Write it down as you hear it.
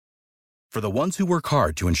For the ones who work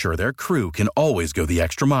hard to ensure their crew can always go the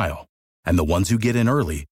extra mile, and the ones who get in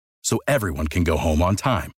early so everyone can go home on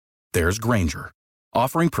time, there's Grainger,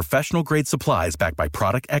 offering professional-grade supplies backed by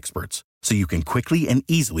product experts so you can quickly and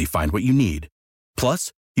easily find what you need.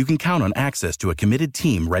 Plus, you can count on access to a committed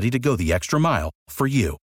team ready to go the extra mile for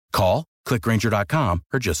you. Call, click Grainger.com,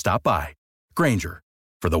 or just stop by. Grainger,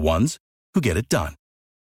 for the ones who get it done.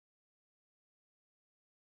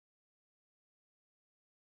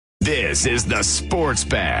 This is the Sports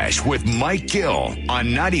Bash with Mike Gill on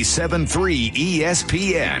 97.3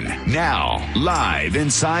 ESPN. Now, live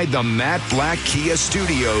inside the Matt Black Kia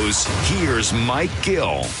Studios, here's Mike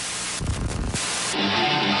Gill.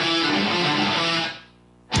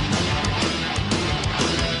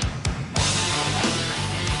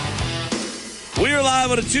 We are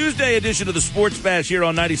live on a Tuesday edition of the Sports Bash here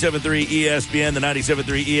on 97.3 ESPN, the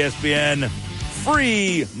 97.3 ESPN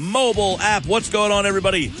free mobile app. What's going on,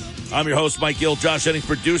 everybody? I'm your host, Mike Gill. Josh Jennings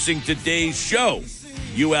producing today's show.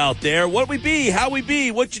 You out there, what we be, how we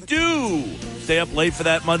be, what you do? Stay up late for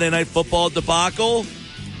that Monday Night Football debacle?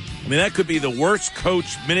 I mean, that could be the worst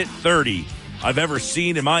coach minute 30 I've ever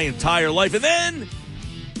seen in my entire life. And then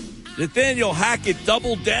Nathaniel Hackett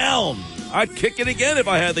doubled down. I'd kick it again if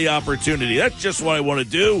I had the opportunity. That's just what I want to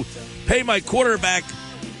do. Pay my quarterback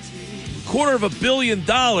 $250 million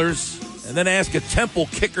and then ask a Temple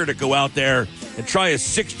kicker to go out there and try a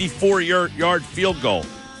 64-yard field goal.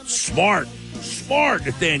 Smart,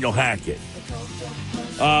 Nathaniel Hackett.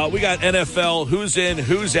 We got NFL, who's in,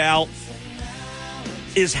 who's out.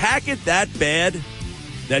 Is Hackett that bad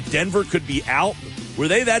that Denver could be out? Were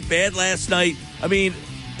they that bad last night? I mean,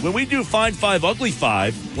 when we do Find Five, Ugly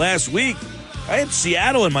Five last week, I had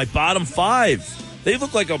Seattle in my bottom five. They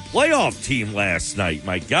looked like a playoff team last night.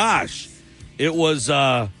 My gosh. It was,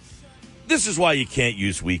 this is why you can't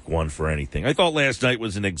use week one for anything. I thought last night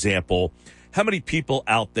was an example. How many people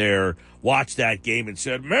out there watched that game and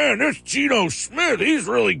said, man, this Geno Smith, he's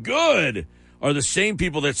really good, are the same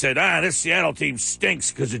people that said, this Seattle team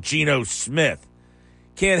stinks because of Geno Smith.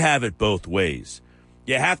 Can't have it both ways.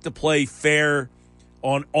 You have to play fair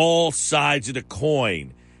on all sides of the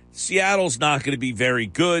coin. Seattle's not going to be very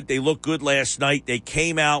good. They looked good last night. They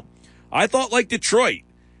came out, I thought, like Detroit.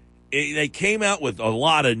 They came out with a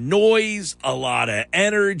lot of noise, a lot of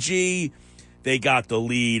energy. They got the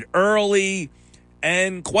lead early.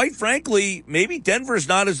 And quite frankly, maybe Denver's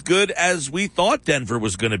not as good as we thought Denver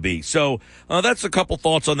was going to be. So that's a couple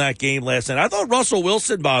thoughts on that game last night. I thought Russell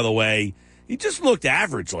Wilson, by the way, he just looked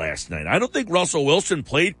average last night. I don't think Russell Wilson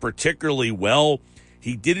played particularly well.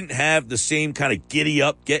 He didn't have the same kind of giddy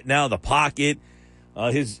up, getting out of the pocket.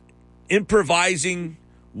 His improvising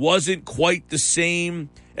wasn't quite the same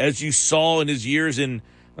as you saw in his years in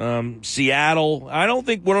Seattle. I don't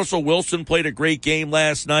think Russell Wilson played a great game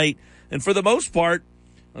last night. And for the most part,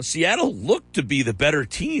 Seattle looked to be the better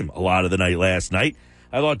team a lot of the night last night.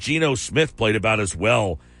 I thought Geno Smith played about as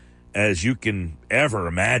well as you can ever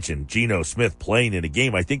imagine Geno Smith playing in a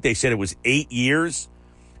game. I think they said it was 8 years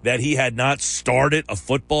that he had not started a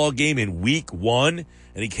football game in week one,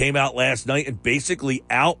 and he came out last night and basically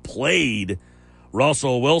outplayed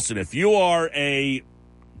Russell Wilson. If you are a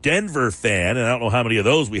Denver fan, and I don't know how many of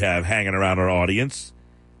those we have hanging around our audience,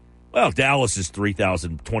 well, Dallas is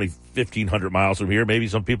 1,500 miles from here. Maybe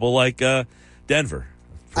some people like Denver.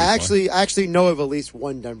 I actually know of at least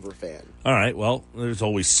one Denver fan. All right, well, there's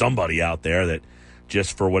always somebody out there that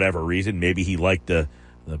just for whatever reason, maybe he liked the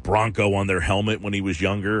Bronco on their helmet when he was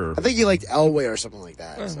younger. Or... I think he liked Elway or something like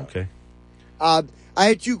that. So. Okay. I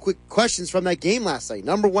had two quick questions from that game last night.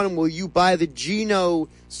 Number one, will you buy the Geno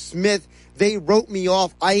Smith, they wrote me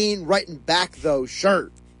off, I ain't writing back, though,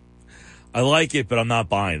 shirt? I like it, but I'm not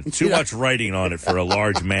buying it. Too much writing on it for a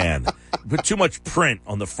large man. Put too much print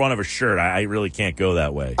on the front of a shirt. I really can't go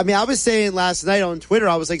that way. I mean, I was saying last night on Twitter,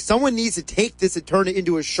 I was like, someone needs to take this and turn it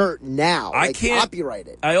into a shirt now. I can't copyright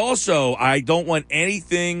it. I don't want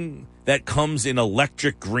anything that comes in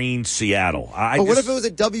electric green Seattle. What if it was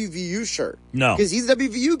a WVU shirt? No. Because he's a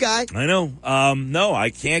WVU guy. I know. No,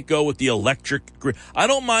 I can't go with the electric green. I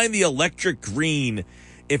don't mind the electric green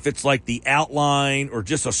if it's like the outline or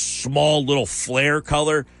just a small little flare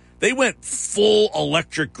color. They went full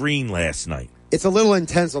electric green last night. It's a little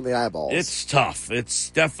intense on the eyeballs. It's tough. It's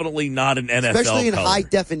definitely not an NFL Especially in color.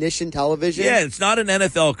 high-definition television. Yeah, it's not an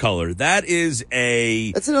NFL color. That's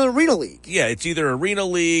an Arena League. Yeah, it's either Arena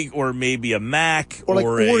League or maybe a MAC or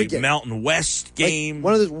like a Mountain West game. Like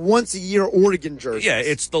one of those once-a-year Oregon jerseys. Yeah,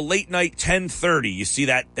 it's the late-night 10:30. You see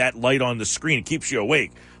that light on the screen. It keeps you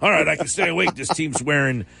awake. All right, I can stay awake. This team's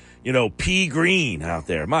wearing, pea green out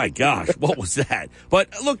there. My gosh, what was that? But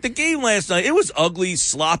look, the game last night, it was ugly,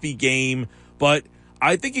 sloppy game, but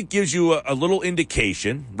I think it gives you a little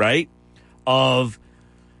indication, right, of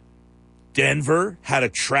Denver had to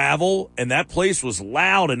travel, and that place was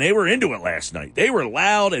loud, and they were into it last night. They were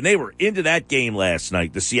loud, and they were into that game last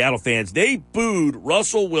night. The Seattle fans, they booed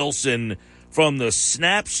Russell Wilson from the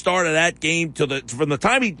snap start of that game from the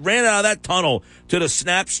time he ran out of that tunnel to the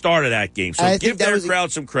snap start of that game. So give their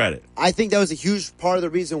crowd some credit. I think that was a huge part of the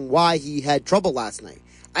reason why he had trouble last night.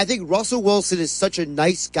 I think Russell Wilson is such a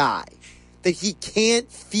nice guy that he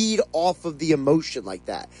can't feed off of the emotion like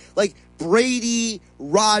that. Like Brady,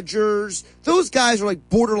 Rodgers, those guys are like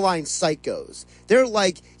borderline psychos. They're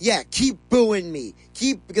like, yeah, keep booing me.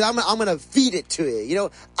 Because I'm going to feed it to you.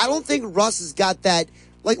 I don't think Russ has got that.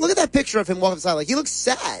 Like, look at that picture of him walking aside. Like, he looks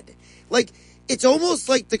sad. Like, it's almost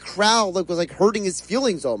like the crowd was like hurting his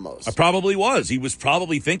feelings almost. It probably was. He was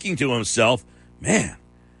probably thinking to himself, man,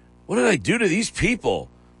 what did I do to these people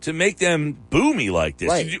to make them boo me like this?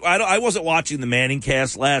 Right. I wasn't watching the Manning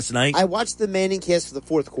cast last night. I watched the Manning cast for the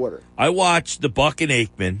fourth quarter. I watched the Buck and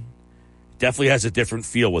Aikman. Definitely has a different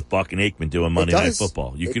feel with Buck and Aikman doing Monday Night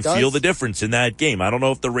Football. You can feel the difference in that game. I don't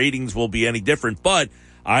know if the ratings will be any different, but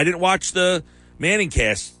I didn't watch the Manning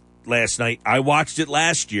cast last night. I watched it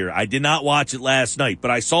last year. I did not watch it last night, but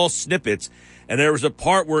I saw snippets, and there was a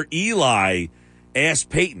part where Eli asked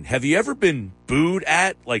Peyton, have you ever been booed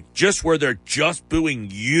at? Like, just where they're just booing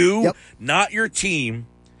you, yep. Not your team,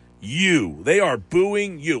 you. They are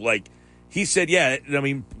booing you. Like, he said, yeah. I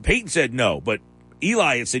mean, Peyton said no, but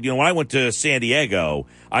Eli had said, when I went to San Diego,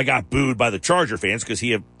 I got booed by the Charger fans because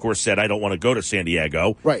he, of course, said, I don't want to go to San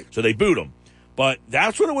Diego. Right. So they booed him. But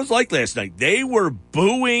that's what it was like last night. They were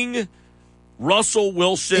booing Russell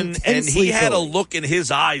Wilson, and he had a look in his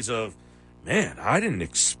eyes of, man, I didn't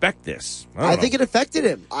expect this. I think it affected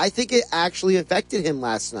him. I think it actually affected him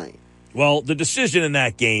last night. Well, the decision in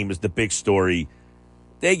that game is the big story.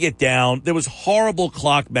 They get down. There was horrible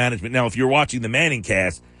clock management. Now, if you're watching the Manning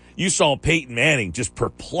cast, you saw Peyton Manning just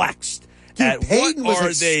perplexed at Peyton what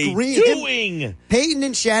are they doing. Peyton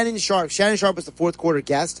and Shannon Sharp. Shannon Sharp was the fourth quarter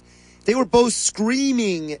guest. They were both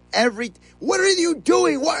screaming what are you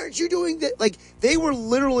doing? Why aren't you doing that? Like, they were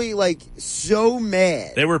literally, so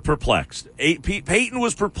mad. They were perplexed. Peyton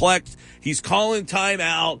was perplexed. He's calling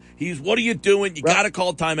timeout. What are you doing? You got to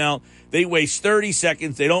call timeout. They waste 30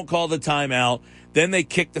 seconds. They don't call the timeout. Then they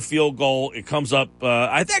kick the field goal. It comes up.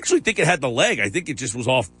 I actually think it had the leg. I think it just was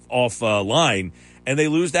off line, and they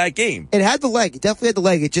lose that game. It had the leg. It definitely had the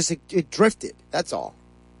leg. It drifted. That's all.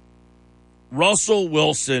 Russell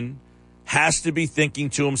Wilson has to be thinking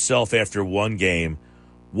to himself after one game,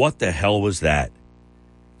 what the hell was that?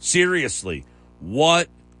 Seriously, what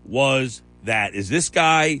was that? Is this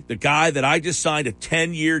guy the guy that I just signed a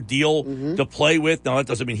 10-year deal to play with? Now, that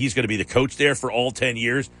doesn't mean he's going to be the coach there for all 10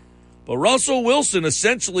 years. But Russell Wilson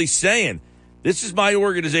essentially saying, this is my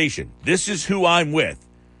organization. This is who I'm with.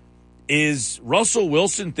 Is Russell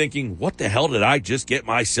Wilson thinking, what the hell did I just get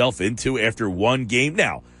myself into after one game?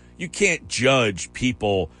 Now, you can't judge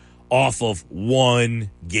people off of one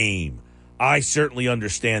game. I certainly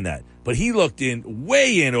understand that. But he looked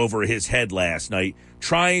way in over his head last night,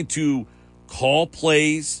 trying to call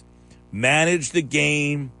plays, manage the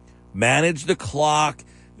game, manage the clock.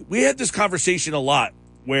 We had this conversation a lot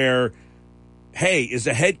where, hey, is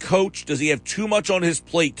the head coach, does he have too much on his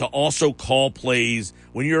plate to also call plays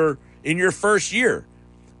when you're in your first year?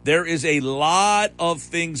 There is a lot of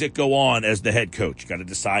things that go on as the head coach. You got to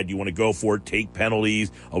decide, do you want to go for it, take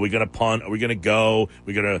penalties? Are we going to punt? Are we going to go?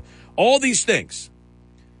 All these things.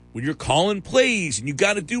 When you're calling plays and you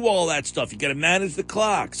got to do all that stuff, you got to manage the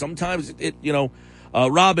clock. Sometimes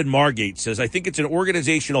Robin Margate says, I think it's an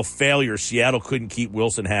organizational failure. Seattle couldn't keep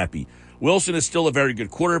Wilson happy. Wilson is still a very good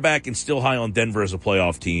quarterback and still high on Denver as a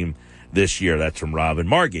playoff team this year. That's from Robin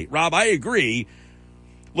Margate. Rob, I agree.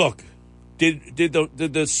 Look, Did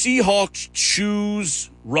the Seahawks choose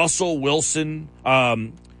Russell Wilson?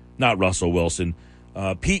 Not Russell Wilson.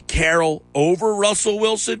 Pete Carroll over Russell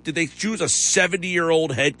Wilson? Did they choose a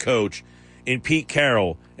 70-year-old head coach in Pete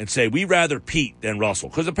Carroll and say, we rather Pete than Russell?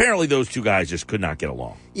 Because apparently those two guys just could not get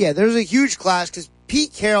along. Yeah, there's a huge clash because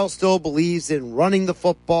Pete Carroll still believes in running the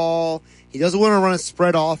football. He doesn't want to run a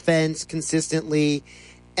spread offense consistently.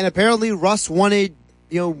 And apparently Russ wanted,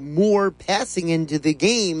 more passing into the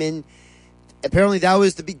game, and apparently that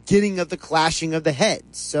was the beginning of the clashing of the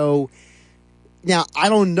heads. So now I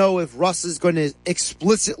don't know if Russ is going to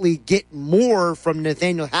explicitly get more from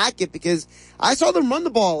Nathaniel Hackett, because I saw them run the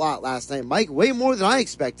ball a lot last night, Mike, way more than I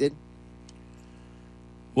expected.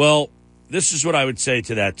 Well, this is what I would say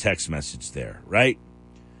to that text message there, right?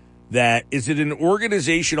 that, is it an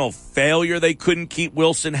organizational failure they couldn't keep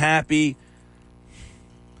Wilson happy?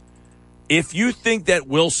 If you think that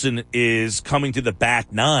Wilson is coming to the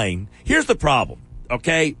back nine, here's the problem,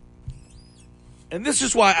 okay? And this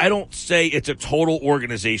is why I don't say it's a total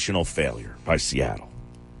organizational failure by Seattle.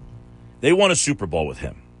 They won a Super Bowl with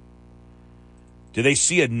him. Do they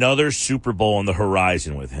see another Super Bowl on the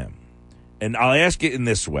horizon with him? And I'll ask it in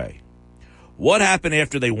this way. What happened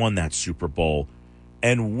after they won that Super Bowl,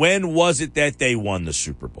 and when was it that they won the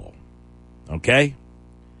Super Bowl? Okay?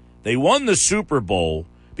 They won the Super Bowl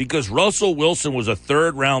because Russell Wilson was a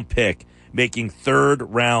third-round pick making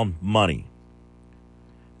third-round money.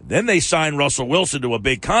 Then they signed Russell Wilson to a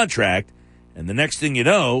big contract, and the next thing you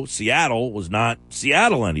know, Seattle was not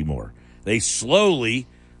Seattle anymore. They slowly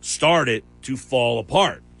started to fall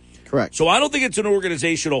apart. Correct. So I don't think it's an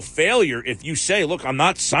organizational failure if you say, look, I'm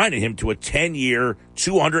not signing him to a 10-year,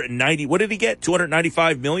 290, what did he get,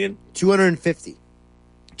 $295 million? 250.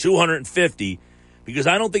 250, because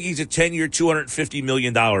I don't think he's a 10-year, $250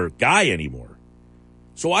 million guy anymore.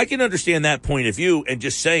 So I can understand that point of view and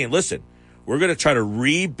just saying, listen, we're going to try to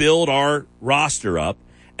rebuild our roster up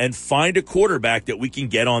and find a quarterback that we can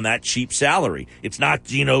get on that cheap salary. It's not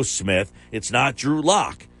Geno Smith. It's not Drew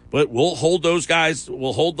Lock. But we'll hold those guys,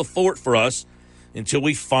 we'll hold the fort for us until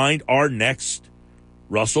we find our next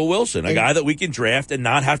Russell Wilson, a guy that we can draft and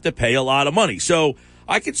not have to pay a lot of money. So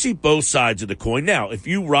I can see both sides of the coin. Now, if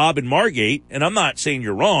you, Rob and Margate, and I'm not saying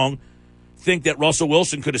you're wrong, think that Russell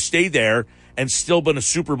Wilson could have stayed there and still been a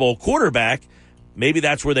Super Bowl quarterback, maybe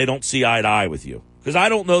that's where they don't see eye to eye with you. Because I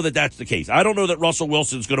don't know that that's the case. I don't know that Russell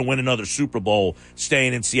Wilson's going to win another Super Bowl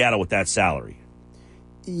staying in Seattle with that salary.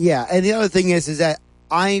 Yeah, and the other thing is that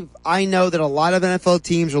I know that a lot of NFL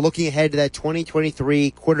teams are looking ahead to that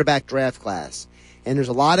 2023 quarterback draft class. And there's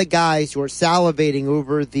a lot of guys who are salivating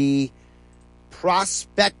over the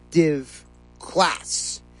prospective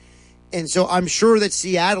class. And so I'm sure that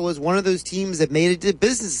Seattle is one of those teams that made a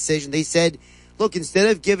business decision. They said, look, instead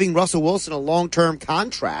of giving Russell Wilson a long-term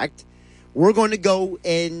contract, we're going to go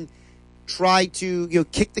and try to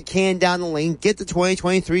kick the can down the lane, get the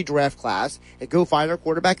 2023 draft class, and go find our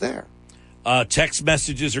quarterback there. Text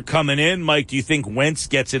messages are coming in. Mike, do you think Wentz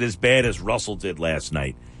gets it as bad as Russell did last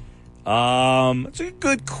night? It's a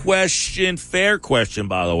good question. Fair question,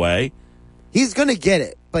 by the way. He's going to get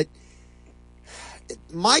it, but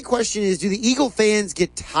my question is, do the Eagle fans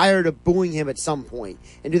get tired of booing him at some point?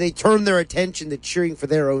 And do they turn their attention to cheering for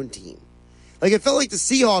their own team? Like, it felt like the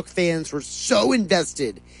Seahawks fans were so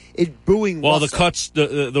invested in booing Well, Russell. the cuts,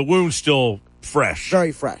 the wound's still fresh.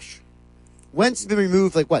 Very fresh. Wentz has been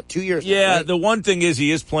removed, 2 years now, Yeah, right? the one thing is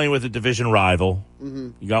he is playing with a division rival. Mm-hmm.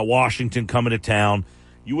 You got Washington coming to town.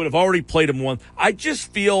 You would have already played him once. I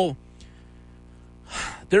just feel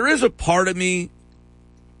there is a part of me.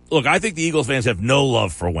 Look, I think the Eagles fans have no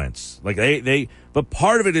love for Wentz. But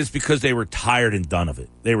part of it is because they were tired and done of it.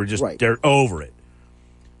 They were just, They're over it.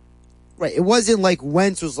 Right. It wasn't like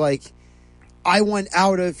Wentz was like, I want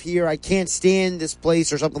out of here. I can't stand this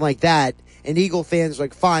place or something like that. And Eagle fans were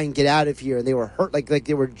like, fine, get out of here. And they were hurt, like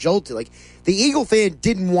they were jolted. Like, the Eagle fan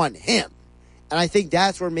didn't want him. And I think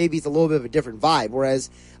that's where maybe it's a little bit of a different vibe. Whereas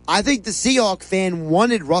I think the Seahawks fan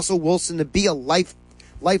wanted Russell Wilson to be a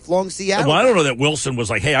lifelong Seattle. Well, I don't know that Wilson was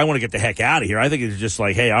like, hey, I want to get the heck out of here. I think it was just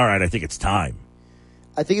like, hey, all right, I think it's time.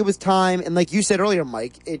 I think it was time. And like you said earlier,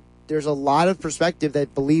 Mike, there's a lot of perspective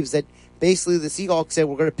that believes that basically the Seahawks said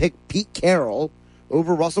we're going to pick Pete Carroll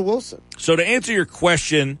over Russell Wilson. So to answer your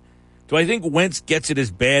question, do I think Wentz gets it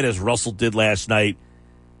as bad as Russell did last night?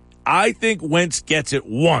 I think Wentz gets it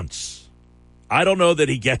once. I don't know that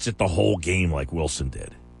he gets it the whole game like Wilson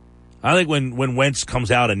did. I think when Wentz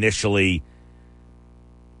comes out initially,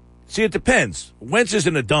 see, it depends. Wentz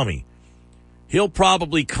isn't a dummy. He'll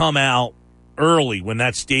probably come out early when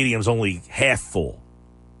that stadium's only half full.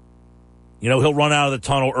 He'll run out of the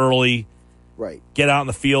tunnel early, right? Get out in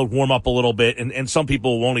the field, warm up a little bit, and some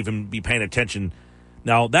people won't even be paying attention.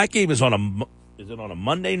 Now, that game is on a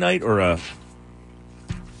Monday night or a...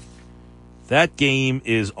 That game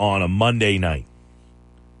is on a Monday night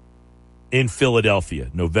in Philadelphia,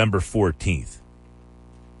 November 14th.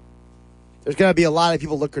 There's going to be a lot of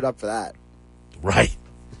people looking up for that. Right.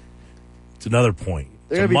 It's another point.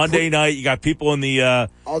 It's a Monday night. You got people in the... they're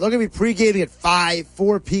going to be pre-gaming at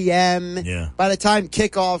 4 p.m. Yeah. By the time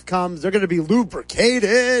kickoff comes, they're going to be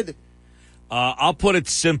lubricated. I'll put it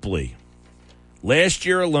simply. Last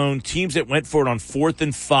year alone, teams that went for it on 4th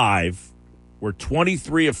and 5 were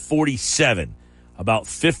 23 of 47, about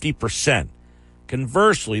 50%.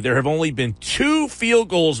 Conversely, there have only been 2 field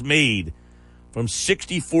goals made from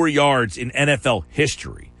 64 yards in NFL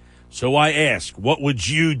history. So I ask, what would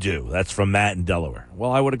you do? That's from Matt in Delaware. Well,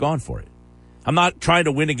 I would have gone for it. I'm not trying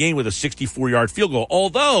to win a game with a 64-yard field goal,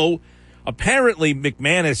 although apparently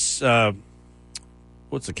McManus,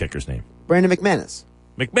 what's the kicker's name? Brandon McManus.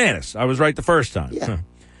 McManus. I was right the first time. Yeah.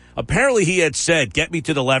 Apparently he had said, get me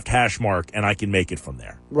to the left hash mark, and I can make it from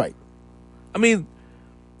there. Right. I mean,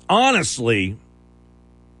 honestly,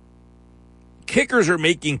 kickers are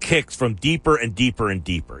making kicks from deeper and deeper and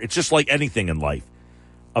deeper. It's just like anything in life.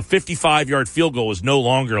 A 55-yard field goal is no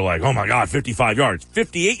longer like, oh, my God, 55 yards.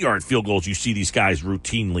 58-yard field goals you see these guys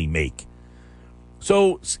routinely make.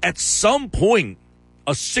 So at some point,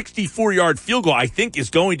 a 64-yard field goal, I think, is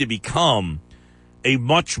going to become a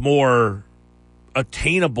much more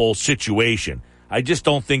attainable situation. I just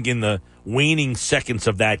don't think in the waning seconds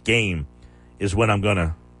of that game is when I'm going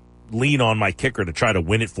to lean on my kicker to try to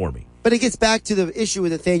win it for me. But it gets back to the issue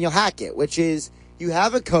with Nathaniel Hackett, which is you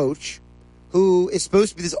have a coach who is supposed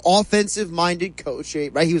to be this offensive-minded coach,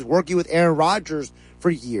 right? He was working with Aaron Rodgers for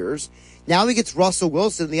years. Now he gets Russell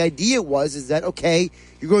Wilson. The idea is that, okay,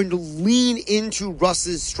 you're going to lean into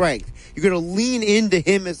Russ's strength. You're going to lean into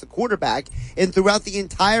him as the quarterback. And throughout the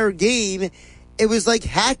entire game, it was like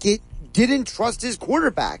Hackett didn't trust his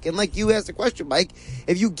quarterback. And like you asked the question, Mike,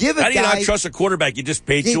 if you give a guy... How do you not trust a quarterback you just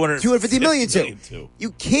paid $250 million to?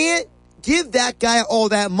 You can't give that guy all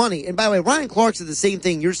that money. And by the way, Ryan Clark said the same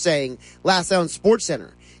thing you're saying last night on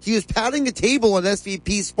SportsCenter. He was pounding the table on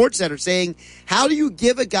SVP SportsCenter saying, how do you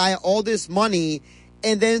give a guy all this money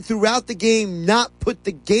and then throughout the game not put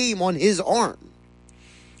the game on his arm?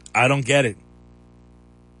 I don't get it.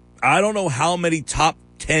 I don't know how many top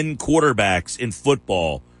 10 quarterbacks in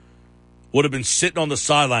football would have been sitting on the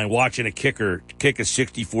sideline watching a kicker kick a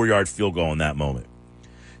 64-yard field goal in that moment.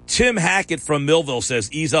 Tim Hackett from Millville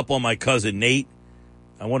says, ease up on my cousin Nate.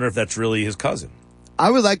 I wonder if that's really his cousin. I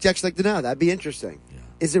would actually like to know. That'd be interesting. Yeah.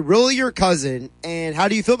 Is it really your cousin, and how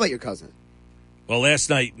do you feel about your cousin? Well, last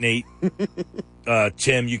night, Nate,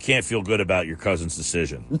 Tim, you can't feel good about your cousin's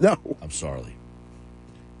decision. No. I'm sorry.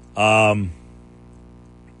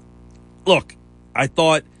 Look, I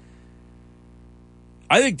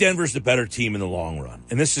think Denver's the better team in the long run.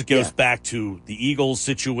 And this goes back to the Eagles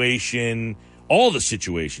situation, all the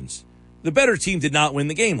situations. The better team did not win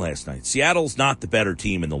the game last night. Seattle's not the better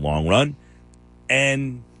team in the long run.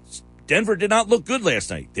 And Denver did not look good last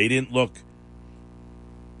night. They didn't look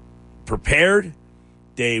prepared.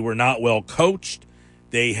 They were not well coached.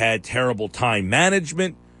 They had terrible time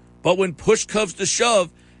management. But when push comes to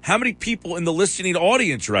shove, how many people in the listening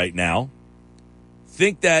audience right now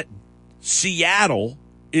think that Seattle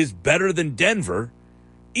is better than Denver,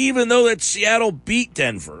 even though that Seattle beat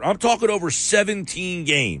Denver? I'm talking over 17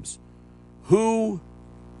 games. Who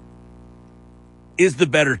is the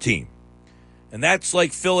better team? And that's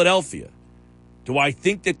like Philadelphia. Do I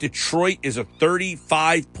think that Detroit is a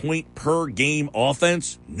 35-point per game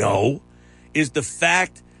offense? No. Is the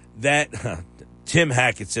fact that Tim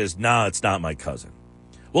Hackett says, nah, it's not my cousin.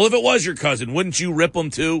 Well, if it was your cousin, wouldn't you rip him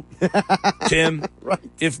too, Tim? Right.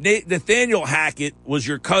 If Nathaniel Hackett was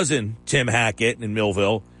your cousin, Tim Hackett in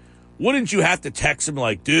Millville, wouldn't you have to text him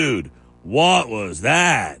like, dude, what was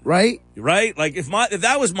that? Right? Right? Like if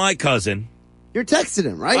that was my cousin. You're texting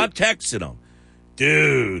him, right? I'm texting him.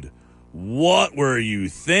 Dude, what were you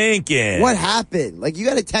thinking? What happened? Like, you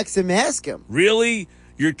got to text him and ask him. Really?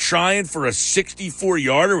 You're trying for a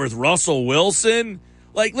 64-yarder with Russell Wilson?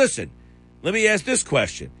 Like, listen, let me ask this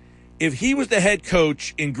question. If he was the head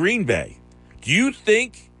coach in Green Bay, do you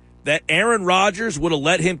think that Aaron Rodgers would have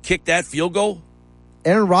let him kick that field goal?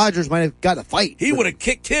 Aaron Rodgers might have got a fight. He would have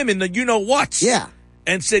kicked him in the you-know-whats. Yeah.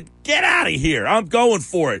 And said, get out of here. I'm going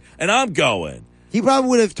for it. And I'm going. He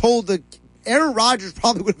probably would have told Aaron Rodgers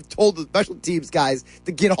probably would have told the special teams guys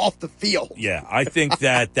to get off the field. Yeah, I think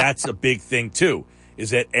that's a big thing, too, is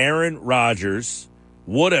that Aaron Rodgers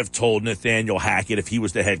would have told Nathaniel Hackett if he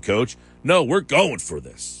was the head coach, no, we're going for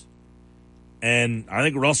this. And I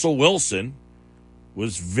think Russell Wilson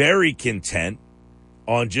was very content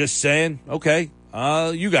on just saying, okay,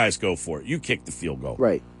 you guys go for it. You kick the field goal.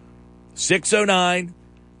 Right.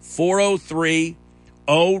 609-403-0973.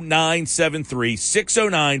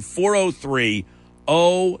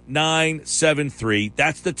 609-403-0973.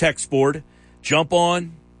 That's the text board. Jump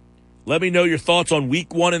on. Let me know your thoughts on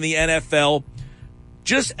week 1 in the NFL.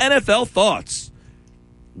 Just NFL thoughts.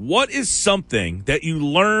 What is something that you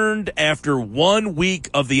learned after 1 week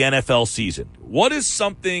of the NFL season? What is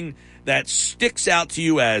something that sticks out to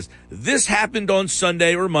you as this happened on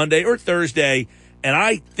Sunday or Monday or Thursday, and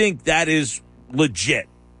I think that is legit?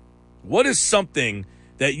 What is something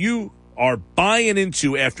that you are buying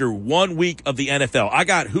into after 1 week of the NFL? I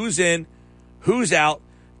got who's in, who's out,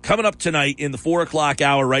 Coming up tonight in the 4 o'clock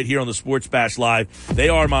hour right here on the Sports Bash Live, they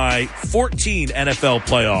are my 14 NFL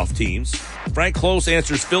playoff teams. Frank Klose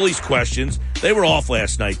answers Phillies questions. They were off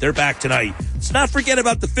last night. They're back tonight. Let's not forget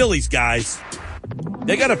about the Phillies, guys.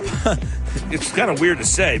 They got to – it's kind of weird to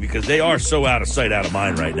say because they are so out of sight, out of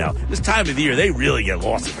mind right now. This time of the year, they really get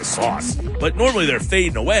lost in the sauce. But normally they're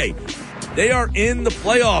fading away. They are in the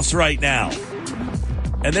playoffs right now.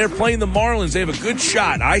 And they're playing the Marlins. They have a good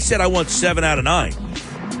shot. I said I want 7 out of 9.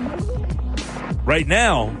 Right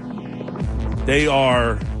now, they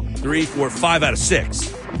are 3, 4, 5 out of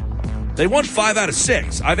 6. They won 5 out of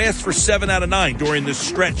 6. I've asked for 7 out of 9 during this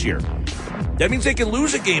stretch here. That means they can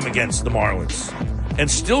lose a game against the Marlins and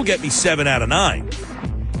still get me 7 out of 9.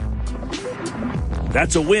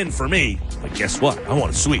 That's a win for me. But guess what? I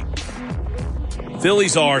want a sweep.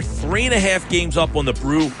 Phillies are 3.5 games up on the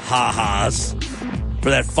Brew Ha-Has for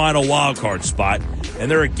that final wild card spot, and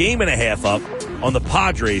they're a game and a half up on the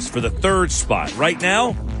Padres for the 3rd spot. Right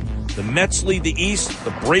now, the Mets lead the East. The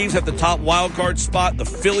Braves have the top wild card spot. The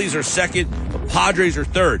Phillies are 2nd. The Padres are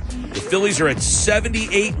 3rd. The Phillies are at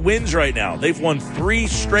 78 wins right now. They've won 3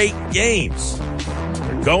 straight games.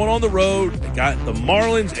 They're going on the road. They got the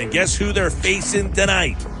Marlins, and guess who they're facing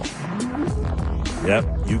tonight? Yep,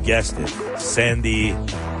 you guessed it. Sandy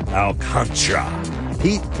Alcantara.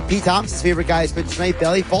 Pete Thompson's favorite guy has been tonight,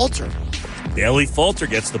 Bailey Falter. Bailey Falter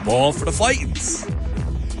gets the ball for the Fightins.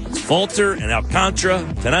 It's Falter and Alcantara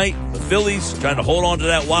tonight. The Phillies trying to hold on to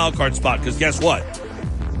that wild card spot because guess what?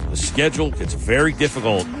 The schedule gets very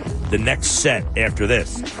difficult the next set after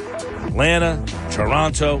this. Atlanta,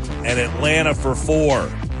 Toronto, and Atlanta for 4.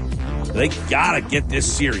 They got to get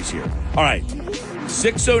this series here. All right,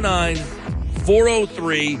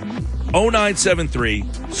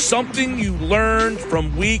 609-403-0973. Something you learned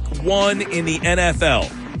from week 1 in the NFL.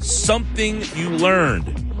 Something you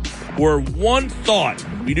learned. Or one thought.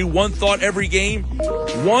 We do one thought every game.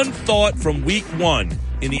 One thought from week 1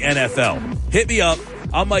 in the NFL. Hit me up.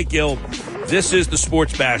 I'm Mike Gill. This is the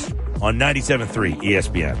Sports Bash on 97.3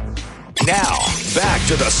 ESPN. Now, back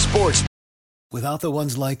to the Sports. Without the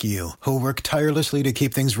ones like you, who work tirelessly to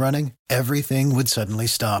keep things running, everything would suddenly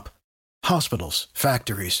stop. Hospitals,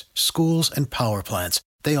 factories, schools, and power plants,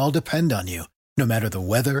 they all depend on you. No matter the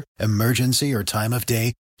weather, emergency, or time of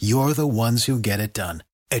day, you're the ones who get it done.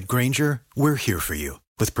 At Grainger, we're here for you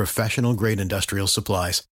with professional-grade industrial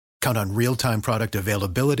supplies. Count on real-time product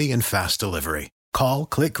availability and fast delivery. Call,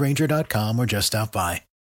 clickgrainger.com, or just stop by.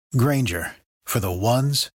 Grainger, for the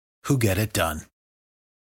ones who get it done.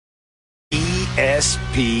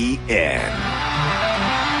 ESPN.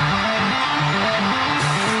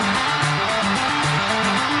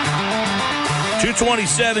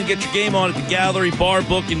 $227, get your game on at the Gallery Bar,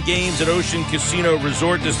 Book, and Games at Ocean Casino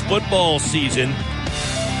Resort this football season.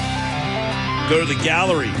 Go to the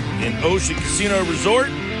Gallery in Ocean Casino Resort.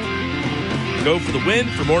 Go for the win.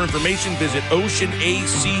 For more information, visit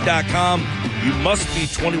oceanac.com. You must be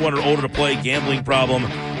 21 or older to play. Gambling problem,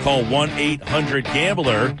 call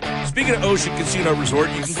 1-800-GAMBLER. Speaking of Ocean Casino Resort,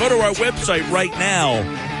 you can go to our website right now,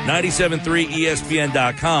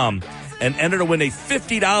 973ESPN.com, and enter to win a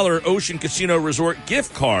 $50 Ocean Casino Resort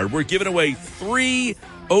gift card. We're giving away 3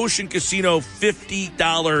 Ocean Casino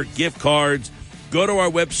 $50 gift cards. Go to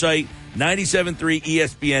our website,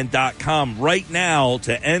 973ESPN.com right now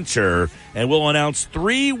to enter, and we'll announce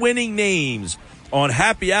 3 winning names on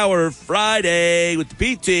Happy Hour Friday with the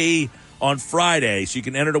PT on Friday. So you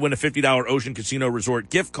can enter to win a $50 Ocean Casino Resort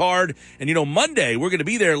gift card. And, you know, Monday, we're going to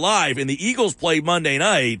be there live, and the Eagles play Monday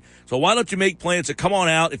night. So why don't you make plans to come on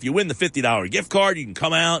out? If you win the $50 gift card, you can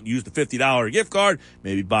come out and use the $50 gift card,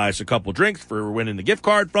 maybe buy us a couple drinks for winning the gift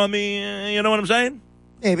card from me. You know what I'm saying?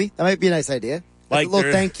 Maybe. That might be a nice idea. Like a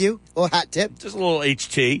little thank you, a little hat tip. Just a little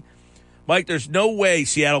HT. Mike, there's no way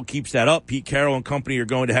Seattle keeps that up. Pete Carroll and company are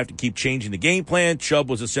going to have to keep changing the game plan. Chubb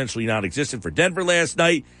was essentially non-existent for Denver last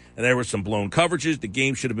night, and there were some blown coverages. The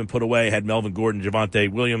game should have been put away had Melvin Gordon and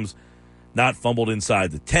Javonte Williams not fumbled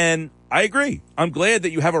inside the 10. I agree. I'm glad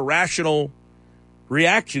that you have a rational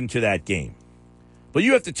reaction to that game. But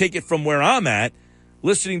you have to take it from where I'm at,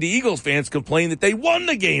 listening to Eagles fans complain that they won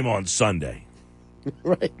the game on Sunday.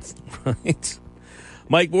 Right. Right.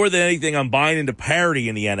 Mike, more than anything, I'm buying into parity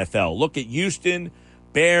in the NFL. Look at Houston,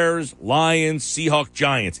 Bears, Lions, Seahawks,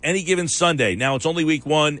 Giants. Any given Sunday. Now, it's only week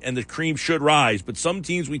 1, and the cream should rise. But some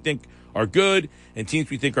teams we think are good and teams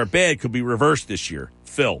we think are bad could be reversed this year.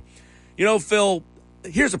 Phil. You know, Phil,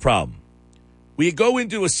 here's the problem. We go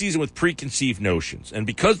into a season with preconceived notions. And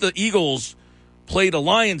because the Eagles played a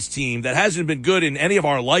Lions team that hasn't been good in any of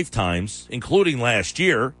our lifetimes, including last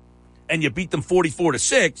year, and you beat them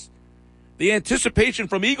 44-6, The anticipation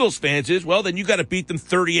from Eagles fans is, well, then you got to beat them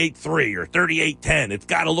 38-3 or 38-10. It's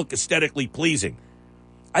got to look aesthetically pleasing.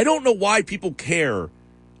 I don't know why people care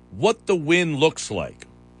what the win looks like.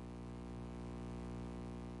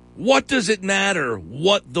 What does it matter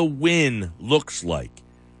what the win looks like?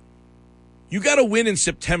 You got to win in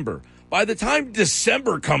September. By the time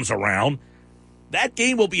December comes around, that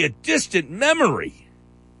game will be a distant memory.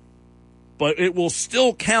 But it will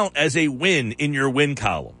still count as a win in your win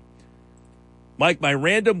column. Mike, my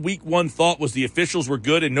random week one thought was the officials were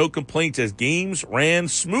good and no complaints as games ran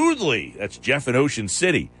smoothly. That's Jeff in Ocean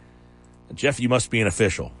City. Jeff, you must be an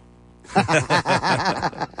official. You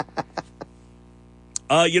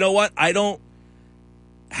know what? I don't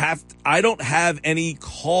have any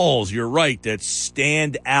calls, you're right, that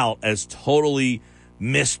stand out as totally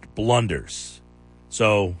missed blunders.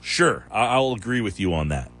 So, sure, I'll agree with you on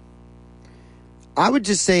that. I would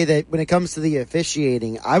just say that when it comes to the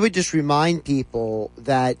officiating, I would just remind people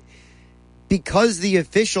that because the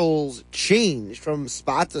officials change from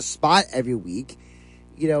spot to spot every week,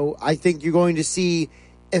 I think you're going to see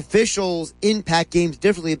officials impact games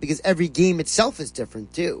differently because every game itself is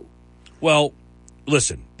different too. Well,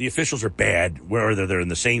 listen, the officials are bad, whether they're in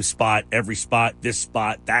the same spot, every spot, this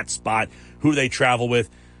spot, that spot, who they travel with.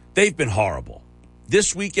 They've been horrible.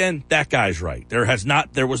 This weekend, that guy's right. There was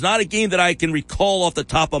not a game that I can recall off the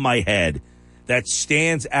top of my head that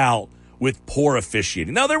stands out with poor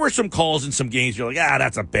officiating. Now, there were some calls in some games you're like,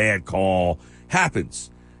 that's a bad call. Happens.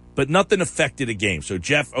 But nothing affected a game. So,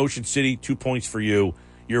 Jeff, Ocean City, 2 points for you.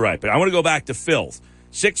 You're right. But I want to go back to Phil's.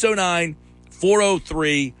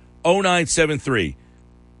 609-403-0973.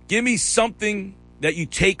 Give me something that you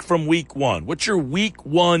take from week one. What's your week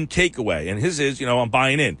one takeaway? And his is, I'm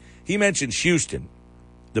buying in. He mentions Houston,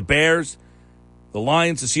 the Bears, the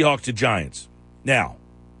Lions, the Seahawks, the Giants. Now,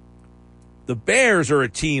 the Bears are a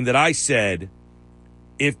team that I said,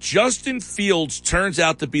 if Justin Fields turns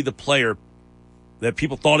out to be the player that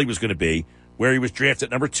people thought he was going to be, where he was drafted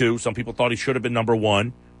at number 2, some people thought he should have been number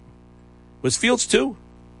 1. Was Fields 2?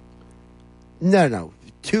 No.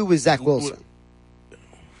 2 was Zach Wilson.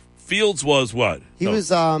 Fields was what? He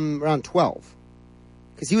was around 12.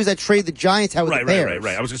 Because he was that trade the Giants had with the Bears.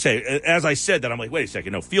 Right. I was going to say, as I said that, I'm like, wait a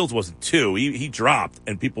second. No, Fields wasn't 2. He dropped,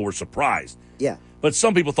 and people were surprised. Yeah. But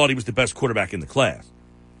some people thought he was the best quarterback in the class.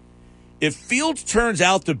 If Fields turns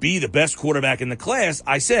out to be the best quarterback in the class,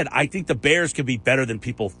 I said, I think the Bears can be better than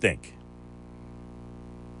people think.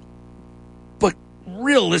 But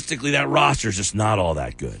realistically, that roster is just not all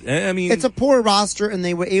that good. I mean, it's a poor roster, and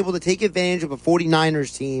they were able to take advantage of a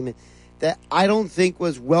 49ers team that I don't think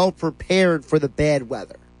was well prepared for the bad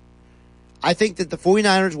weather. I think that the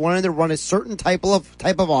 49ers wanted to run a certain type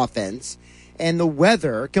of offense, and the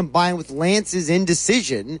weather, combined with Lance's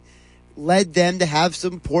indecision, led them to have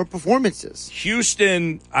some poor performances.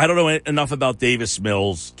 Houston, I don't know enough about Davis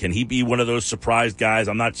Mills. Can he be one of those surprise guys?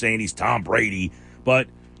 I'm not saying he's Tom Brady, but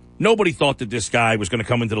nobody thought that this guy was going to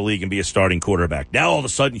come into the league and be a starting quarterback. Now all of a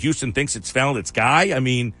sudden Houston thinks it's found its guy. I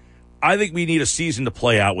mean, I think we need a season to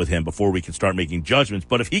play out with him before we can start making judgments.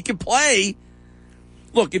 But if he can play,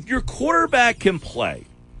 look, if your quarterback can play,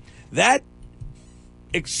 that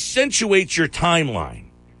accentuates your timeline.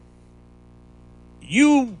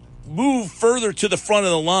 You move further to the front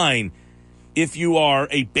of the line if you are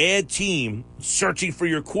a bad team searching for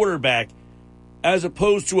your quarterback as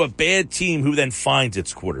opposed to a bad team who then finds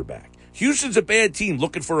its quarterback. Houston's a bad team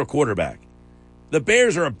looking for a quarterback. The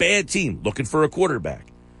Bears are a bad team looking for a quarterback.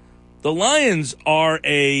 The Lions are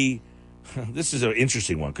this is an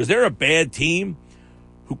interesting one because they're a bad team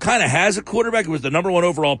who kind of has a quarterback who was the number 1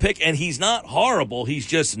 overall pick, and he's not horrible. He's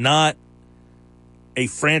just not a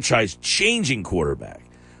franchise-changing quarterback.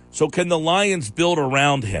 So can the Lions build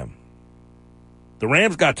around him? The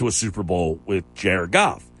Rams got to a Super Bowl with Jared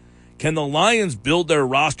Goff. Can the Lions build their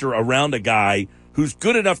roster around a guy who's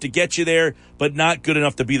good enough to get you there, but not good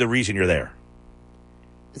enough to be the reason you're there?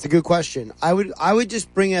 It's a good question. I would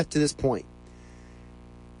just bring it to this point.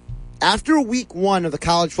 After week 1 of the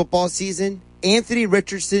college football season, Anthony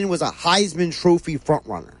Richardson was a Heisman Trophy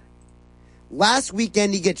frontrunner. Last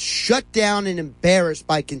weekend, he gets shut down and embarrassed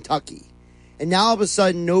by Kentucky. And now all of a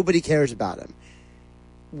sudden, nobody cares about him.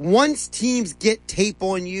 Once teams get tape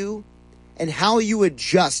on you, and how you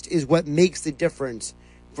adjust is what makes the difference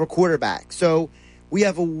for quarterback. So we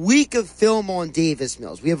have a week of film on Davis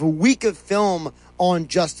Mills. We have a week of film on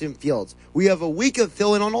Justin Fields. We have a week of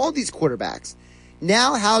film on all these quarterbacks.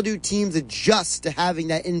 Now how do teams adjust to having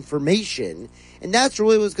that information? And that's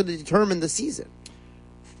really what's going to determine the season.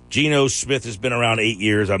 Geno Smith has been around 8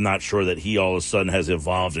 years. I'm not sure that he all of a sudden has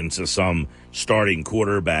evolved into some starting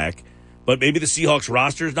quarterback. But maybe the Seahawks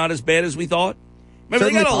roster is not as bad as we thought. Remember,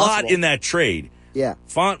 Certainly they got a possible. lot in that trade. Yeah.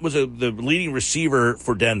 Font was the leading receiver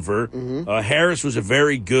for Denver. Harris was a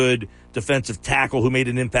very good defensive tackle who made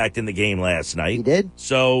an impact in the game last night. He did.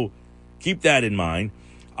 So keep that in mind.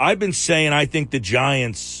 I've been saying I think the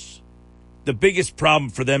Giants, the biggest problem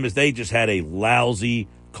for them is they just had a lousy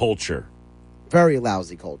culture. Very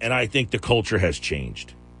lousy culture. And I think the culture has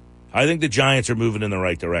changed. I think the Giants are moving in the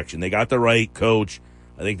right direction. They got the right coach.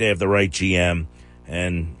 I think they have the right GM.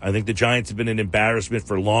 And I think the Giants have been an embarrassment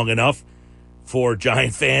for long enough for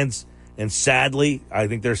Giant fans. And sadly, I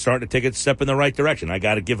think they're starting to take a step in the right direction. I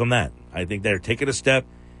got to give them that. I think they're taking a step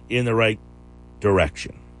in the right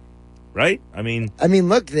direction. Right? I mean,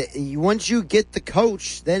 look, once you get the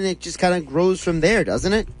coach, then it just kind of grows from there,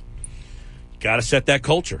 doesn't it? got to set that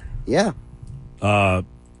culture. Yeah.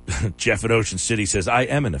 Jeff at Ocean City says, I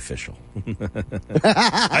am an official.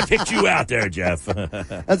 I picked you out there, Jeff.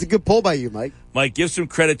 That's a good pull by you, Mike. Mike, give some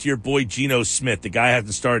credit to your boy Geno Smith. The guy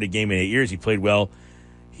hasn't started a game in 8 years. He played well.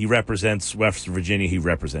 He represents West Virginia. He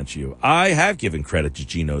represents you. I have given credit to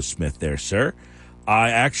Geno Smith there, sir. I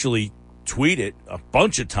actually tweeted a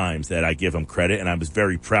bunch of times that I give him credit, and I was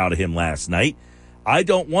very proud of him last night. I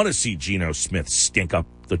don't want to see Geno Smith stink up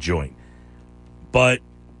the joint. But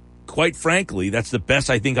quite frankly, that's the best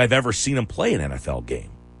I think I've ever seen him play an NFL game.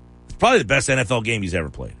 It's probably the best NFL game he's ever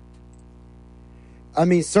played. I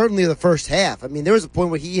mean, certainly the first half. I mean, there was a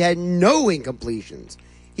point where he had no incompletions.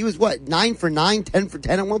 He was, 9 for 9, 10 for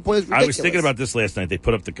 10 at one point? It was ridiculous. I was thinking about this last night. They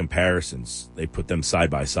put up the comparisons. They put them side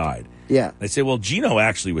by side. Yeah. They say, well, Geno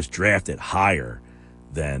actually was drafted higher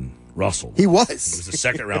than Russell. He was. He was a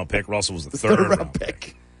second-round pick. Russell was the third-round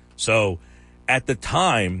pick. So at the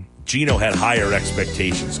time, Geno had higher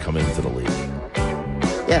expectations coming into the league.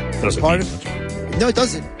 Yeah. Doesn't part mean of much. No, it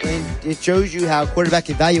doesn't. And it shows you how quarterback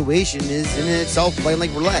evaluation is in itself playing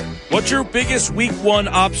like roulette. What's your biggest week one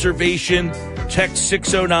observation? Text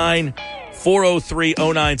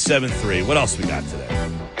 609-403-0973. What else we got today?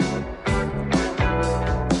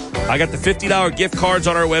 I got the $50 gift cards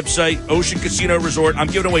on our website, Ocean Casino Resort. I'm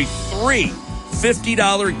giving away 3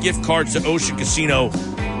 $50 gift cards to Ocean Casino.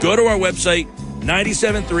 Go to our website,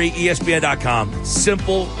 973ESPN.com.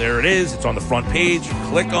 Simple. There it is. It's on the front page.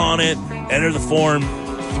 Click on it. Enter the form.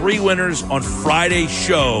 3 winners on Friday's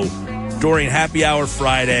show during Happy Hour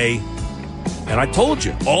Friday. And I told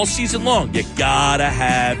you, all season long, you gotta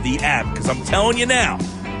have the app. Because I'm telling you now,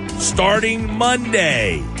 starting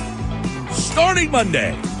Monday,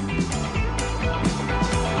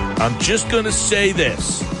 I'm just going to say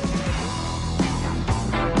this.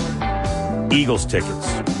 Eagles tickets.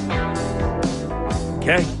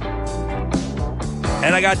 Okay?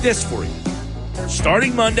 And I got this for you.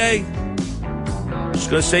 Starting Monday, just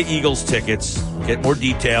going to say Eagles tickets. Get more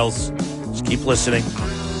details. Just keep listening.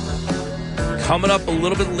 Coming up a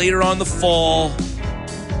little bit later on the fall.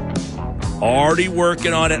 Already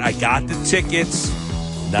working on it. I got the tickets.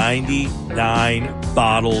 99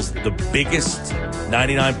 bottles. The biggest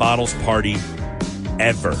 99 bottles party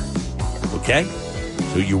ever. Okay?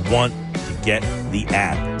 So you want to get the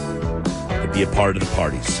app and be a part of the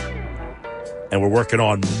parties. And we're working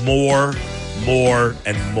on more,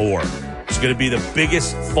 and more. It's going to be the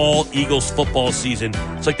biggest fall Eagles football season.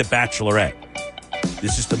 It's like the Bachelorette.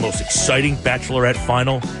 This is the most exciting Bachelorette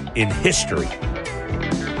final in history.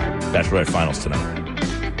 Bachelorette finals tonight.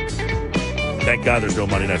 Thank God there's no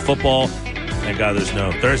Monday Night Football. Thank God there's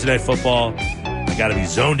no Thursday Night Football. I got to be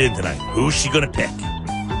zoned in tonight. Who's she going to pick?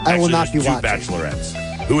 I will not be watching. 2 watching. Bachelorettes.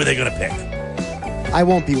 Who are they going to pick? I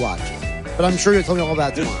won't be watching. But I'm sure you'll tell me all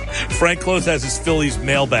about it tomorrow. Frank Klose has his Phillies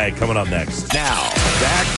mailbag coming up next. Now,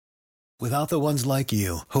 back. Without the ones like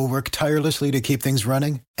you, who work tirelessly to keep things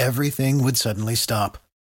running, everything would suddenly stop.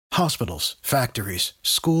 Hospitals, factories,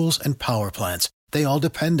 schools, and power plants, they all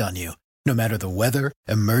depend on you. No matter the weather,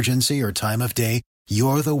 emergency, or time of day,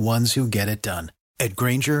 you're the ones who get it done. At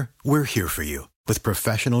Grainger, we're here for you with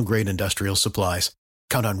professional-grade industrial supplies.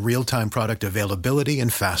 Count on real-time product availability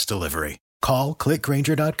and fast delivery. Call,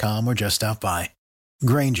 clickgrainger.com, or just stop by.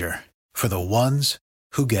 Grainger, for the ones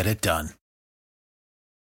who get it done.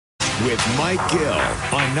 With Mike Gill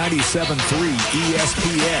on 97.3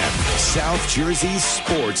 ESPN, South Jersey's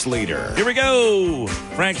sports leader. Here we go.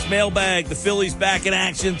 Frank's mailbag. The Phillies back in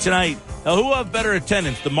action tonight. Now, who will have better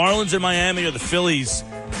attendance, the Marlins in Miami or the Phillies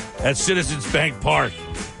at Citizens Bank Park?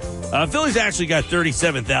 Phillies actually got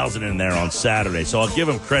 37,000 in there on Saturday, so I'll give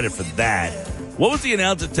them credit for that. What was the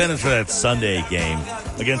announced attendance for that Sunday game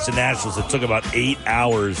against the Nationals? It took about 8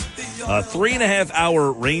 hours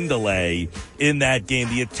 3.5-hour rain delay in that game.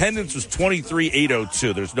 The attendance was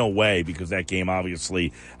 23,802. There's no way, because that game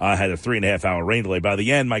obviously had a 3.5-hour rain delay. By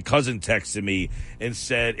the end, my cousin texted me and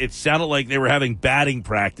said it sounded like they were having batting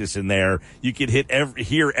practice in there. You could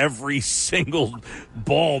hear every single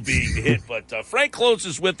ball being hit. But Frank Klose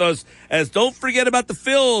is with us. As don't forget about the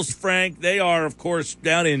Phillies, Frank. They are, of course,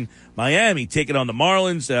 down in Miami taking on the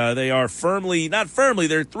Marlins. They are not firmly,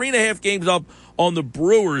 they're 3.5 games up on the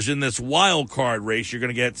Brewers in this wild card race. You're going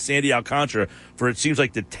to get Sandy Alcantara for, it seems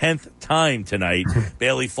like, the 10th time tonight.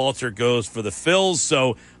 Bailey Falter goes for the Phils.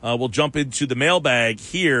 So we'll jump into the mailbag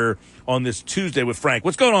here on this Tuesday with Frank.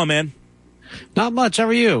 What's going on, man? Not much. How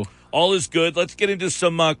are you? All is good. Let's get into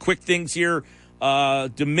some quick things here.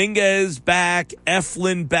 Dominguez back,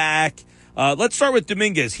 Eflin back. Let's start with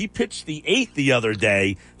Dominguez. He pitched the 8th the other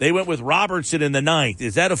day. They went with Robertson in the 9th.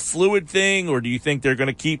 Is that a fluid thing, or do you think they're going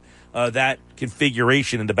to keep that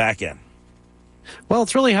configuration in the back end? Well,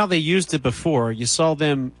 it's really how they used it before. You saw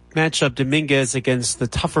them match up Dominguez against the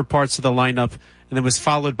tougher parts of the lineup, and it was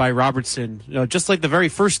followed by Robertson. Just like the very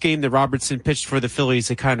first game that Robertson pitched for the Phillies,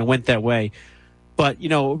 it kind of went that way. But,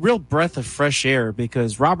 a real breath of fresh air,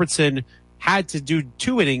 because Robertson had to do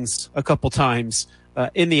 2 innings a couple times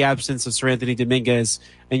in the absence of Sir Anthony Dominguez,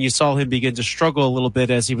 and you saw him begin to struggle a little bit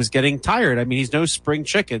as he was getting tired. I mean, he's no spring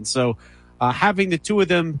chicken, so having the 2 of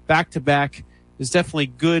them back-to-back is definitely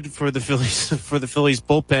good for the Phillies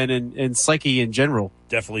bullpen and psyche in general.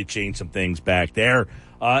 Definitely changed some things back there.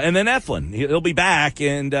 And then Eflin, he'll be back.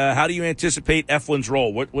 And how do you anticipate Eflin's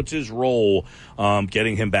role? What's his role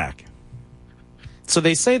getting him back? So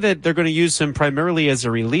they say that they're going to use him primarily as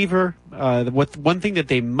a reliever. One thing that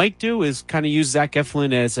they might do is kind of use Zach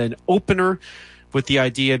Eflin as an opener, with the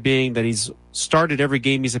idea being that he's started every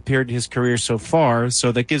game he's appeared in his career so far.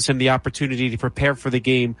 So that gives him the opportunity to prepare for the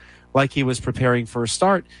game like he was preparing for a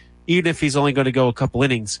start, even if he's only going to go a couple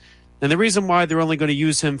innings. And the reason why they're only going to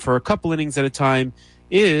use him for a couple innings at a time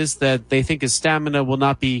is that they think his stamina will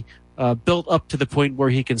not be built up to the point where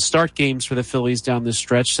he can start games for the Phillies down this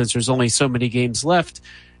stretch, since there's only so many games left.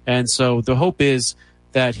 And so the hope is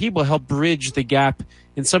that he will help bridge the gap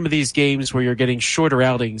in some of these games where you're getting shorter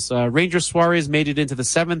outings. Ranger Suarez made it into the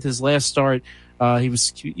 7th, his last start.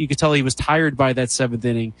 You could tell he was tired by that 7th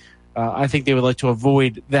inning. I think they would like to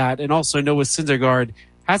avoid that. And also Noah Syndergaard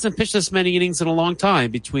hasn't pitched this many innings in a long time,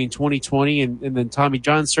 between 2020 and then Tommy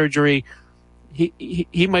John surgery.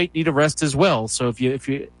 He might need a rest as well. So if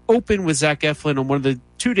you open with Zach Eflin on one of the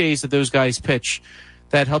 2 days that those guys pitch,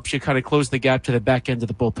 that helps you kind of close the gap to the back end of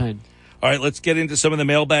the bullpen. All right, let's get into some of the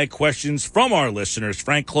mailbag questions from our listeners.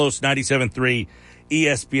 Frank Klose, 97.3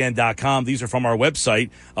 ESPN.com. These are from our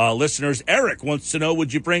website. Listeners, Eric wants to know,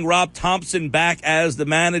 would you bring Rob Thompson back as the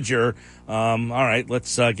manager? All right,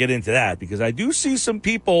 let's get into that, because I do see some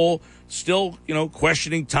people still,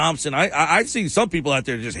 questioning Thompson. I see some people out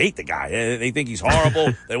there that just hate the guy. They think he's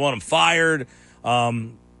horrible. They want him fired.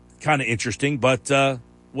 Kind of interesting, but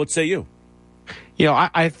what say you?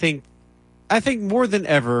 I think more than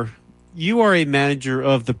ever, you are a manager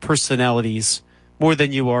of the personalities more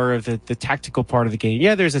than you are of the tactical part of the game.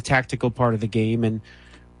 Yeah, there's a tactical part of the game, and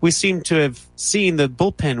we seem to have seen the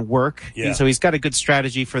bullpen work. Yeah. And so he's got a good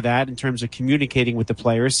strategy for that in terms of communicating with the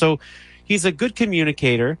players. So he's a good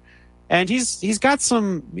communicator, and he's got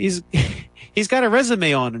a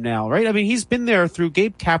resume on him now, right? I mean, he's been there through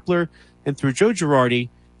Gabe Kapler and through Joe Girardi,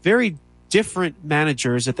 very different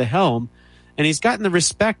managers at the helm, and he's gotten the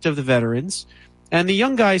respect of the veterans. And the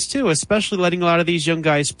young guys, too, especially letting a lot of these young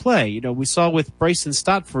guys play. We saw with Bryson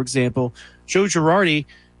Stott, for example, Joe Girardi,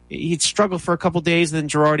 he'd struggle for a couple days, and then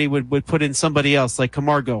Girardi would put in somebody else like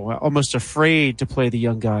Camargo, almost afraid to play the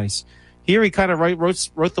young guys. Here he kind of wrote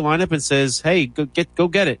the lineup and says, hey, go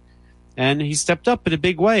get it. And he stepped up in a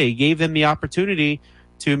big way. He gave them the opportunity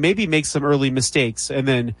to maybe make some early mistakes and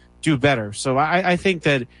then do better. So I think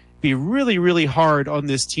that it'd be really, really hard on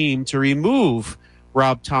this team to remove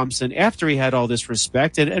Rob Thompson after he had all this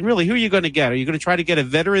respect. And really, who are you going to get? Are you going to try to get a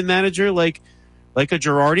veteran manager like a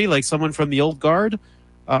Girardi, like someone from the old guard?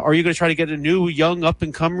 Are you going to try to get a new, young,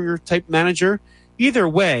 up-and-comer type manager? Either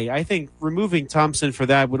way, I think removing Thompson for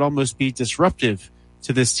that would almost be disruptive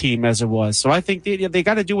to this team as it was. So I think they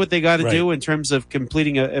got to do what they got to do in terms of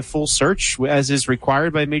completing a full search, as is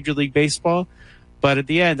required by Major League Baseball. But at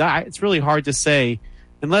the end, it's really hard to say,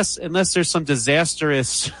 unless there's some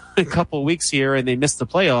disastrous a couple of weeks here and they miss the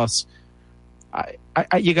playoffs,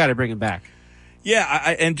 you got to bring him back.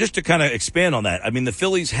 Yeah, and just to kind of expand on that, I mean, the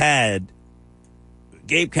Phillies had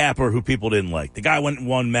Gabe Kapler, who people didn't like. The guy went and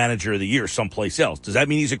won Manager of the Year someplace else. Does that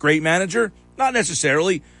mean he's a great manager? Not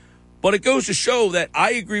necessarily, but it goes to show that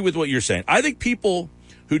I agree with what you're saying. I think people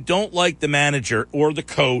who don't like the manager or the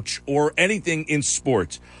coach or anything in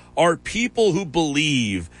sports are people who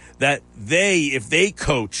believe that if they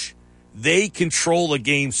coach, they control a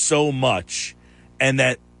game so much and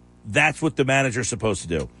that's what the manager's supposed to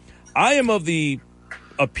do. I am of the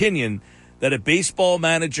opinion that a baseball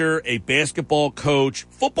manager, a basketball coach,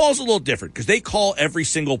 football's a little different because they call every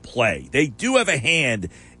single play. They do have a hand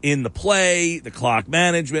in the play, the clock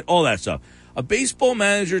management, all that stuff. A baseball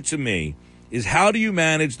manager, to me, is how do you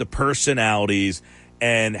manage the personalities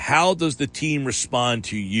and how does the team respond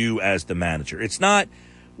to you as the manager? It's not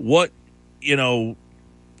what, do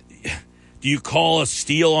you call a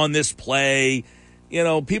steal on this play?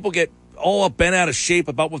 People get all bent out of shape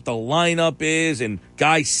about what the lineup is and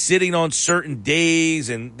guys sitting on certain days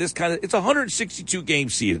and this kind of – it's a 162-game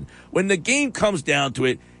season. When the game comes down to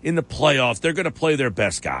it in the playoffs, they're going to play their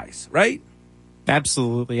best guys, right?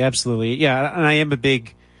 Absolutely, absolutely. Yeah, and I am a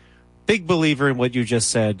big believer in what you just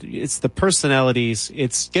said. It's the personalities.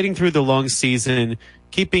 It's getting through the long season,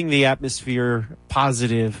 keeping the atmosphere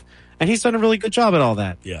positive, and he's done a really good job at all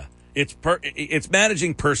that. Yeah. It's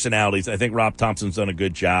managing personalities. I think Rob Thompson's done a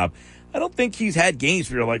good job. I don't think he's had games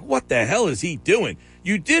where you're like, what the hell is he doing?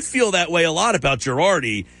 You did feel that way a lot about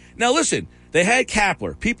Girardi. Now, listen, they had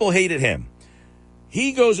Caplan. People hated him.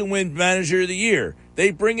 He goes and wins Manager of the Year.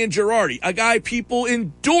 They bring in Girardi, a guy people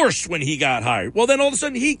endorsed when he got hired. Well, then all of a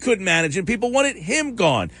sudden he couldn't manage and people wanted him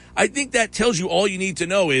gone. I think that tells you all you need to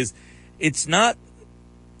know is it's not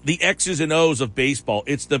the X's and O's of baseball.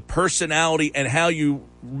 It's the personality and how you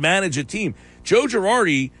manage a team. Joe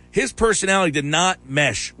Girardi, his personality did not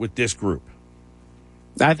mesh with this group.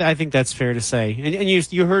 I think that's fair to say. And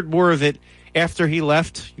you heard more of it after he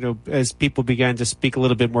left, as people began to speak a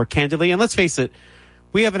little bit more candidly. And let's face it,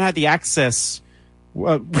 we haven't had the access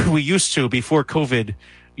we used to before COVID,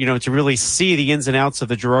 to really see the ins and outs of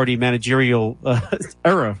the Girardi managerial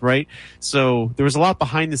era, right? So there was a lot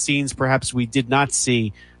behind the scenes perhaps we did not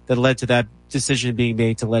see that led to that decision being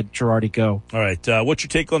made to let Girardi go. All right. What's your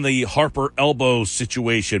take on the Harper elbow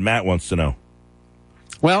situation? Matt wants to know.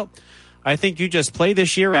 Well, I think you just play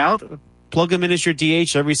this year out, plug him in as your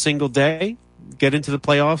DH every single day, get into the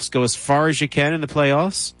playoffs, go as far as you can in the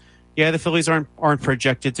playoffs. Yeah, the Phillies aren't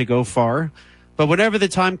projected to go far, but whenever the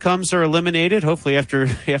time comes, they're eliminated, hopefully after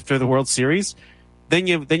the World Series, then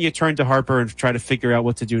you turn to Harper and try to figure out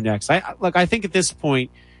what to do next. I think at this point,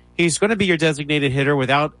 he's going to be your designated hitter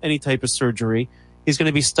without any type of surgery. He's going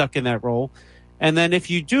to be stuck in that role. And then if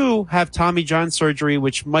you do have Tommy John surgery,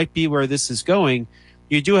 which might be where this is going,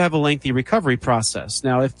 you do have a lengthy recovery process.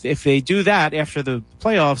 Now, if they do that after the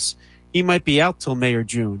playoffs, he might be out till May or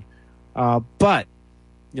June. But,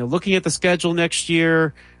 looking at the schedule next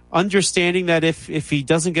year, understanding that if he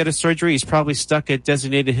doesn't get a surgery, he's probably stuck at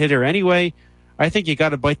designated hitter anyway, I think you got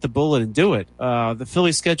to bite the bullet and do it. The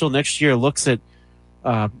Phillies schedule next year looks at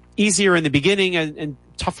easier in the beginning and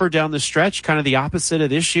tougher down the stretch, kind of the opposite of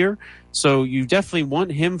this year. So you definitely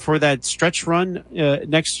want him for that stretch run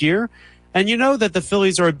next year. And you know that the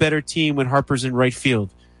Phillies are a better team when Harper's in right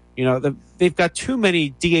field. They've got too many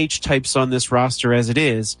DH types on this roster as it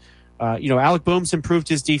is. Alec Boehm's improved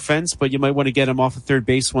his defense, but you might want to get him off of third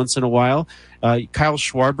base once in a while. Kyle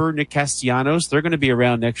Schwarber, Nick Castellanos, they're going to be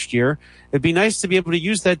around next year. It'd be nice to be able to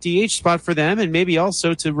use that DH spot for them and maybe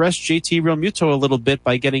also to rest JT Realmuto a little bit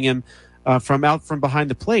by getting him from behind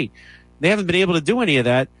the plate. They haven't been able to do any of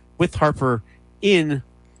that with Harper in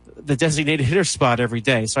the designated hitter spot every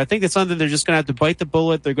day. So I think it's something they're just going to have to bite the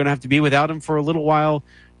bullet. They're going to have to be without him for a little while,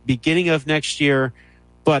 beginning of next year.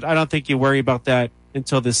 But I don't think you worry about that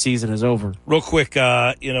until this season is over. Real quick,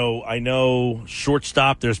 I know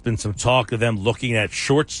shortstop, there's been some talk of them looking at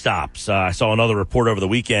shortstops. I saw another report over the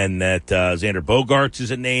weekend that Xander Bogaerts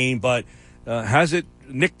is a name, but has it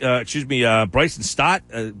Bryson Stott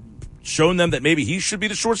shown them that maybe he should be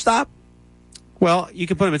the shortstop? Well, you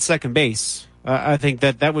can put him at second base. I think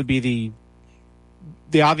that would be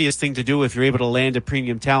the obvious thing to do if you're able to land a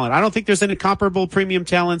premium talent. I don't think there's any comparable premium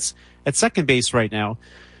talents at second base right now.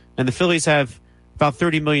 And the Phillies have about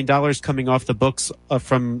 $30 million coming off the books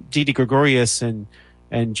from Didi Gregorius and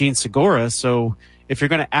Gene Segura. So if you're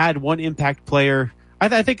going to add one impact player,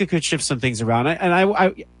 I think it could shift some things around.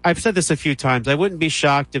 I've said this a few times. I wouldn't be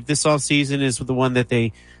shocked if this offseason is the one that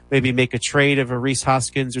they maybe make a trade of a Rhys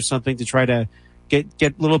Hoskins or something to try to get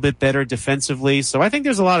a little bit better defensively. So I think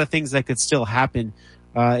there's a lot of things that could still happen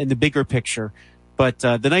in the bigger picture. But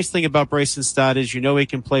the nice thing about Bryson Stott is he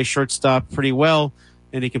can play shortstop pretty well,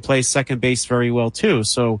 and he can play second base very well too.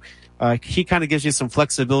 So he kind of gives you some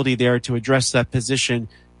flexibility there to address that position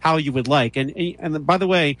how you would like. And by the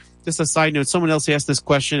way, just a side note, someone else asked this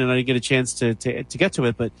question, and I didn't get a chance to get to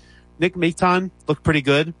it, but Nick Maton looked pretty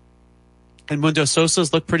good, and Mundo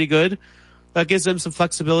Sosa's looked pretty good. That gives them some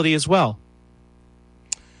flexibility as well.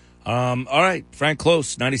 All right, Frank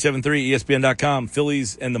Klose, 97.3 ESPN.com,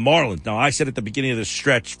 Phillies and the Marlins. Now, I said at the beginning of the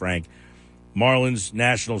stretch, Frank, Marlins,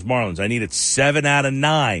 Nationals, Marlins. I needed 7 out of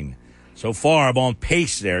 9. So far, I'm on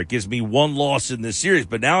pace there. It gives me 1 loss in this series,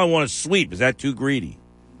 but now I want to sweep. Is that too greedy?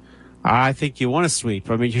 I think you want to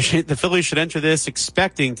sweep. I mean, the Phillies should enter this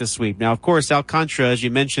expecting to sweep. Now, of course, Alcantara, as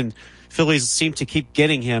you mentioned, Phillies seem to keep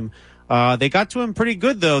getting him. They got to him pretty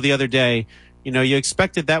good, though, the other day. You know, you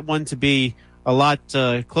expected that one to be a lot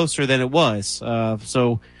closer than it was.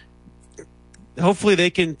 So hopefully they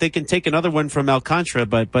can take another one from Alcantara,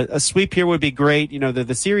 but a sweep here would be great. You know,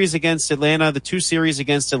 the series against Atlanta, the 2 series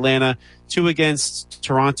against Atlanta, 2 against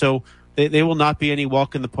Toronto, they will not be any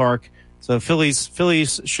walk in the park. So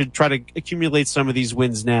Phillies should try to accumulate some of these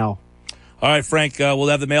wins now. All right, Frank, we'll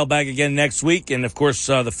have the mailbag again next week. And, of course,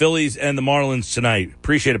 the Phillies and the Marlins tonight.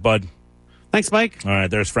 Appreciate it, bud. Thanks, Mike. All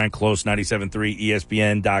right, there's Frank Klose, 97.3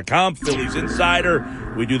 ESPN.com, Phillies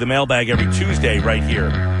Insider. We do the mailbag every Tuesday right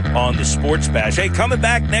here on the Sports Bash. Hey, coming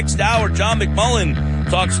back next hour, John McMullen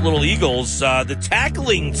talks a little Eagles. The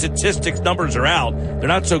tackling statistics numbers are out. They're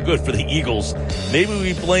not so good for the Eagles. Maybe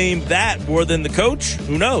we blame that more than the coach.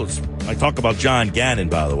 Who knows? I talk about John Gannon,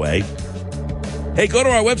 by the way. Hey, go to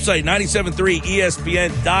our website,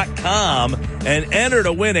 973ESPN.com, and enter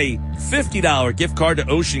to win a $50 gift card to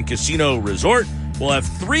Ocean Casino Resort. We'll have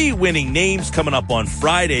 3 winning names coming up on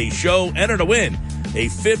Friday's show. Enter to win a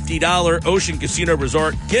 $50 Ocean Casino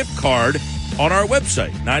Resort gift card on our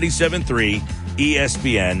website,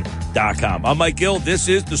 973ESPN.com. I'm Mike Gill. This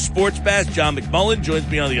is the Sports Bash. John McMullen joins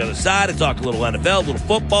me on the other side to talk a little NFL, a little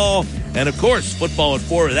football, and, of course, football at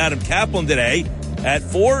 4 with Adam Caplan today at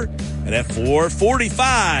 4. And at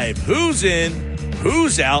 4:45, who's in,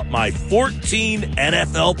 who's out, my 14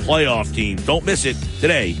 NFL playoff teams. Don't miss it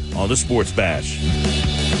today on the Sports Bash.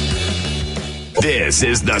 This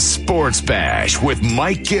is the Sports Bash with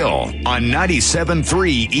Mike Gill on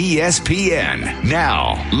 97.3 ESPN.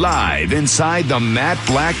 Now, live inside the Matt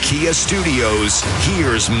Black Kia Studios,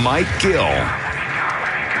 here's Mike Gill.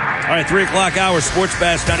 All right, 3 o'clock hour, Sports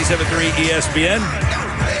Bash, 97.3 ESPN.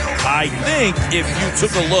 I think if you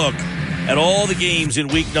took a look at all the games in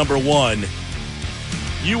week number 1,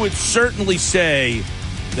 you would certainly say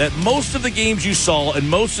that most of the games you saw and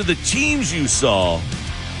most of the teams you saw,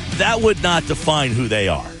 that would not define who they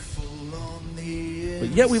are. But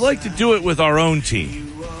yet we like to do it with our own team.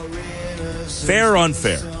 Fair or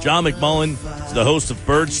unfair? John McMullen is the host of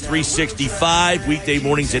Birds 365, weekday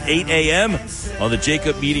mornings at 8 a.m. on the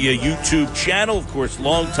Jacob Media YouTube channel. Of course,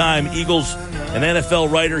 longtime Eagles and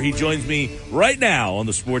NFL writer. He joins me right now on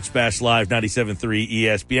the Sports Bash Live 97.3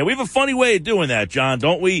 ESPN. We have a funny way of doing that, John,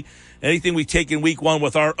 don't we? Anything we take in week 1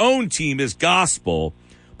 with our own team is gospel.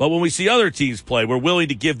 But when we see other teams play, we're willing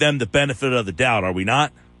to give them the benefit of the doubt, are we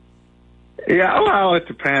not? Yeah, well, it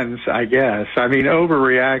depends, I guess. I mean,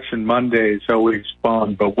 overreaction Monday is always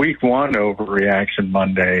fun, but week 1 overreaction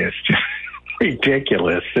Monday is just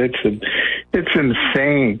ridiculous. It's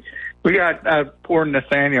insane. We got poor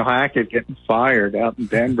Nathaniel Hackett getting fired out in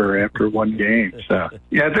Denver after 1 game. So,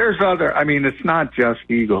 yeah, there's other. I mean, it's not just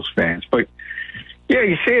Eagles fans, but yeah,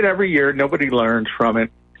 you see it every year. Nobody learns from it.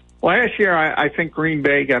 Last year, I think Green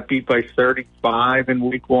Bay got beat by 35 in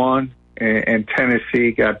week 1. And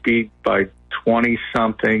Tennessee got beat by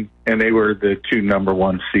 20-something, and they were the 2 number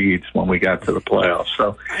 1 seeds when we got to the playoffs.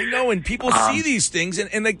 So I know, and people see these things,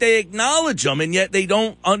 and like they acknowledge them, and yet they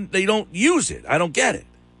don't use it. I don't get it.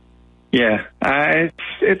 Yeah,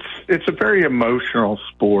 it's a very emotional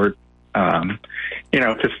sport,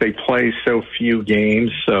 because they play so few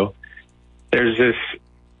games. So there's this,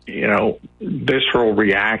 visceral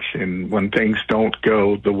reaction when things don't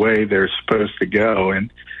go the way they're supposed to go,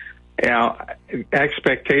 and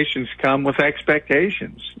expectations come with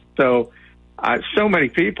expectations. So many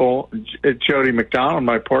people, Jody McDonald,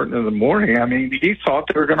 my partner in the morning, I mean, he thought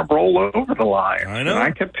they were going to roll over the Lions. I know. And I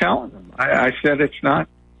kept telling him, I said, it's not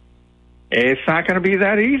going to be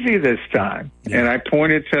that easy this time. Yeah. And I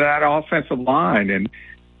pointed to that offensive line, and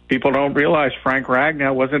people don't realize Frank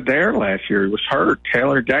Ragnow wasn't there last year. He was hurt.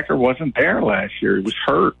 Taylor Decker wasn't there last year. He was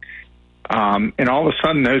hurt. And all of a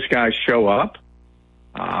sudden those guys show up.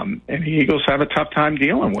 And the Eagles have a tough time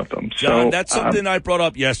dealing with them. John, so that's something I brought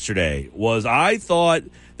up yesterday, was I thought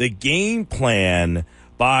the game plan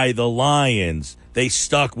by the Lions, they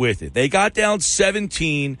stuck with it. They got down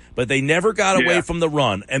 17, but they never got away from the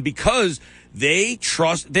run. And because They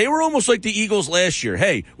were almost like the Eagles last year.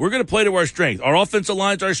 Hey, we're going to play to our strength. Our offensive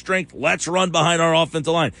line's our strength. Let's run behind our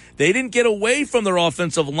offensive line. They didn't get away from their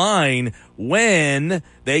offensive line when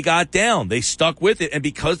they got down. They stuck with it. And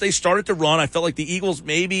because they started to run, I felt like the Eagles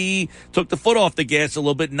maybe took the foot off the gas a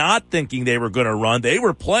little bit, not thinking they were going to run. They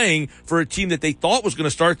were playing for a team that they thought was going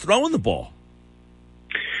to start throwing the ball.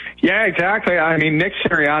 Yeah, exactly. I mean, Nick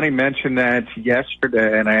Sirianni mentioned that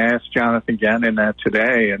yesterday, and I asked Jonathan Gannon that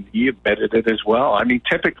today, and he admitted it as well. I mean,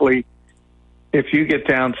 typically, if you get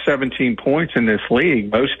down 17 points in this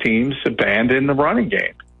league, most teams abandon the running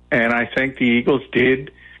game. And I think the Eagles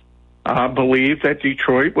did believe that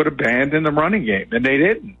Detroit would abandon the running game, and they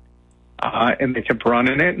didn't. And they kept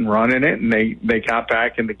running it, and they got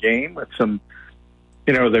back in the game with some.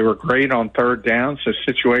 They were great on third down, so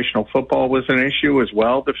situational football was an issue as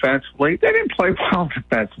well defensively. They didn't play well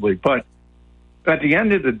defensively, but at the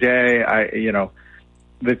end of the day,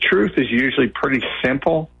 the truth is usually pretty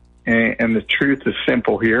simple, and the truth is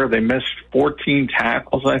simple here. They missed 14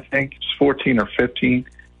 tackles, I think. It's 14 or 15.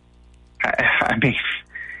 I mean,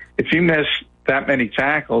 if you miss that many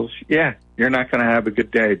tackles, yeah, you're not going to have a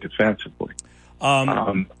good day defensively.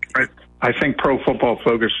 I think Pro Football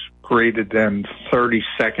Focus graded them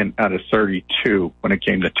 32nd out of 32 when it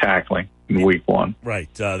came to tackling in week one. Right.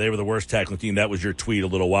 They were the worst tackling team. That was your tweet a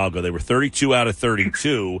little while ago. They were 32 out of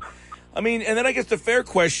 32. I mean, and then I guess the fair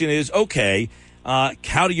question is, okay,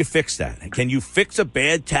 how do you fix that? Can you fix a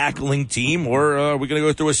bad tackling team, or are we going to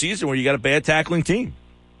go through a season where you got a bad tackling team?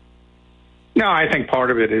 No, I think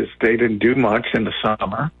part of it is they didn't do much in the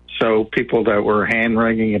summer. So people that were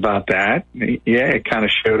hand-wringing about that, yeah, it kind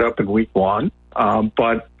of showed up in week one.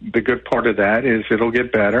 But the good part of that is it'll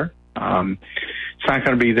get better. It's not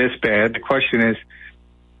going to be this bad. The question is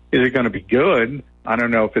it going to be good? I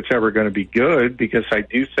don't know if it's ever going to be good, because I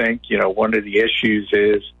do think, one of the issues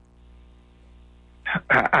is,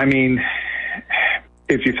 I mean,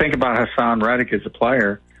 if you think about Hassan Reddick as a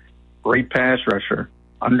player, great pass rusher,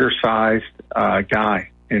 undersized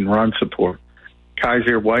guy in run support.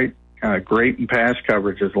 Kaiser White, great in pass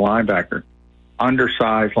coverage as a linebacker,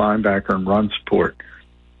 undersized linebacker in run support.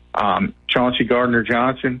 Chauncey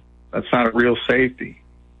Gardner-Johnson, that's not a real safety.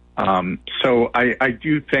 So I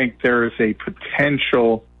do think there is a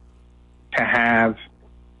potential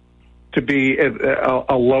to be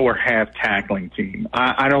a lower half tackling team.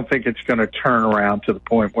 I don't think it's going to turn around to the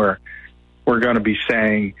point where we're going to be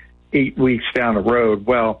saying 8 weeks down the road,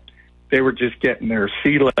 well, they were just getting their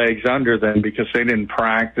sea legs under them because they didn't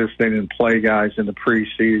practice, they didn't play guys in the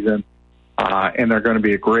preseason, and they're going to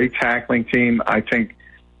be a great tackling team. I think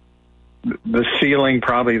the ceiling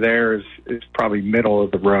probably there is probably middle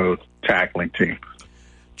of the road tackling team.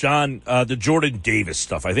 John, the Jordan Davis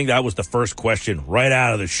stuff, I think that was the first question right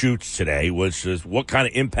out of the chutes today, was what kind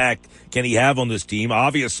of impact can he have on this team?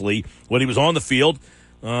 Obviously, when he was on the field,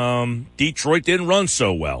 Detroit didn't run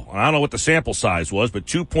so well. I don't know what the sample size was, but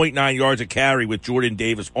 2.9 yards a carry with Jordan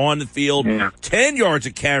Davis on the field, 10 yards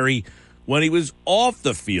a carry when he was off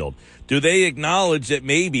the field. Do they acknowledge that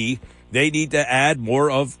maybe they need to add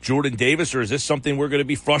more of Jordan Davis, or is this something we're going to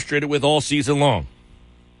be frustrated with all season long?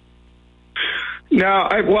 No,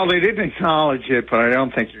 well, they didn't acknowledge it, but I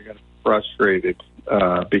don't think you're going to be frustrated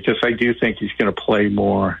because I do think he's going to play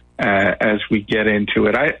more as we get into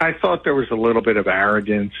it. I thought there was a little bit of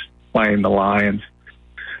arrogance playing the Lions.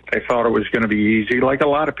 They thought it was going to be easy, like a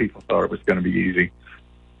lot of people thought it was going to be easy.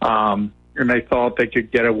 And they thought they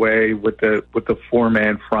could get away with the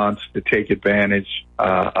four-man fronts to take advantage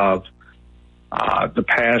of the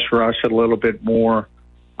pass rush a little bit more,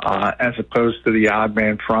 as opposed to the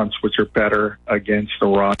odd-man fronts, which are better against the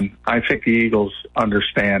run. I think the Eagles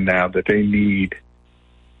understand now that they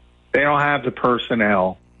don't have the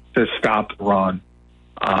personnel to stop the run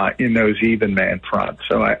in those even-man fronts.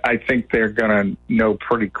 So I think they're going to know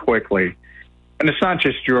pretty quickly. And it's not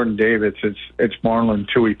just Jordan Davis, it's Marlon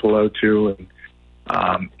Tuipulotu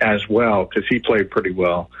as well, because he played pretty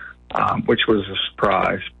well, which was a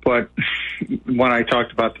surprise. But when I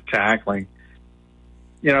talked about the tackling,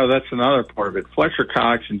 that's another part of it. Fletcher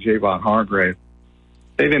Cox and Javon Hargrave,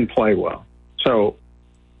 they didn't play well. So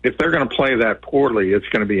if they're going to play that poorly, it's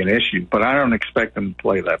going to be an issue. But I don't expect them to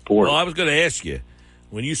play that poorly. Well, I was going to ask you,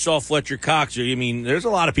 when you saw Fletcher Cox, I mean, there's a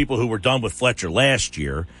lot of people who were done with Fletcher last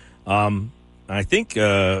year. I think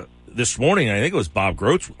this morning, I think it was Bob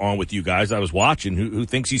Groats on with you guys I was watching who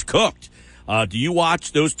thinks he's cooked. Do you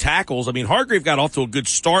watch those tackles? I mean, Hargrave got off to a good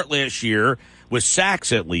start last year with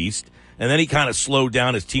sacks at least, and then he kind of slowed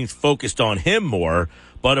down. His team's focused on him more.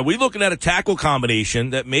 But are we looking at a tackle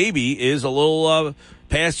combination that maybe is a little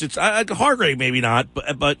past its Hargrave, maybe not,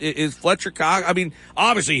 but is Fletcher Cox? I mean,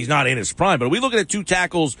 obviously he's not in his prime, but are we looking at two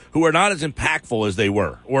tackles who are not as impactful as they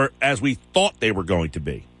were, or as we thought they were going to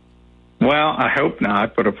be? Well, I hope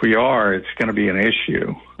not, but if we are, it's going to be an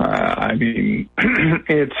issue. I mean,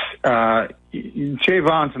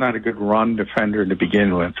 Javon's not a good run defender to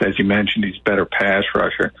begin with. As you mentioned, he's a better pass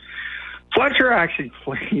rusher. Fletcher actually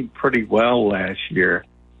played pretty well last year.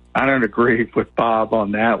 I don't agree with Bob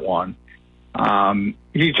on that one.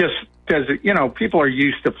 He just does it. You know, people are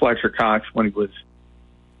used to Fletcher Cox when he was,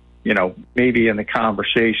 you know, maybe in the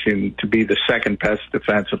conversation to be the second best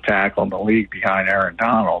defensive tackle in the league behind Aaron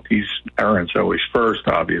Donald. Aaron's always first,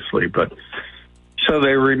 obviously, but so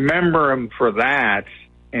they remember him for that,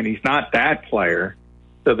 and he's not that player,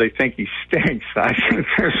 so they think he stinks. I think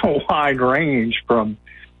there's a wide range from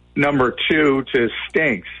number 2 to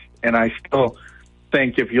stinks, and I still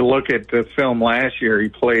think if you look at the film last year, he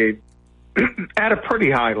played at a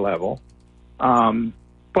pretty high level,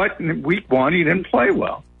 but in week 1 he didn't play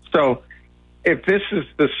well. So if this is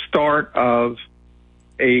the start of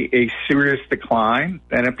a serious decline,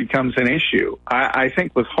 then it becomes an issue. I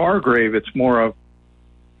think with Hargrave, it's more of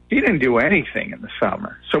he didn't do anything in the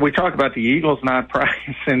summer. So we talk about the Eagles not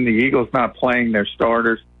practicing, the Eagles not playing their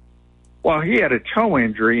starters. Well, he had a toe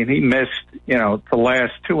injury, and he missed, you know, the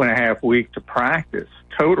last 2.5 weeks to practice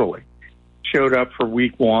totally. Showed up for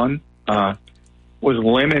week 1, was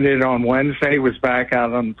limited on Wednesday, was back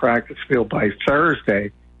out on the practice field by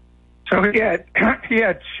Thursday. So he had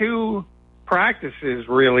 2 practices,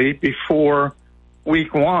 really, before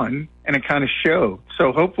week 1, and it kind of showed.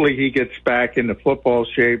 So hopefully he gets back into football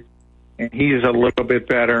shape, and he's a little bit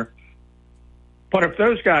better. But if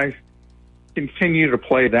those guys continue to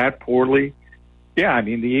play that poorly, yeah, I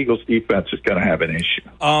mean, the Eagles' defense is going to have an issue.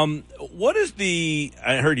 What is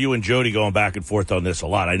I heard you and Jody going back and forth on this a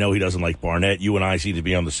lot. I know he doesn't like Barnett. You and I seem to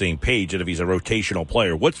be on the same page, and if he's a rotational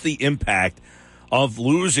player, what's the impact of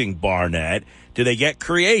losing Barnett? Do they get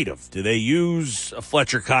creative? Do they use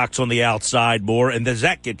Fletcher Cox on the outside more? And does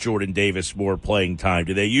that get Jordan Davis more playing time?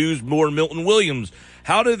 Do they use more Milton Williams?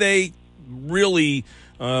 How do they really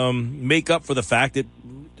make up for the fact that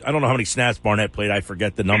I don't know how many snaps Barnett played. I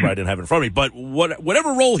forget the number. I didn't have it in front of me. But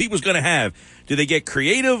whatever role he was going to have, do they get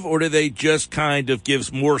creative, or do they just kind of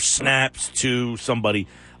give more snaps to somebody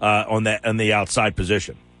on the outside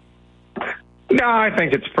position? No, I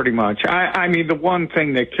think it's pretty much. I mean, the one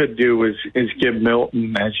thing they could do is give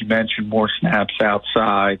Milton, as you mentioned, more snaps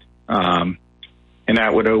outside, and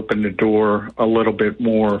that would open the door a little bit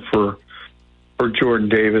more for Jordan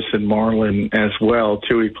Davis and Marlin as well,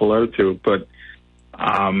 Tui Pelotu. But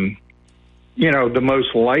you know, the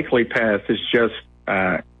most likely path is just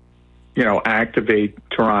activate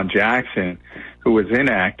Teron Jackson, who was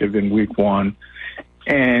inactive in week 1,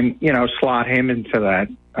 and slot him into that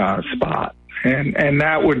spot. And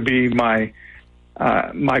that would be my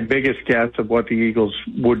biggest guess of what the Eagles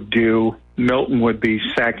would do. Milton would be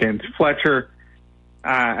second. Fletcher,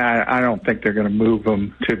 I don't think they're going to move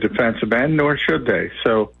him to defensive end, nor should they.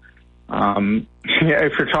 So,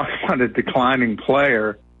 if you're talking about a declining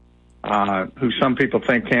player who some people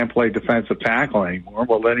think can't play defensive tackle anymore,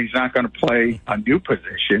 well, then he's not going to play a new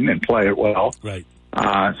position and play it well. Right.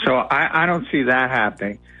 So I don't see that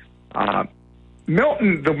happening. The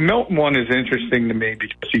Milton one is interesting to me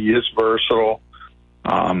because he is versatile,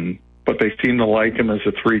 but they seem to like him as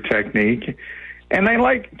a 3 technique. And they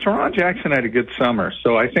like Teron Jackson had a good summer,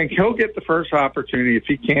 so I think he'll get the first opportunity. If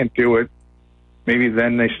he can't do it, maybe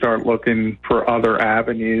then they start looking for other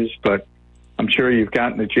avenues. But I'm sure you've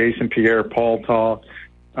gotten the Jason Pierre-Paul talk.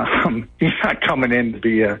 He's not coming in to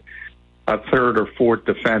be a 3rd or 4th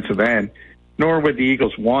defensive end, nor would the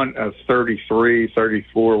Eagles want a 33,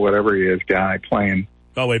 34, whatever he is, guy playing.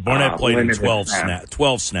 Oh, wait, Barnett played in 12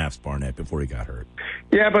 snaps, Barnett, before he got hurt.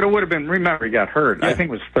 Yeah, but it would have been, remember, he got hurt. Yeah. I think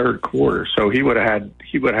it was 3rd quarter, so he would have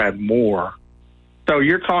had more. So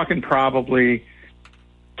you're talking probably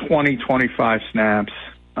 20, 25 snaps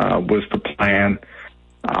was the plan.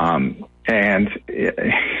 And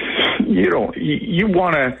you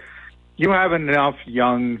have enough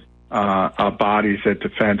young bodies at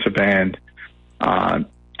defensive end to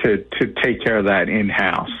take care of that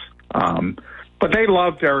in-house. But they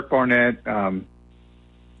love Derek Barnett.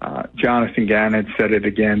 Jonathan Gannon said it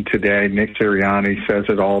again today. Nick Sirianni says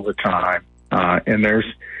it all the time. And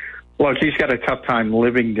he's got a tough time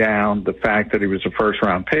living down the fact that he was a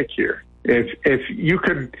first-round pick here. If you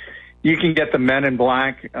can get the Men in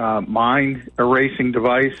Black mind erasing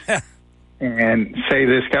device and say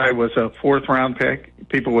this guy was a 4th-round pick,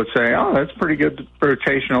 people would say, oh, that's pretty good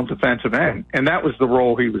rotational defensive end. And that was the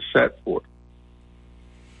role he was set for.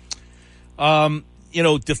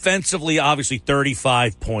 defensively, obviously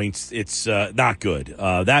 35 points. It's not good.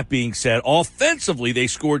 That being said, offensively, they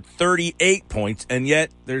scored 38 points, and yet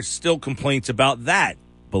there's still complaints about that,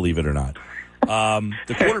 believe it or not.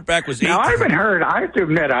 The quarterback was 18. Now, I have to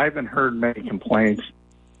admit, I haven't heard many complaints.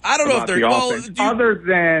 I don't know if they're other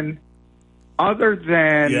than Jalen's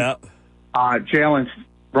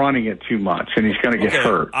running it too much, and he's going to get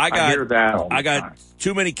hurt. I hear that all the time.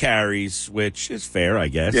 Too many carries, which is fair, I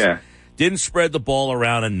guess. Yeah. Didn't spread the ball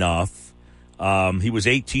around enough. He was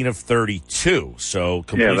 18 of 32, so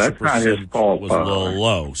completion percentage was a little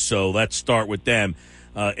low. So let's start with them.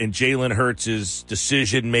 And Jalen Hurts'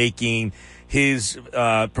 decision-making, his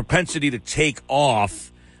propensity to take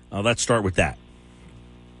off, let's start with that.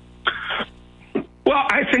 Well,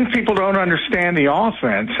 I think people don't understand the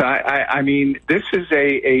offense. I mean, this is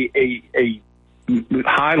a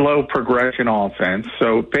high-low progression offense.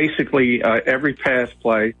 So basically, every pass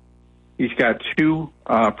play, he's got two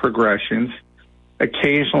progressions.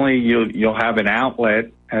 Occasionally, you'll have an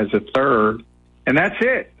outlet as a third, and that's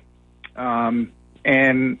it.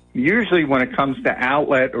 And usually, when it comes to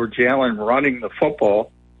outlet or Jalen running the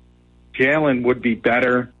football, Jalen would be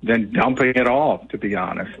better than dumping it off, to be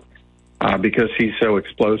honest. Because he's so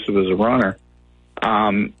explosive as a runner.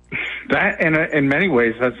 That, in many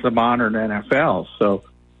ways, that's the modern NFL. So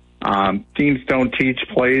teams don't teach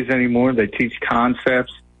plays anymore; they teach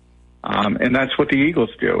concepts, and that's what the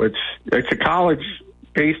Eagles do. It's a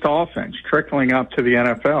college-based offense trickling up to the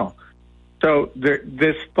NFL. So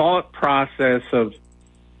this thought process of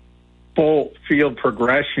full field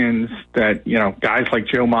progressions that guys like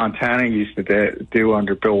Joe Montana used to do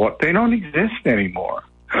under Bill, they don't exist anymore.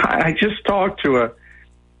 I just talked to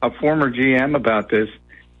a former GM about this,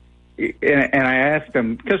 and I asked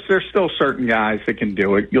him, because there's still certain guys that can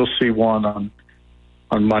do it. You'll see one on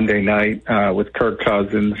Monday night with Kirk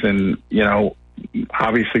Cousins and,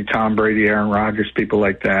 obviously Tom Brady, Aaron Rodgers, people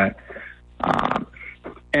like that.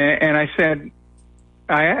 And I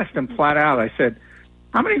asked him flat out, I said,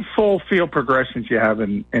 how many full field progressions do you have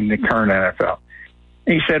in the current NFL?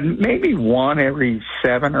 And he said, maybe one every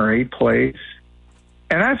 7 or 8 plays.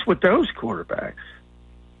 And that's with those quarterbacks.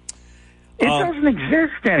 It doesn't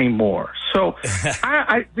exist anymore. So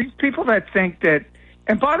these people that think that,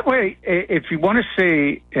 and by the way, if you want to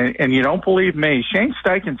see, and you don't believe me, Shane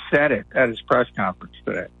Steichen said it at his press conference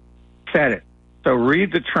today. Said it. So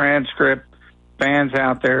read the transcript, fans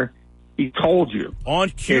out there. He told you. On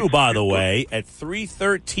cue, by the way, at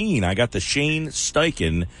 3:13, I got the Shane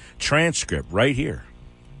Steichen transcript right here.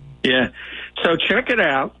 Yeah. So check it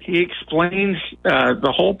out. He explains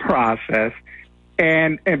the whole process,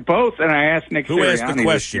 and I asked Nick. Who asked the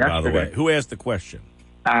question, by the way? Who asked the question?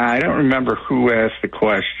 I don't remember who asked the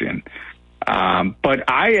question, but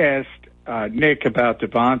I asked Nick about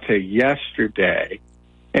Devontae yesterday,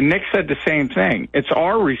 and Nick said the same thing. It's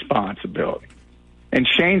our responsibility, and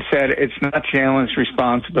Shane said it's not Jalen's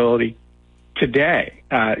responsibility today.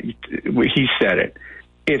 He said it.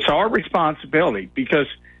 It's our responsibility because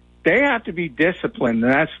they have to be disciplined,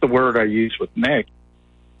 and that's the word I use with Nick.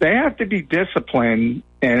 They have to be disciplined,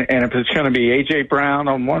 and if it's going to be A.J. Brown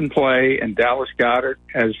on one play and Dallas Goedert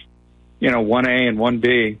as, 1A and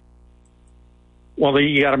 1B, well,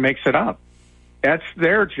 you got to mix it up. That's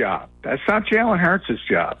their job. That's not Jalen Hurts'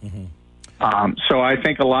 job. Mm-hmm. So I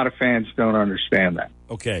think a lot of fans don't understand that.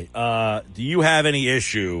 Okay. Do you have any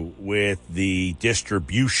issue with the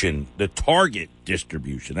distribution, the target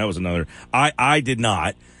distribution? That was another. I did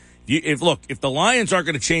not. If the Lions aren't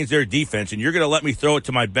going to change their defense and you're going to let me throw it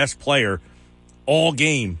to my best player all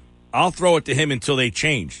game, I'll throw it to him until they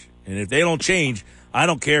change. And if they don't change, I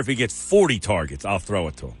don't care if he gets 40 targets. I'll throw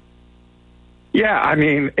it to him. Yeah, I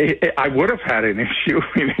mean, I would have had an issue if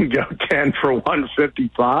we didn't go 10 for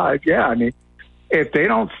 155. Yeah, I mean, if they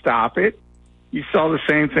don't stop it, you saw the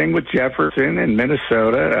same thing with Jefferson in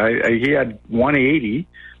Minnesota. He had 180.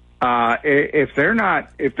 If they're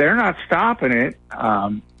not stopping it,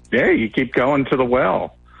 you keep going to the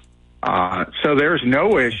well. So there's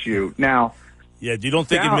no issue now. Yeah, you don't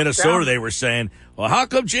think in Minnesota they were saying, well, how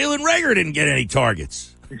come Jalen Reagor didn't get any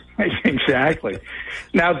targets? Exactly.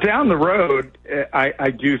 Now, down the road,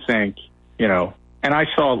 I do think, and I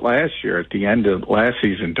saw it last year at the end of last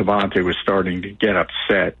season, Devontae was starting to get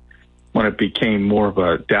upset when it became more of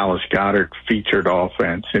a Dallas Goedert featured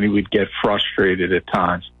offense, and he would get frustrated at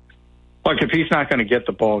times. Look, if he's not going to get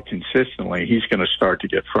the ball consistently, he's going to start to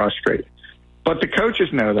get frustrated. But the coaches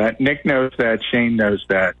know that. Nick knows that. Shane knows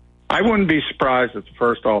that. I wouldn't be surprised if the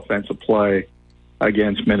first offensive play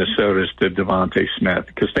against Minnesota is to Devontae Smith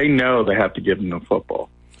because they know they have to give him the football.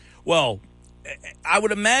 Well, I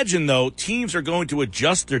would imagine, though, teams are going to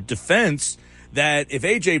adjust their defense that if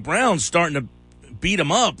A.J. Brown's starting to beat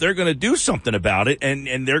him up, they're going to do something about it,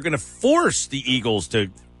 and they're going to force the Eagles to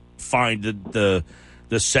find the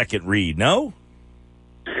second read, no?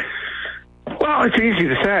 Well, it's easy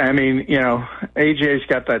to say. I mean, AJ's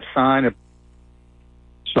got that sign of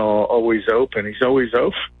always open. He's always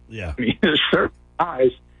open. Yeah. I mean, there's certain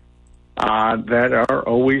guys that are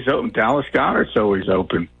always open. Dallas Goedert's always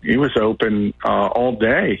open. He was open all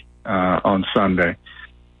day on Sunday.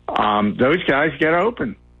 Those guys get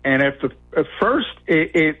open. And if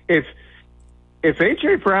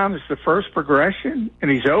A.J. Brown is the first progression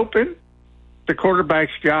and he's open, the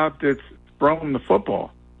quarterback's job to throw him the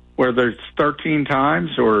football, whether it's 13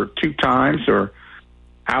 times or 2 times or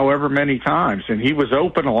however many times. And he was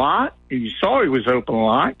open a lot, and you saw he was open a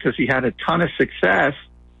lot because he had a ton of success.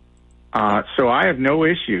 So I have no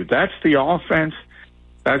issue. That's the offense.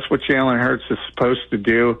 That's what Jalen Hurts is supposed to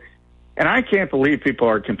do. And I can't believe people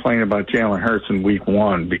are complaining about Jalen Hurts in week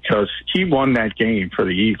 1 because he won that game for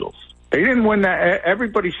the Eagles. They didn't win that.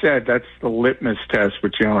 Everybody said that's the litmus test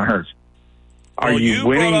with Jalen Hurts. Are you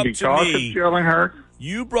winning because of Jalen Hurts?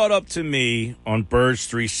 You brought up to me on Birds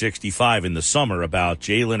 365 in the summer about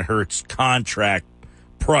Jalen Hurts' contract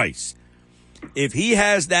price. If he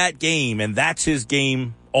has that game and that's his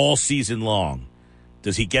game all season long,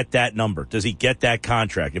 does he get that number? Does he get that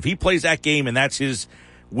contract? If he plays that game and that's his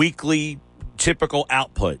weekly typical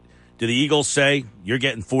output, do the Eagles say, you're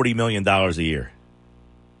getting $40 million a year?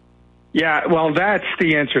 Yeah, well, that's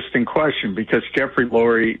the interesting question because Jeffrey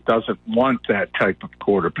Lurie doesn't want that type of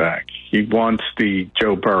quarterback. He wants the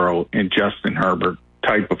Joe Burrow and Justin Herbert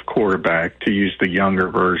type of quarterback, to use the younger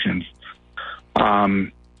versions.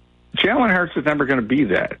 Jalen Hurts is never going to be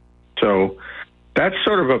that. So that's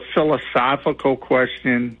sort of a philosophical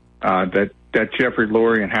question that Jeffrey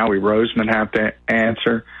Lurie and Howie Roseman have to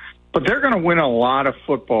answer. But they're going to win a lot of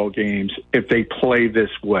football games if they play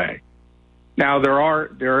this way. Now,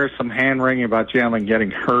 there is some hand-wringing about Jalen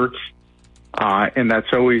getting hurt, and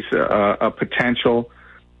that's always a potential.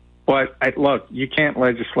 But, look, you can't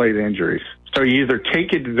legislate injuries. So you either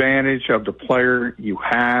take advantage of the player you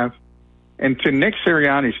have, and to Nick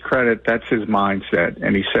Sirianni's credit, that's his mindset,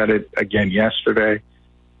 and he said it again yesterday.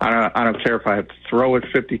 I don't care if I have to throw it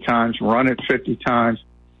 50 times, run it 50 times.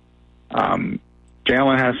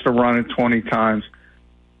 Jalen has to run it 20 times.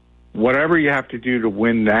 Whatever you have to do to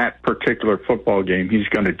win that particular football game, he's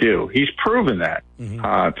going to do. He's proven that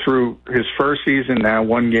through his first season, now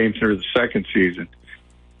 1 game through the second season.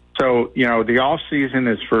 So, the off season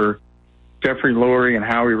is for Jeffrey Lurie and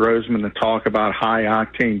Howie Roseman to talk about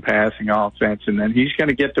high-octane passing offense, and then he's going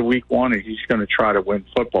to get to week 1 and he's going to try to win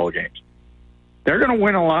football games. They're going to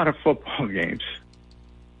win a lot of football games.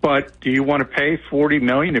 But do you want to pay $40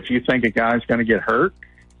 million if you think a guy's going to get hurt?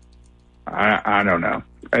 I don't know.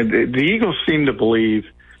 The Eagles seem to believe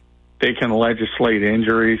they can legislate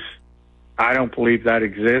injuries. I don't believe that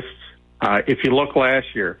exists. If you look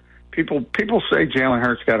last year, people say Jalen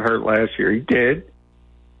Hurts got hurt last year. He did,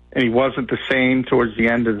 and he wasn't the same towards the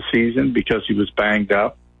end of the season because he was banged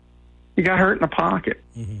up. He got hurt in the pocket.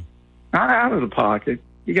 Not out of the pocket.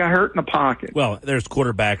 He got hurt in the pocket. Well, there's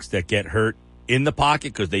quarterbacks that get hurt in the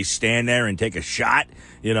pocket because they stand there and take a shot,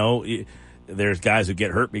 There's guys who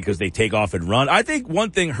get hurt because they take off and run. I think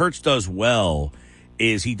one thing Hurts does well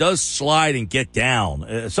is he does slide and get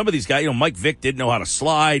down. Some of these guys, Mike Vick didn't know how to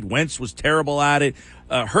slide. Wentz was terrible at it.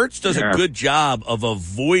 Hurts does a good job of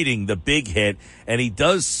avoiding the big hit, and he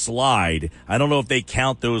does slide. I don't know if they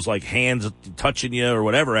count those like hands touching you or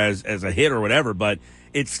whatever as a hit or whatever, but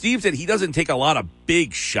it seems that he doesn't take a lot of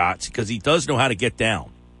big shots because he does know how to get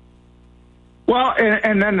down. Well,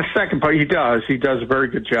 and then the second part, he does a very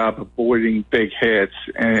good job avoiding big hits.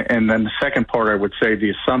 And then the second part, I would say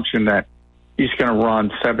the assumption that he's going to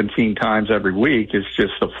run 17 times every week is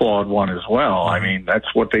just a flawed one as well. I mean,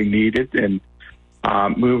 that's what they needed. And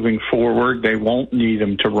moving forward, they won't need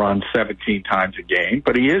him to run 17 times a game,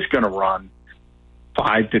 but he is going to run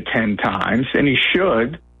 5 to 10 times, and he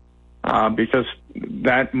should because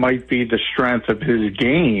that might be the strength of his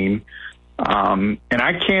game. And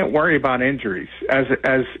I can't worry about injuries. As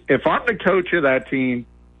if I'm the coach of that team,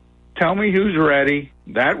 tell me who's ready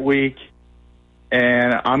that week,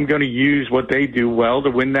 and I'm going to use what they do well to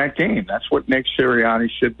win that game. That's what Nick Sirianni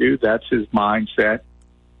should do. That's his mindset.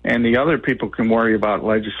 And the other people can worry about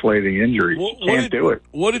legislating injuries. Can't do it.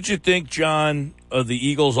 What did you think, John, of the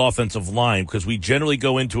Eagles' offensive line? Because we generally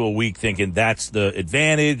go into a week thinking that's the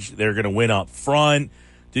advantage. They're going to win up front.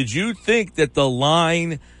 Did you think that the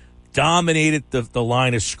line dominated the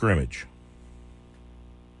line of scrimmage?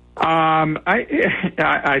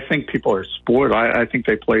 I think people are spoiled. I think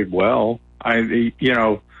they played well.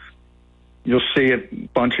 You'll see a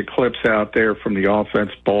bunch of clips out there from the offense,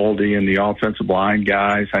 Baldy and the offensive line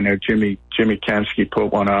guys. I know Jimmy Kensky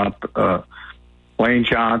put one up. Lane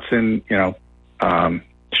Johnson,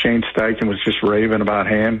 Shane Steichen was just raving about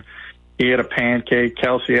him. He had a pancake.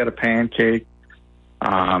 Kelsey had a pancake.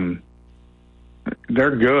 They're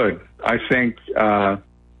good. I think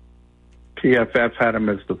PFF had him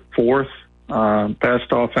as the fourth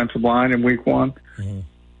best offensive line in week one. Mm-hmm.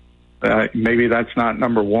 Maybe that's not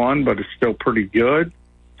number one, but it's still pretty good.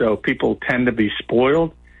 So people tend to be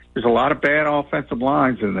spoiled. There's a lot of bad offensive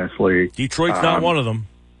lines in this league. Detroit's not one of them.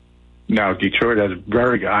 No, Detroit has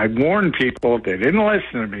very good. I warned people. They didn't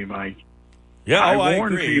listen to me, Mike. Yeah, I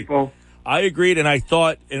warned people. I agreed, and I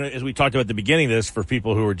thought, and as we talked about at the beginning of this, for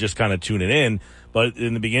people who were just kind of tuning in, but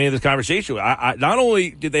in the beginning of this conversation, I not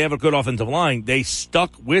only did they have a good offensive line, they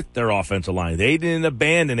stuck with their offensive line. They didn't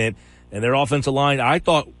abandon it, and their offensive line, I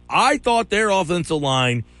thought their offensive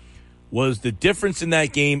line was the difference in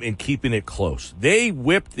that game in keeping it close. They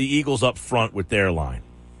whipped the Eagles up front with their line.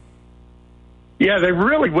 Yeah, they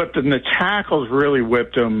really whipped them. The tackles really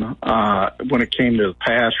whipped them when it came to the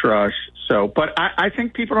pass rush. So, but I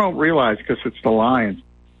think people don't realize, because it's the Lions,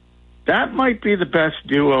 that might be the best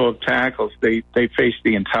duo of tackles they faced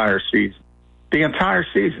the entire season. The entire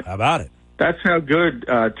season. How about it? That's how good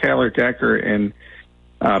Taylor Decker and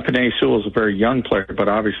Penei Sewell is a very young player, but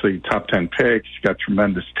obviously top 10 picks. He's got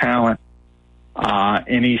tremendous talent,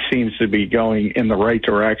 and he seems to be going in the right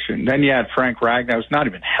direction. Then you had Frank Ragnow, who's not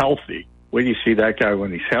even healthy. When you see that guy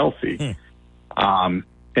when he's healthy,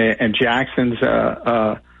 and Jackson's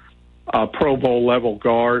a Pro Bowl level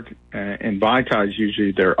guard, and Vitai's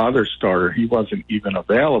usually their other starter. He wasn't even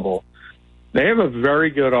available. They have a very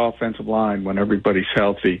good offensive line when everybody's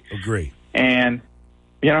healthy. Agree. And,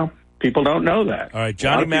 people don't know that. All right,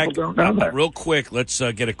 Johnny Mac, don't know that. Real quick, let's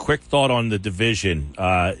get a quick thought on the division.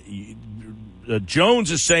 Jones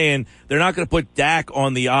is saying they're not going to put Dak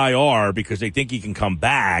on the IR because they think he can come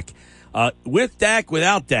back. With Dak,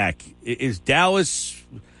 without Dak, is Dallas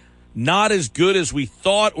not as good as we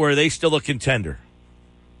thought, or are they still a contender?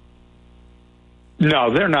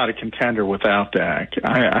 No, they're not a contender without Dak.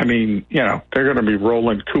 I mean, they're going to be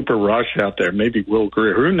rolling Cooper Rush out there, maybe Will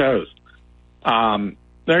Greer. Who knows?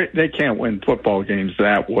 They can't win football games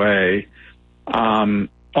that way.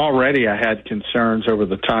 Already I had concerns over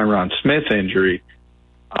the Tyron Smith injury.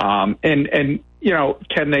 And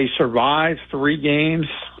can they survive 3 games?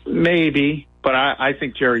 Maybe, but I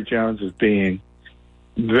think Jerry Jones is being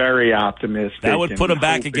very optimistic. That would put him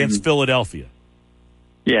back against Philadelphia.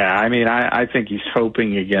 Yeah, I mean, I think he's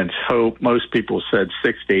hoping against hope. Most people said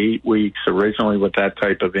 6 to 8 weeks originally with that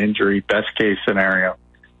type of injury, best case scenario.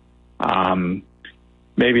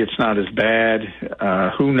 Maybe it's not as bad.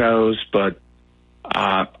 Who knows? But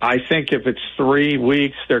I think if it's 3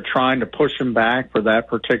 weeks, they're trying to push him back for that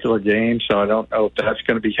particular game, so I don't know if that's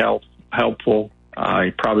going to be helpful.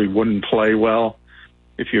 He probably wouldn't play well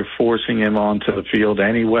if you're forcing him onto the field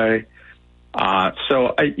anyway. I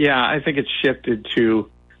think it's shifted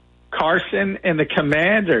to Carson and the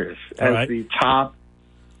Commanders as the top.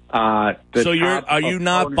 Are you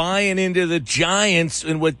not buying into the Giants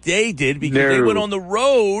and what they did, because they went on the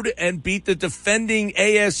road and beat the defending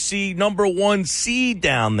ASC #1 seed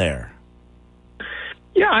down there?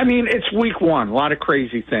 Yeah, I mean, it's week one. A lot of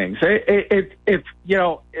crazy things. If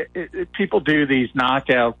people do these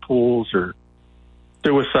knockout pools or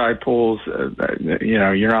suicide pools,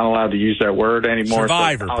 you're not allowed to use that word anymore.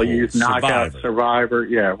 Survivor so I'll use knockout, survivor.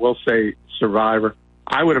 Yeah, we'll say survivor.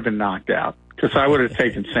 I would have been knocked out because I would have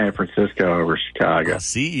taken San Francisco over Chicago.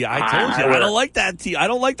 See, I told you, I don't like that team. I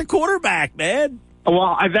don't like the quarterback, man.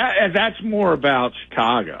 Well, that's more about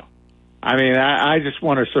Chicago. I mean, I just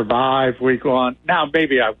want to survive week one. Now,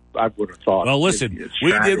 maybe I would have thought. Well, listen,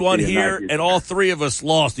 we did one here, and all 3 of us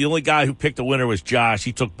lost. The only guy who picked a winner was Josh.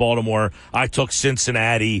 He took Baltimore. I took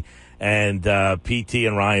Cincinnati, and PT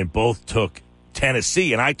and Ryan both took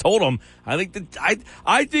Tennessee. And I told him, I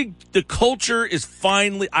think the culture is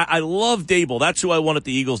finally. I love Dable. That's who I wanted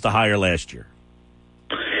the Eagles to hire last year.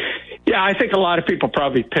 Yeah, I think a lot of people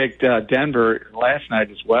probably picked Denver last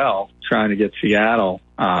night as well, trying to get Seattle.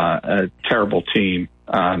 A terrible team.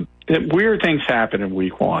 Weird things happen in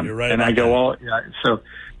week one. You're right. And I go, so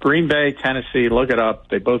Green Bay, Tennessee, look it up.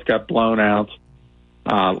 They both got blown out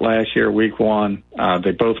last year, week one.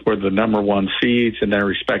 They both were the #1 seeds in their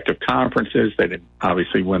respective conferences. They didn't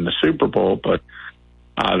obviously win the Super Bowl, but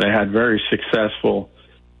they had very successful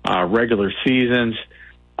regular seasons.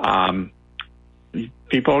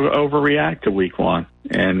 People overreact to week one,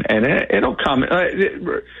 and it'll come.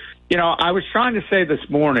 I was trying to say this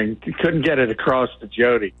morning, couldn't get it across to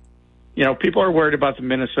Jody. people are worried about the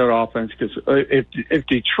Minnesota offense because if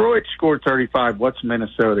Detroit scored 35, what's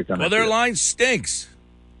Minnesota going to do? Well, their line stinks.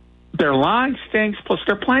 Their line stinks, plus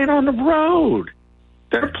they're playing on the road.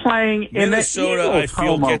 They're playing Minnesota, in the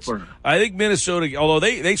Eagles I think Minnesota, although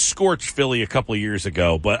they scorched Philly a couple of years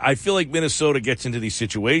ago, but I feel like Minnesota gets into these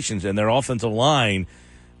situations and their offensive line,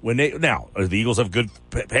 now, the Eagles have good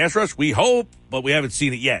pass rush? We hope, but we haven't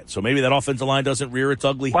seen it yet. So maybe that offensive line doesn't rear its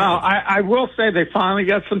ugly head. Well, I will say they finally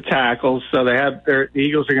got some tackles, so the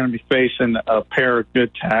Eagles are going to be facing a pair of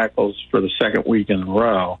good tackles for the second week in a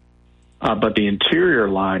row. But the interior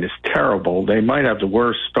line is terrible. They might have the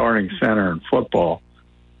worst starting center in football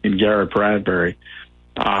in Garrett Bradbury.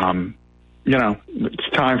 It's time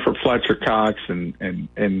for Fletcher Cox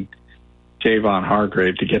and Javon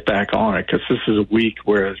Hargrave to get back on it because this is a week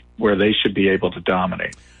where they should be able to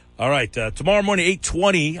dominate. All right. Tomorrow morning,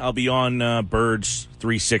 8:20, I'll be on Birds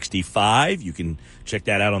 365. You can check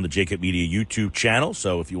that out on the Jacob Media YouTube channel.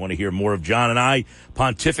 So if you want to hear more of John and I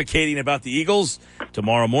pontificating about the Eagles,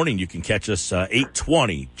 tomorrow morning you can catch us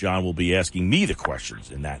 8:20. John will be asking me the questions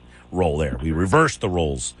in that role there. We reverse the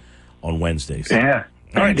roles on Wednesdays. Yeah.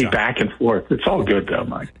 All right, John. Back and forth. It's all good, though,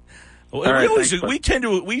 Mike. Well, we tend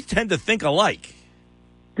to think alike.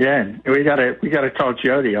 Yeah, we got to talk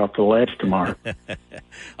Jody off the ledge tomorrow.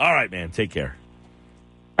 All right, man. Take care.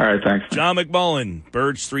 All right, thanks. John McMullen,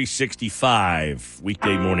 Birds 365,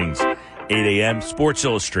 weekday mornings, 8 a.m. Sports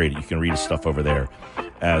Illustrated. You can read his stuff over there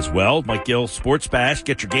as well. Mike Gill, Sports Bash.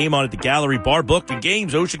 Get your game on at the Gallery Bar, Book, and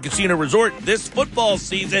Games, Ocean Casino Resort this football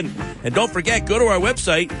season. And don't forget, go to our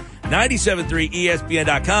website,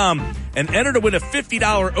 973ESPN.com, and enter to win a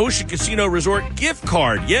 $50 Ocean Casino Resort gift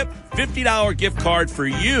card. Yep, $50 gift card for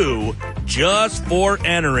you just for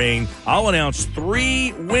entering. I'll announce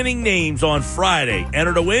 3 winning names on Friday.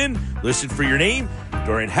 Enter to win. Listen for your name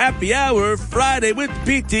during Happy Hour Friday with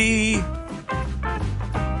PT.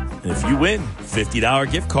 And if you win,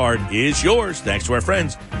 $50 gift card is yours. Thanks to our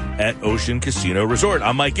friends at Ocean Casino Resort.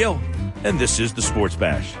 I'm Mike Gill, and this is the Sports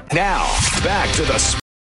Bash. Now, back to the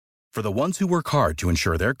For the ones who work hard to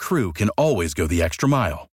ensure their crew can always go the extra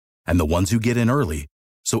mile, and the ones who get in early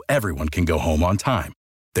so everyone can go home on time,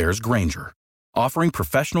 there's Grainger, offering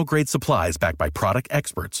professional-grade supplies backed by product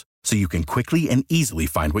experts so you can quickly and easily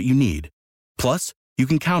find what you need. Plus, you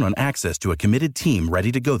can count on access to a committed team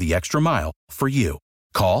ready to go the extra mile for you.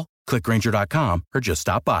 Call, click Grainger.com, or just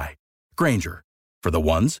stop by. Grainger, for the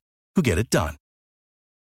ones who get it done.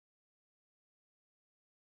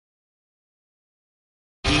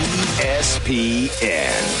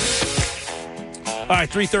 ESPN. All right,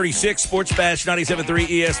 336, Sports Bash, 97.3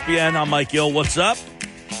 ESPN. I'm Mike Gill. What's up?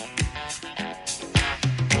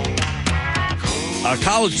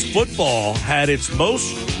 College football had its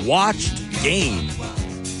most watched game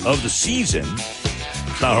of the season.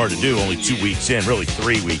 It's not hard to do, only 2 weeks in, really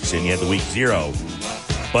 3 weeks in. You had the week 0.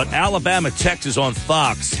 But Alabama, Texas on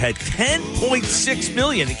Fox had 10.6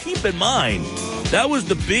 million. And keep in mind, that was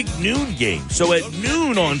the big noon game. So at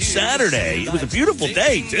noon on Saturday, it was a beautiful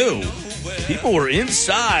day, too. People were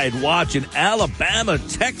inside watching Alabama,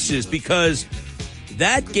 Texas, because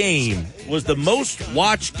that game was the most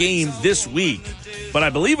watched game this week. But I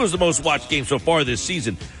believe it was the most watched game so far this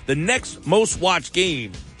season. The next most watched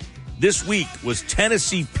game this week was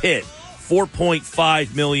Tennessee Pitt,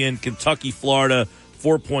 4.5 million, Kentucky, Florida,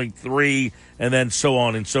 4.3, and then so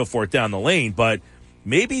on and so forth down the lane. But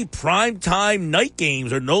maybe primetime night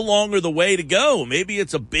games are no longer the way to go. Maybe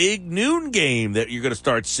it's a big noon game that you're going to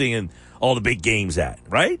start seeing all the big games at,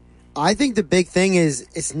 right? I think the big thing is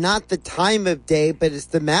it's not the time of day, but it's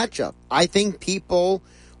the matchup. I think people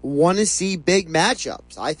want to see big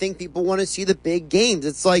matchups. I think people want to see the big games.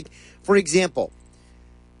 It's like, for example,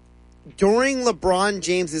 during LeBron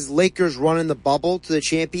James's Lakers run in the bubble to the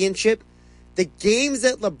championship, the games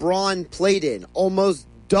that LeBron played in almost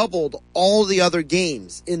doubled all the other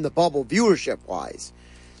games in the bubble viewership-wise.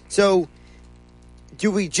 So do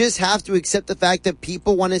we just have to accept the fact that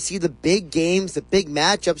people want to see the big games, the big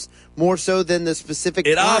matchups, more so than the specific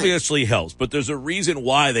It time? obviously helps, but there's a reason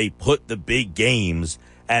why they put the big games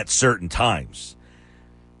at certain times.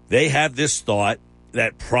 They have this thought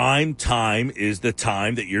that prime time is the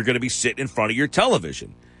time that you're going to be sitting in front of your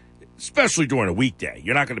television, especially during a weekday.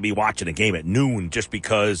 You're not going to be watching a game at noon just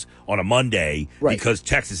because on a Monday, right, because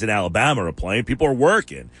Texas and Alabama are playing. People are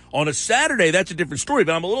working. On a Saturday, that's a different story,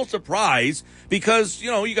 but I'm a little surprised because,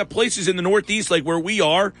 you got places in the Northeast like where we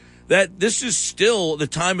are that this is still the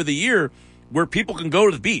time of the year where people can go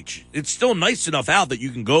to the beach. It's still nice enough out that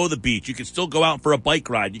you can go to the beach. You can still go out for a bike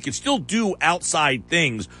ride. You can still do outside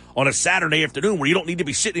things on a Saturday afternoon where you don't need to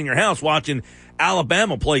be sitting in your house watching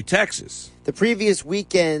Alabama play Texas. The previous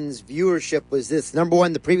weekend's viewership was this. Number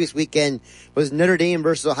one, the previous weekend was Notre Dame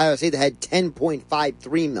versus Ohio State that had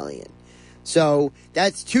 10.53 million. So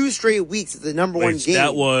that's 2 straight weeks of the number one game.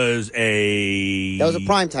 That was a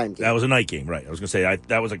primetime game. That was a night game, right? I was going to say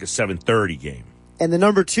that was like a 7:30 game. And the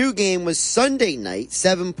number 2 game was Sunday night,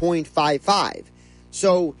 7.55.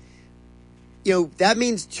 So, that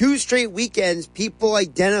means 2 straight weekends, people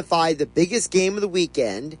identified the biggest game of the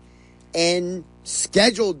weekend and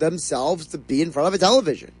scheduled themselves to be in front of a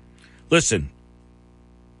television. Listen,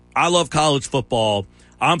 I love college football.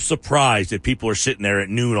 I'm surprised that people are sitting there at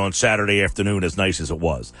noon on Saturday afternoon, as nice as it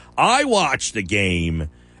was. I watched the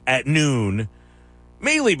game at noon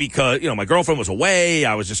mainly because, my girlfriend was away.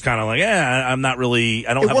 I was just kind of like, I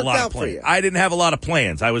don't have a lot of plans. I didn't have a lot of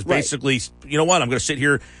plans. I was basically, you know what, I'm going to sit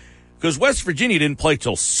here because West Virginia didn't play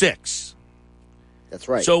till 6. That's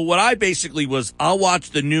right. So what I basically was, I'll watch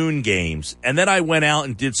the noon games, and then I went out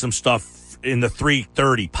and did some stuff in the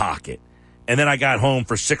 3:30 pocket. And then I got home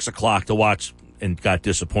for 6 o'clock to watch and got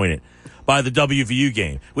disappointed by the WVU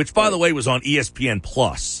game, which, by the way, was on ESPN+.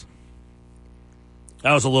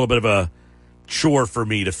 That was a little bit of a chore for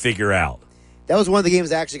me to figure out. That was one of the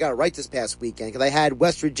games I actually got right this past weekend because I had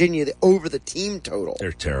West Virginia over the team total.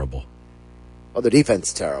 They're terrible. Oh, their defense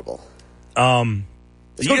is terrible.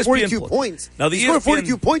 They scored 42 points. Now, they scored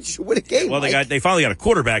 42 points, you should win a game. Well, they finally got a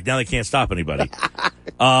quarterback. Now they can't stop anybody.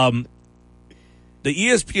 The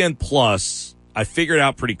ESPN Plus, I figured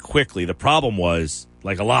out pretty quickly. The problem was,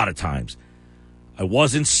 like a lot of times, I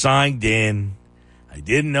wasn't signed in. I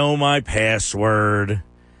didn't know my password.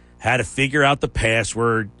 Had to figure out the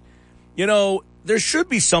password. There should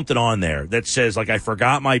be something on there that says, like, I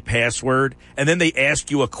forgot my password, and then they ask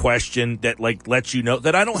you a question that, like, lets you know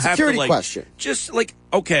that I don't have to, like... Security question. Just, like,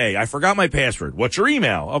 okay, I forgot my password. What's your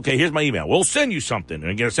email? Okay, here's my email. We'll send you something, and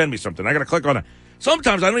you're going to send me something. I got to click on it.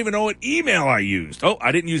 Sometimes I don't even know what email I used. Oh,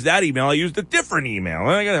 I didn't use that email. I used a different email.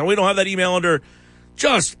 We don't have that email under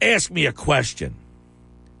just ask me a question.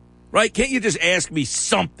 Right? Can't you just ask me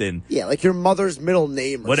something? Yeah, like your mother's middle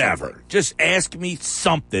name or whatever. Something. Just ask me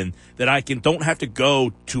something that I don't have to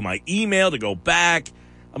go to my email to go back.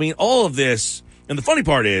 I mean, all of this. And the funny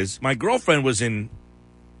part is, my girlfriend was in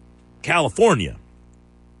California.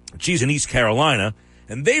 She's in East Carolina.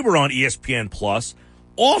 And they were on ESPN Plus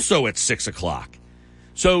also at 6 o'clock.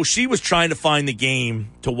 So she was trying to find the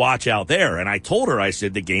game to watch out there. And I told her, I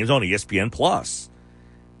said, the game's on ESPN Plus.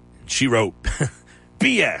 She wrote...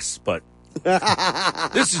 BS, but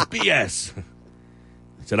this is BS.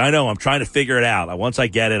 I said, I know, I'm trying to figure it out. Once I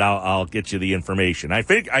get it, I'll get you the information. I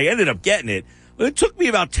think I ended up getting it, but it took me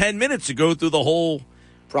about 10 minutes to go through the whole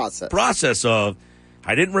process of,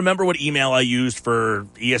 I didn't remember what email I used for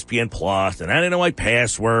ESPN Plus, and I didn't know my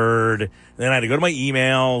password, and then I had to go to my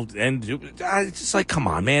email, and it's just like, come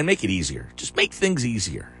on, man, make it easier. Just make things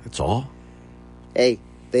easier. That's all. Hey,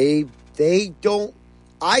 they don't.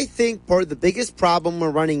 I think part of the biggest problem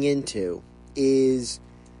we're running into is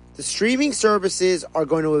the streaming services are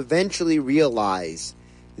going to eventually realize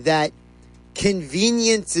that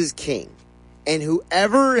convenience is king. And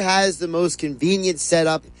whoever has the most convenient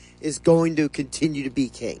setup is going to continue to be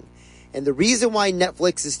king. And the reason why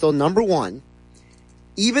Netflix is still number one,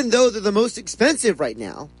 even though they're the most expensive right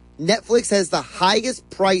now, Netflix has the highest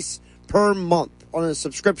price per month on a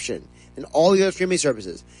subscription than all the other streaming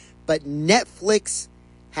services. But Netflix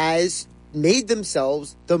has made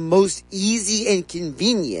themselves the most easy and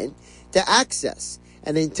convenient to access.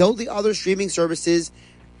 And until the other streaming services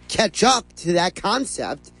catch up to that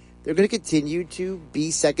concept, they're going to continue to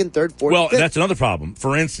be second, third, fourth, Well, fifth. That's another problem.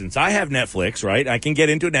 For instance, I have Netflix, right? I can get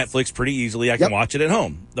into Netflix pretty easily. I can watch it at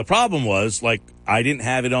home. The problem was, like, I didn't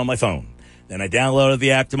have it on my phone. Then I downloaded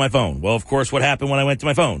the app to my phone. Well, of course, what happened when I went to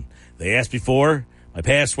my phone? They asked me for my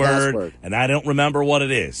password. And I don't remember what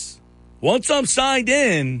it is. Once I'm signed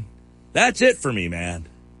in, that's it for me, man.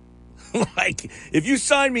 Like, if you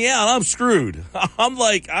sign me out, I'm screwed. I'm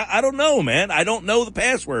like, I don't know, man. I don't know the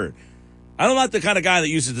password. I'm not the kind of guy that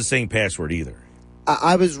uses the same password either.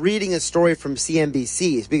 I was reading a story from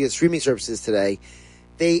CNBC, speaking of streaming services today.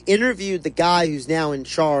 They interviewed the guy who's now in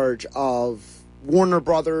charge of Warner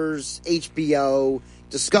Brothers, HBO,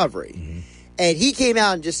 Discovery. Mm-hmm. And he came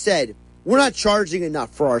out and just said, we're not charging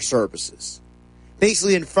enough for our services.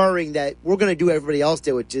 Basically inferring that we're going to do what everybody else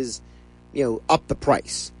did, which is, up the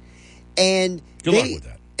price. And good luck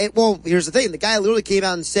with that. Well, here's the thing. The guy literally came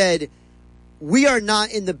out and said, we are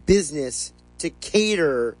not in the business to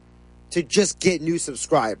cater to just get new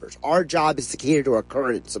subscribers. Our job is to cater to our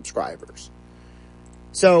current subscribers.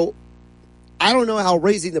 So I don't know how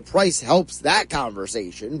raising the price helps that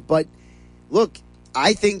conversation, but look,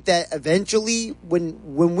 I think that eventually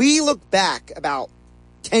when we look back about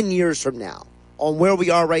 10 years from now on where we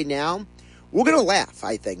are right now, we're going to laugh,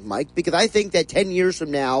 I think, Mike, because I think that 10 years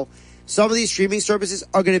from now, some of these streaming services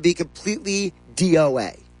are going to be completely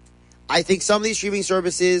DOA. I think some of these streaming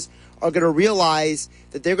services are going to realize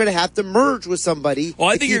that they're going to have to merge with somebody. Well,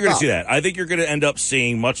 I think you're going to see that. I think you're going to end up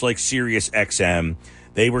seeing, much like Sirius XM,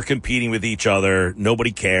 they were competing with each other.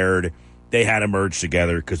 Nobody cared. They had to merge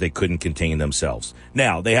together because they couldn't contain themselves.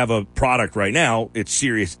 Now, they have a product right now. It's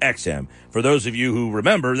Sirius XM. For those of you who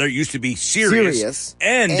remember, there used to be Sirius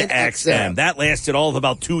and XM. That lasted all of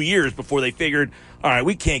about 2 years before they figured, all right,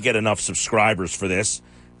 we can't get enough subscribers for this.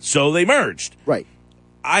 So they merged. Right.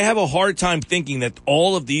 I have a hard time thinking that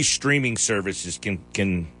all of these streaming services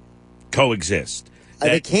can coexist.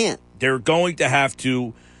 They can't. They're going to have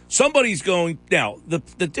to. Somebody's going now.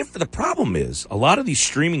 The problem is a lot of these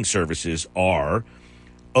streaming services are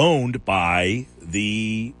owned by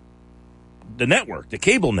the network, the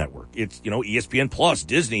cable network. It's ESPN Plus,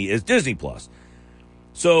 Disney is Disney Plus.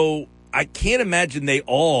 So I can't imagine they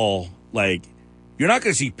all you're not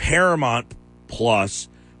going to see Paramount Plus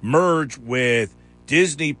merge with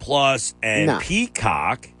Disney Plus and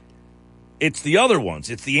Peacock. It's the other ones.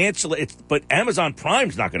 It's the ancillary. But Amazon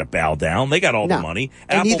Prime's not going to bow down. They got all the money.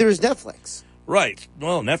 And neither is Netflix. Right.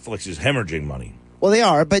 Well, Netflix is hemorrhaging money. Well, they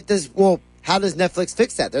are. But how does Netflix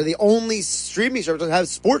fix that? They're the only streaming service that have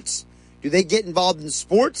sports. Do they get involved in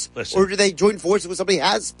sports? Listen, or do they join forces with somebody who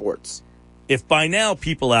has sports? If by now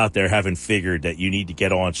people out there haven't figured that you need to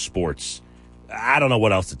get on sports, I don't know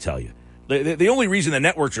what else to tell you. The only reason the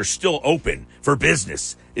networks are still open for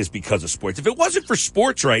business is because of sports. If it wasn't for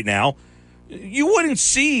sports right now, you wouldn't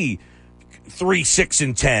see 3, 6,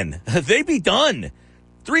 and 10. They'd be done.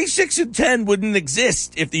 3, 6, and 10 wouldn't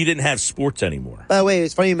exist if you didn't have sports anymore. By the way,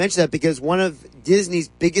 it's funny you mentioned that because one of Disney's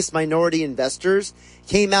biggest minority investors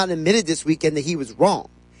came out and admitted this weekend that he was wrong.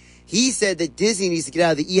 He said that Disney needs to get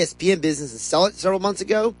out of the ESPN business and sell it several months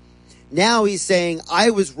ago. Now he's saying, I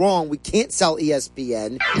was wrong. We can't sell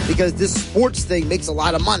ESPN because this sports thing makes a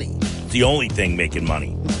lot of money. It's the only thing making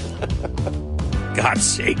money. God's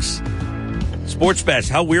sakes. Sports Bash,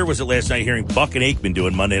 how weird was it last night hearing Buck and Aikman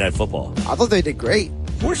doing Monday Night Football? I thought they did great.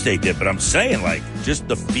 Of course they did, but I'm saying, just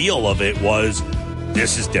the feel of it was,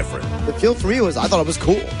 this is different. The feel for me was, I thought it was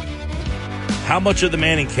cool. How much of the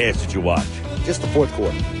Manning cast did you watch? Just the fourth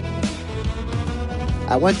quarter.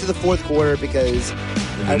 I went to the fourth quarter because...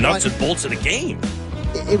 The nuts and bolts of the game.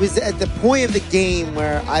 It was at the point of the game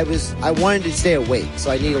where I wanted to stay awake,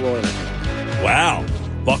 so I need a little entertainment. Wow.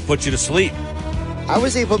 Buck put you to sleep. I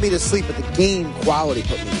would say he put me to sleep, but the game quality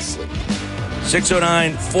put me to sleep.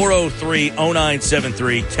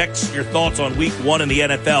 609-403-0973. Text your thoughts on Week 1 in the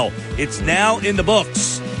NFL. It's now in the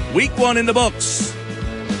books. Week 1 in the books.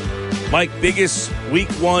 Mike, biggest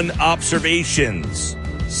Week 1 observations.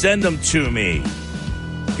 Send them to me.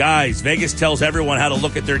 Guys, Vegas tells everyone how to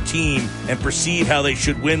look at their team and perceive how they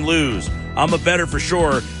should win, lose. I'm a bettor for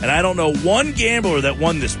sure, and I don't know one gambler that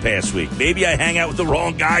won this past week. Maybe I hang out with the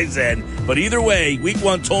wrong guys then. But either way, Week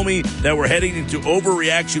 1 told me that we're heading into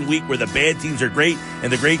overreaction week where the bad teams are great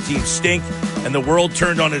and the great teams stink, and the world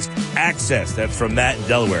turned on its access. That's from Matt in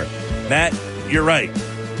Delaware. Matt, you're right.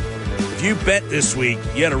 If you bet this week,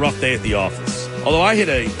 you had a rough day at the office. Although I hit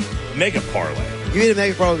a mega parlay. You hit a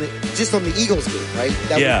mega parlay just on the Eagles game, right?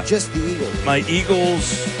 That was just the Eagles. My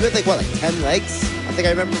Eagles. You had 10 legs? I think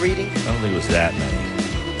I remember reading. I don't think it was that many.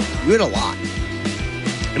 You had a lot.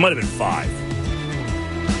 It might have been 5. I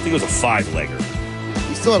think it was a 5-legger.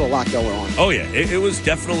 You still had a lot going on. Oh, yeah. It was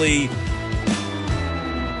definitely.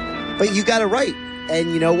 But you got it right.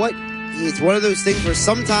 And you know what? It's one of those things where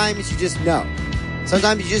sometimes you just know.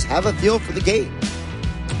 Sometimes you just have a feel for the game.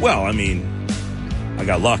 Well, I mean, I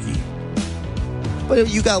got lucky. But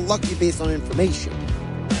you got lucky based on information.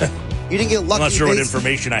 You didn't get lucky. I'm not sure what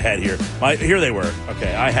information I had here. Here they were.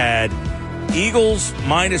 Okay, I had Eagles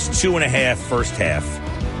minus 2.5 first half.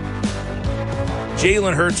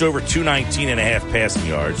 Jalen Hurts over 219.5 passing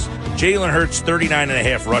yards. Jalen Hurts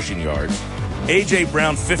 39.5 rushing yards. A.J.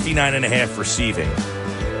 Brown 59.5 receiving.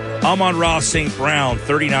 Amon-Ra St. Brown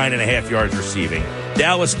 39.5 yards receiving.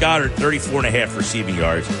 Dallas Goedert 34.5 receiving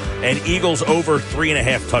yards. And Eagles over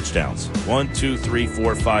 3.5 touchdowns. 1, 2, 3,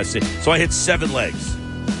 4, 5, 6. So I hit 7 legs.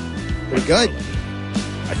 Pretty good.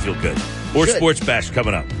 I feel good. More Sports Bash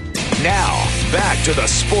coming up. Now, back to the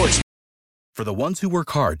Sports. For the ones who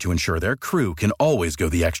work hard to ensure their crew can always go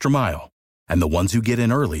the extra mile, and the ones who get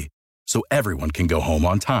in early so everyone can go home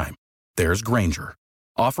on time, there's Grainger,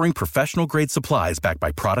 offering professional-grade supplies backed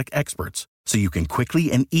by product experts so you can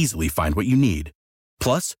quickly and easily find what you need.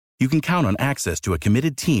 Plus, you can count on access to a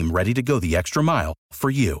committed team ready to go the extra mile for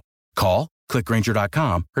you. Call, click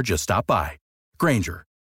Grainger.com, or just stop by. Grainger,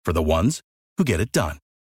 for the ones who get it done.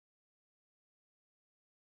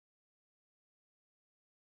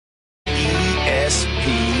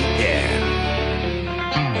 ESPN.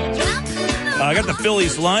 I got the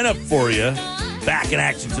Phillies lineup for you. Back in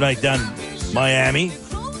action tonight down in Miami.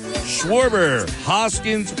 Schwarber,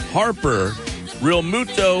 Hoskins, Harper, Real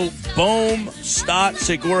Muto, Bohm, Stott,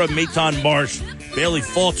 Segura, Maton, Marsh, Bailey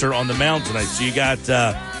Falter on the mound tonight. So you got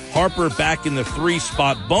Harper back in the 3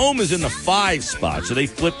 spot. Bohm is in the 5 spot. So they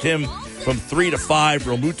flipped him from 3 to 5.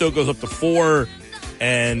 Real Muto goes up to 4.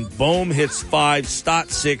 And Bohm hits 5, Stott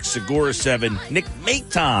 6, Segura 7. Nick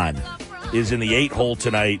Maton is in the 8 hole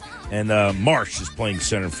tonight. And Marsh is playing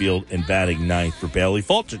center field and batting 9th for Bailey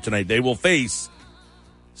Falter tonight. They will face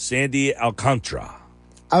Sandy Alcantara.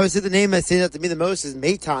 I would say the name that stands out to me the most is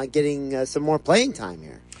Maton getting some more playing time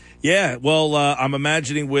here. Yeah, well, I'm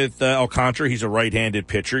imagining with Alcantara, he's a right-handed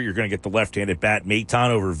pitcher. You're going to get the left-handed bat,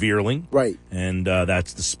 Maton over Veerling. Right. And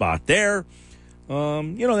that's the spot there. They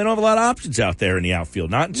don't have a lot of options out there in the outfield.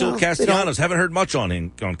 Not until Castellanos. Haven't heard much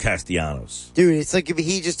on Castellanos. Dude, it's like if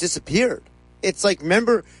he just disappeared. It's like,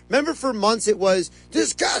 remember for months it was,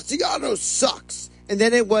 this Castellanos sucks. And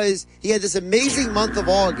then it was, he had this amazing month of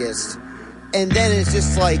August. And then it's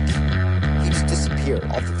just like, he just disappeared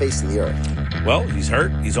off the face of the earth. Well, he's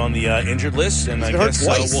hurt. He's on the injured list. And I guess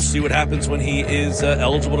we'll see what happens when he is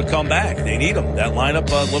eligible to come back. They need him. That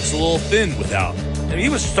lineup looks a little thin without him. I mean, he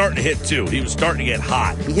was starting to hit, too. He was starting to get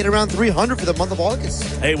hot. He hit around 300 for the month of August.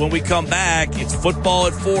 Hey, when we come back, it's football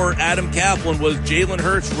at 4. Adam Caplan, was Jalen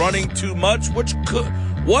Hurts running too much? What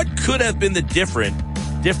could have been the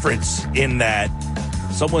difference in that?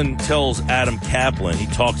 Someone tells Adam Caplan, he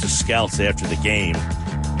talks to scouts after the game,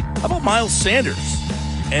 how about Miles Sanders?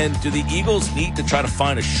 And do the Eagles need to try to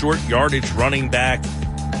find a short yardage running back?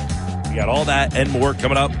 We got all that and more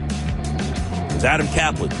coming up. As Adam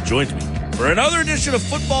Caplan joins me for another edition of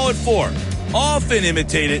Football at 4. Often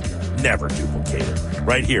imitated, never duplicated.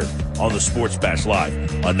 Right here on the Sports Bash Live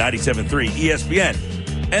on 97.3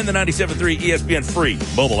 ESPN and the 97.3 ESPN free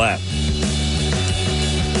mobile app.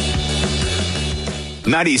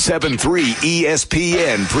 97.3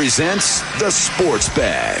 ESPN presents the Sports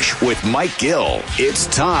Bash with Mike Gill. It's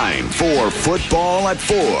time for Football at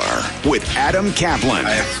 4 with Adam Caplan.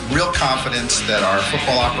 I have real confidence that our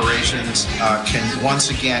football operations can once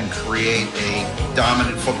again create a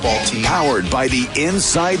dominant football team. Powered by the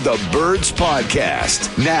Inside the Birds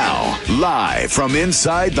podcast. Now, live from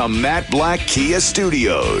inside the Matt Black Kia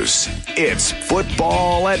Studios. It's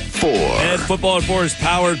Football at 4. And Football at 4 is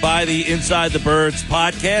powered by the Inside the Birds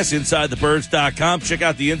podcast, InsideTheBirds.com. Check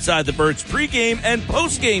out the Inside the Birds pregame and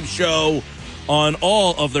postgame show on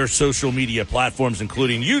all of their social media platforms,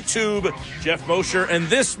 including YouTube. Jeff Mosher and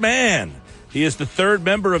this man, he is the 3rd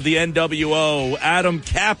member of the NWO, Adam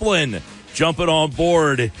Caplan, jumping on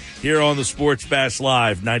board here on the Sports Bash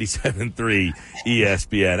Live, 97.3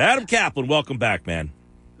 ESPN. Adam Caplan, welcome back, man.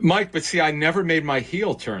 Mike, but see, I never made my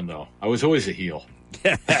heel turn, though. I was always a heel.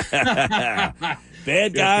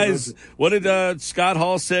 Bad guys. What did Scott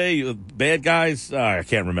Hall say? Bad guys? I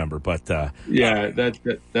can't remember, but yeah,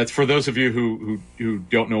 that's for those of you who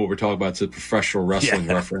don't know what we're talking about. It's a professional wrestling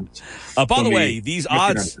reference. By the way, these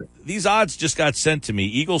odds just got sent to me.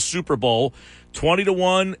 Eagles Super Bowl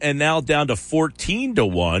 20-1, and now down to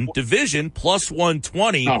 14-1. Division plus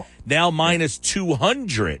 120, now minus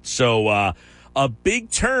 200. So a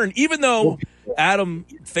big turn, even though, Adam,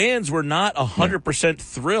 fans were not 100%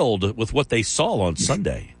 thrilled with what they saw on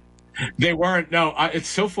Sunday. They weren't. No, it's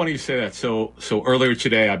so funny you say that. So earlier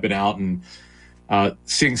today, I've been out and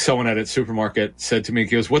seeing someone at a supermarket said to me,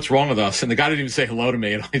 he goes, "What's wrong with us?" And the guy didn't even say hello to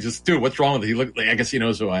me. And I just, dude, what's wrong with you? He looked like, I guess he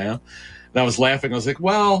knows who I am. And I was laughing. I was like,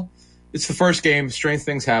 well, it's the first game. Strange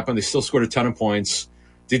things happen. They still scored a ton of points.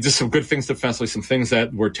 They did some good things defensively, some things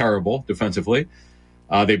that were terrible defensively.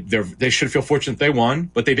 They should feel fortunate they won,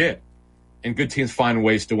 but they did. And good teams find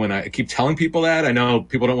ways to win. I keep telling people that. I know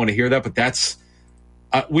people don't want to hear that, but that's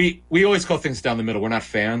we always call things down the middle. We're not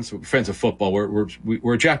fans. We're fans of football.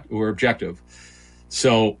 We're objective.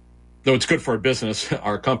 So though it's good for our business,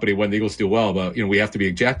 our company, when the Eagles do well, but we have to be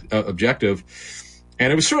objective.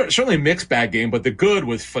 And it was certainly a mixed bag game, but the good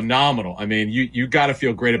was phenomenal. I mean, you got to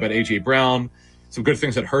feel great about A.J. Brown. Some good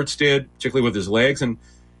things that Hurts did, particularly with his legs. And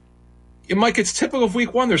Mike, it's typical of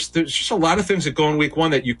week one. There's just a lot of things that go in week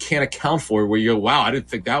one that you can't account for, where you go, wow, I didn't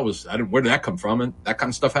think that was, where did that come from? And that kind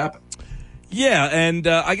of stuff happened. Yeah, and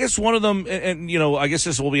I guess one of them, and I guess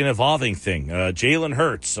this will be an evolving thing. Jalen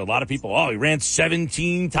Hurts. A lot of people, he ran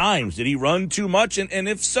 17 times. Did he run too much? And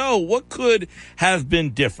if so, what could have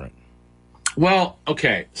been different? Well,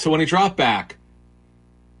 okay. So when he dropped back,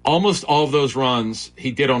 almost all of those runs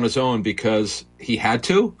he did on his own because he had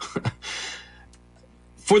to.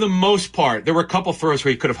 For the most part, there were a couple throws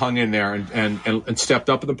where he could have hung in there and stepped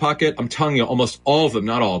up in the pocket. I'm telling you, almost all of them,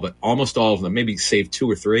 not all, but almost all of them, maybe saved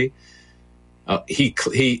 2 or 3. He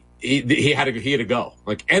had to go.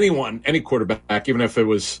 Like any quarterback, even if it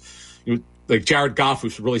was like Jared Goff,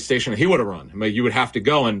 who's really stationary, he would have run. I mean, you would have to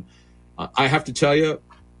go. And I have to tell you,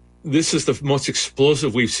 this is the most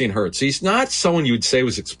explosive we've seen Hurts. He's not someone you would say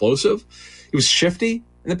was explosive. He was shifty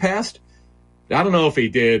in the past. I don't know if he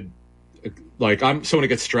did. Like, I'm someone who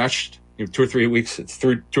gets stretched 2 or 3 weeks,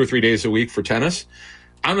 2 or 3 days a week for tennis.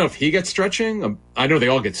 I don't know if he gets stretching. I know they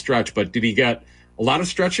all get stretched, but did he get a lot of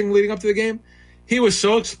stretching leading up to the game? He was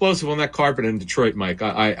so explosive on that carpet in Detroit, Mike.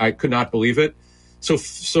 I could not believe it. So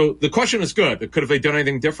the question is good. Could have they done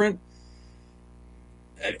anything different?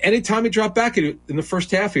 Anytime he dropped back in the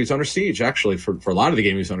first half, he was under siege. Actually, for a lot of the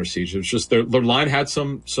game, he was under siege. It was just their line had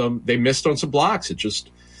some. They missed on some blocks. It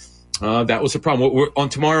just. That was the problem. On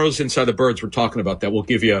tomorrow's Inside the Birds, we're talking about that. We'll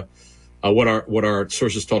give you what our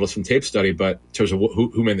sources told us from tape study, but in terms of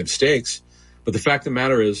who made the mistakes. But the fact of the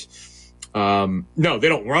matter is, no, they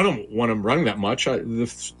don't want him running that much. The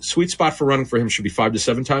sweet spot for running for him should be 5 to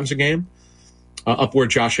 7 times a game, up where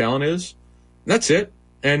Josh Allen is. That's it.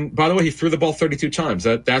 And by the way, he threw the ball 32 times.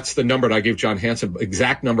 That's the number that I gave John Hansen,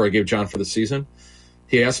 exact number I gave John for the season.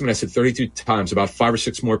 He asked me, and I said 32 times, about 5 or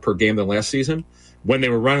 6 more per game than last season. When they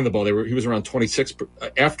were running the ball, he was around 26.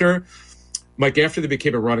 After they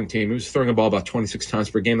became a running team, he was throwing the ball about 26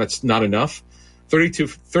 times per game. That's not enough. 32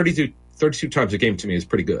 times a game to me is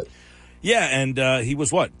pretty good. Yeah, and he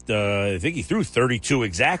was what? I think he threw 32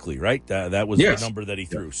 exactly, right? That was the number that he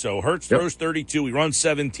threw. Yeah. So Hurts throws 32. He runs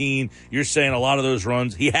 17. You're saying a lot of those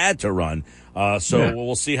runs he had to run.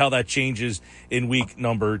 We'll see how that changes in week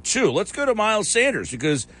number 2. Let's go to Miles Sanders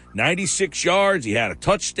because 96 yards. He had a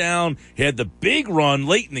touchdown. He had the big run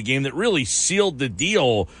late in the game that really sealed the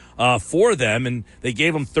deal for them, and they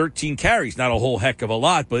gave him 13 carries. Not a whole heck of a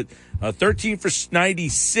lot, but 13 for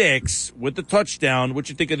 96 with the touchdown. What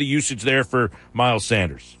you think of the usage there for Miles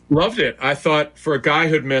Sanders? Loved it. I thought for a guy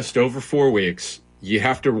who'd missed over 4 weeks, you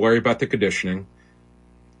have to worry about the conditioning.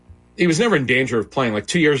 He was never in danger of playing. Like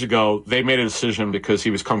 2 years ago, they made a decision because he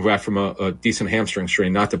was coming back from a decent hamstring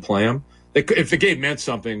strain not to play him. If the game meant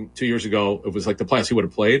something 2 years ago, it was like the playoffs, he would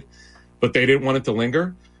have played. But they didn't want it to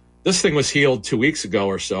linger. This thing was healed 2 weeks ago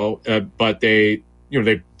or so, but they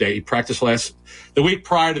practiced the week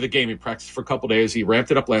prior to the game. He practiced for a couple days. He ramped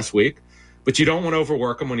it up last week, but you don't want to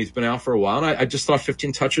overwork him when he's been out for a while. And I just thought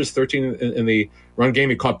 15 touches, 13 in the run game.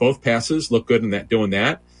 He caught both passes, looked good in doing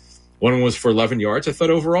that. One was for 11 yards. I thought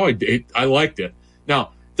overall I liked it.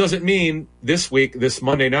 Now, doesn't mean this week, this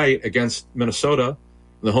Monday night against Minnesota,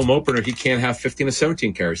 the home opener, he can't have 15 to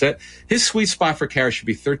 17 carries. His sweet spot for carries should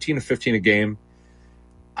be 13 to 15 a game.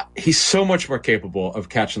 He's so much more capable of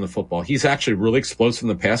catching the football. He's actually really explosive in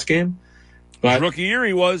the pass game. But rookie year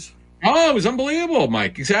he was. Oh, it was unbelievable,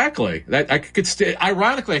 Mike. Exactly.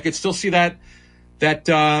 Ironically, I could still see that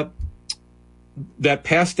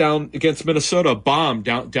pass down against Minnesota, bomb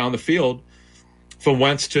down the field from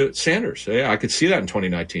Wentz to Sanders. Yeah, I could see that in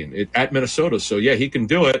 2019 at Minnesota. So yeah, he can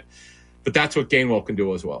do it. But that's what Gainwell can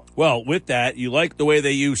do as well. Well, with that, you like the way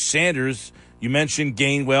they use Sanders. You mentioned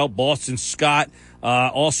Gainwell. Boston Scott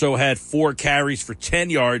also had 4 carries for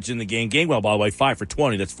 10 yards in the game. Gainwell, by the way, 5 for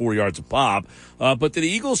 20. That's 4 yards a pop. But the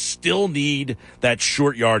Eagles still need that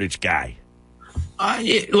short yardage guy.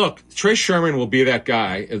 Look, Trey Sherman will be that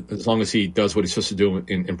guy as long as he does what he's supposed to do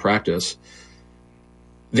in practice.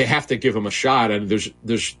 They have to give him a shot. And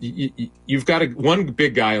you've got one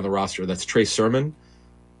big guy on the roster. That's Trey Sermon.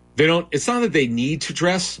 It's not that they need to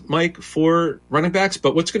dress, Mike, for running backs,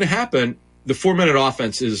 but what's going to happen, the 4-minute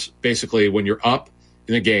offense is basically when you're up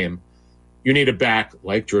in the game, you need a back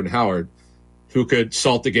like Jordan Howard who could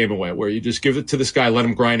salt the game away, where you just give it to this guy, let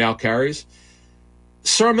him grind out carries.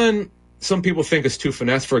 Sermon, some people think is too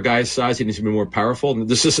finesse for a guy's size. He needs to be more powerful. And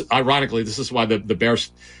this is why the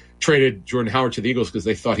Bears traded Jordan Howard to the Eagles, because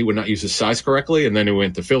they thought he would not use his size correctly. And then he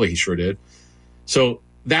went to Philly. He sure did. So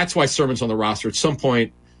that's why Sermon's on the roster. At some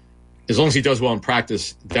point, as long as he does well in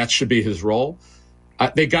practice, that should be his role.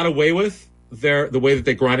 They got away with the way that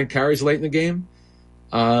they grinded carries late in the game.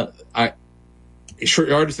 short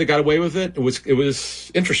yardage, they got away with it. It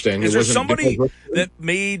was interesting. Is there somebody that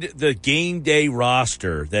made the game day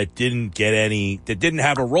roster that didn't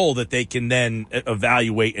have a role that they can then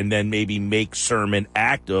evaluate and then maybe make Sermon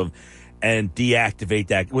active and deactivate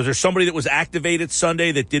that? Was there somebody that was activated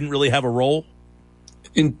Sunday that didn't really have a role?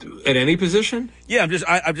 At any position? Yeah,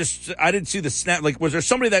 I didn't see the snap. Like, was there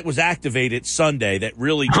somebody that was activated Sunday that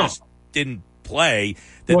really just didn't play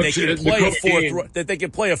that they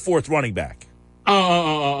could play a fourth running back? Yeah,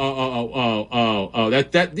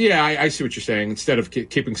 I see what you're saying. Instead of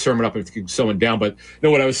keeping Sermon up and keeping someone down, but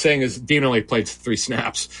no, what I was saying is Dean only played 3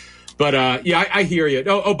 snaps. But yeah, I hear you.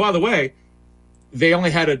 Oh, by the way, they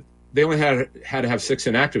only had to have 6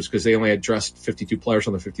 inactives because they only had dressed 52 players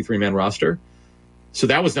on the 53-man roster. So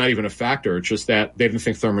that was not even a factor. It's just that they didn't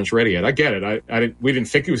think Thurman's ready yet. I get it. We didn't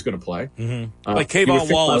think he was going to play. Mm-hmm. Like Kayvon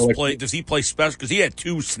Wallace play. Does he play special? Because he had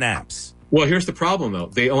 2 snaps. Well, here's the problem, though.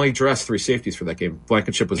 They only dressed 3 safeties for that game.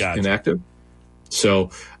 Blankenship was inactive.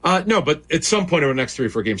 So, no, but at some point over the next 3 or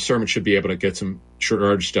 4 games, Sermon should be able to get some short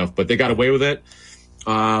yardage stuff. But they got away with it.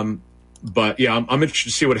 But, yeah, I'm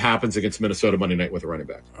interested to see what happens against Minnesota Monday night with a running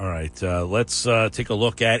back. All right, let's take a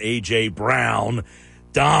look at A.J. Brown.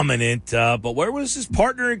 Dominant, but where was his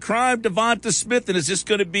partner in crime, Devonta Smith, and is this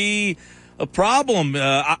going to be a problem?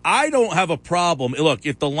 I don't have a problem. Look,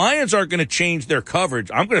 if the Lions aren't going to change their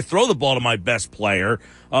coverage, I'm going to throw the ball to my best player,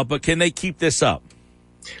 but can they keep this up?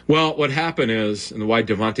 Well, what happened is, and why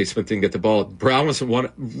Devonta Smith didn't get the ball, Brown was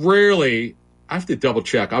one. Rarely, I have to double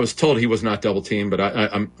check. I was told he was not double teamed, but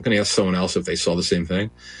I'm going to ask someone else if they saw the same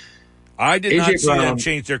thing. I did not see them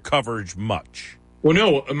change their coverage much. Well,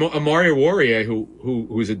 no, Amari Warrior,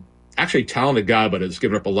 who's actually a talented guy, but has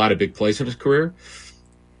given up a lot of big plays in his career.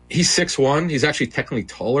 He's 6'1". He's actually technically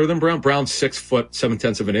taller than Brown. Brown's 6 foot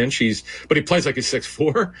 7/10 of an inch. But he plays like he's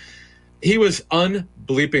 6'4". He was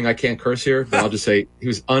unbleeping. I can't curse here, but I'll just say he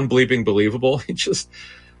was unbleeping believable. He just,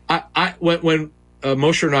 when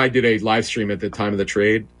Mosher and I did a live stream at the time of the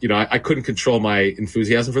trade, I couldn't control my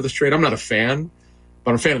enthusiasm for this trade. I'm not a fan,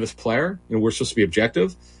 but I'm a fan of this player. We're supposed to be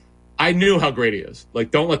objective. I knew how great he is. Like,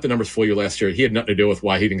 don't let the numbers fool you last year. He had nothing to do with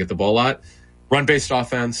why he didn't get the ball a lot. Run-based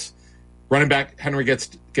offense. Running back Henry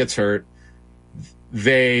gets hurt.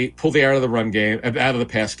 They pull the out of the run game, out of the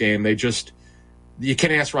pass game. You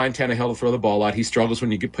can't ask Ryan Tannehill to throw the ball a lot. He struggles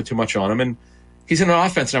when you put too much on him. And he's in an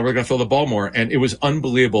offense now. We're going to throw the ball more. And it was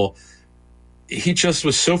unbelievable. He just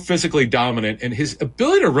was so physically dominant. And his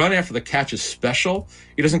ability to run after the catch is special.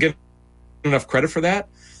 He doesn't get enough credit for that.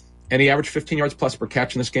 And he averaged 15 yards plus per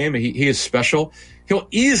catch in this game. He is special. He'll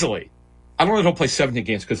easily, I don't know if he'll play 17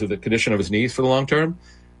 games because of the condition of his knees for the long term,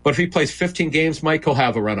 but if he plays 15 games, Mike, he'll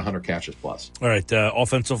have around 100 catches plus. All right,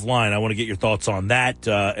 offensive line, I want to get your thoughts on that.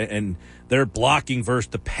 And they're blocking versus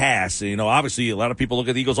the pass. Obviously, a lot of people look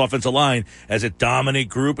at the Eagles' offensive line as a dominant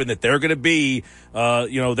group and that they're going to be, they're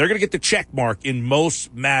going to get the check mark in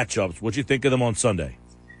most matchups. What'd you think of them on Sunday?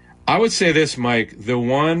 I would say this, Mike, the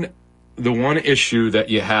one issue that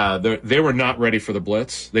you had, they were not ready for the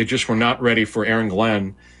blitz. They just were not ready for Aaron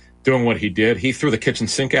Glenn doing what he did. He threw the kitchen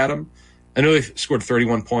sink at him. I know they scored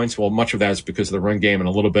 31 points. Well, much of that is because of the run game and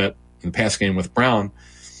a little bit in the pass game with Brown.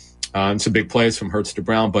 And some big plays from Hurts to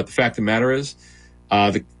Brown. But the fact of the matter is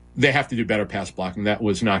they have to do better pass blocking. That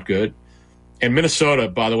was not good. And Minnesota,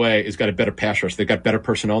 by the way, has got a better pass rush. They've got better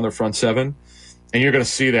personnel in their front seven. And you're going to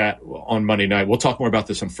see that on Monday night. We'll talk more about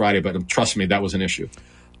this on Friday, but trust me, that was an issue.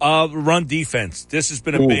 Run defense. This has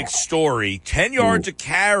been a big story. 10 yards a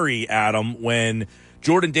carry, Adam, when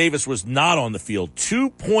Jordan Davis was not on the field.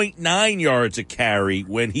 2.9 yards a carry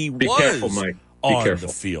when he was on the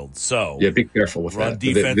field. So yeah, be careful with run that.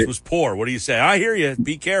 Defense was poor. What do you say? I hear you.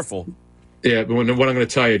 Be careful. Yeah, but what I'm going to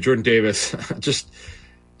tell you, Jordan Davis,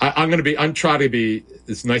 I'm trying to be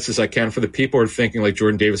as nice as I can for the people who are thinking like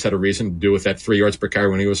Jordan Davis had a reason to do with that 3 yards per carry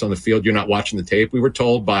when he was on the field. You're not watching the tape. We were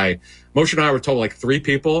told Moshe and I were told like 3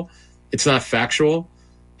 people. It's not factual.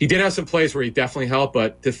 He did have some plays where he definitely helped,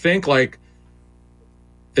 but to think like,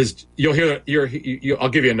 as you'll hear, I'll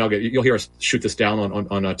give you a nugget. You'll hear us shoot this down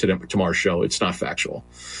on tomorrow's show. It's not factual.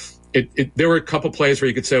 There were a couple plays where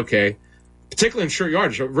you could say, okay, particularly in short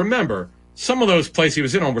yardage. Remember, some of those plays he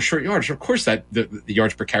was in on were short yardage. Of course, the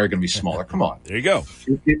yards per carry are going to be smaller. Come on. There you go.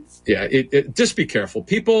 Just be careful.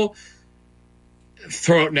 People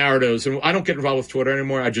throw out narratives, and I don't get involved with Twitter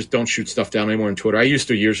anymore. I just don't shoot stuff down anymore on Twitter. I used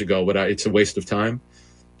to years ago, but it's a waste of time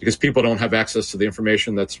because people don't have access to the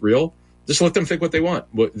information that's real. Just let them think what they want.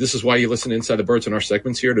 This is why you listen to Inside the Birds in our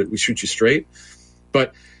segments here. We shoot you straight.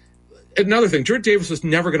 But another thing, Jordan Davis was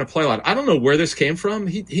never going to play a lot. I don't know where this came from.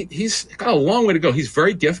 He's got a long way to go. He's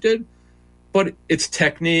very gifted, but it's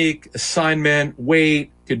technique, assignment,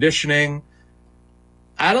 weight, conditioning.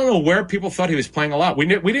 I don't know where people thought he was playing a lot. We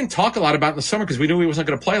didn't talk a lot about it in the summer because we knew he wasn't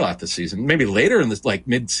going to play a lot this season. Maybe later in this, like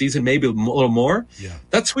mid-season, maybe a little more. Yeah.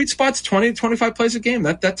 That sweet spot's 20 to 25 plays a game.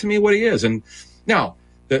 That to me what he is. And now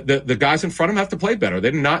the guys in front of him have to play better.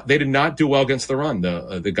 They did not do well against the run.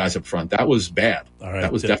 The guys up front, that was bad. All right,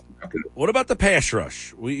 that was definitely not good. What about the pass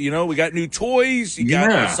rush? We got new toys. You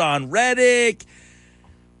got Hassan Reddick.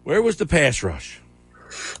 Where was the pass rush?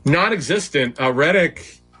 Non-existent.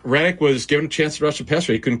 Reddick was given a chance to rush the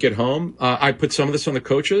passer. He couldn't get home. I put some of this on the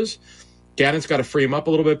coaches. Gannon's got to free him up a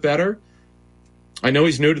little bit better. I know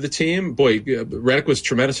he's new to the team. Boy, Reddick was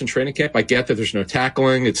tremendous in training camp. I get that there's no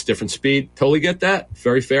tackling. It's different speed. Totally get that.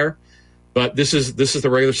 Very fair. But this is the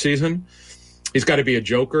regular season. He's got to be a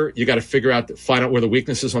joker. You got to find out where the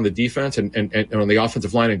weakness is on the defense and on the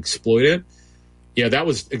offensive line and exploit it. Yeah,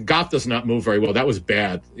 Goff does not move very well. That was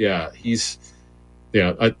bad. Yeah,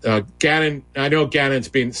 Gannon, I know Gannon's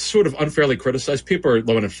being sort of unfairly criticized. People are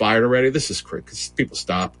low and fired already. This is quick because people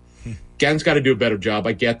stop. Gannon's got to do a better job.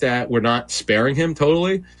 I get that. We're not sparing him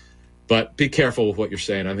totally, but be careful with what you're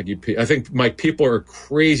saying. I think, Mike, people are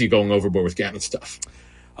crazy going overboard with Gannon stuff.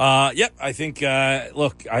 Yep, I think,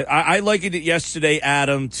 look, I likened it yesterday,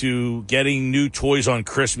 Adam, to getting new toys on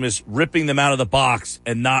Christmas, ripping them out of the box,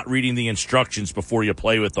 and not reading the instructions before you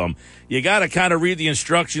play with them. You got to kind of read the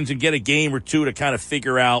instructions and get a game or two to kind of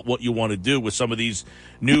figure out what you want to do with some of these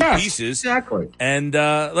new pieces. Exactly. And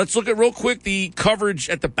let's look at real quick the coverage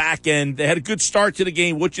at the back end. They had a good start to the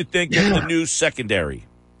game. What you think of the new secondary?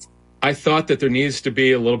 I thought that there needs to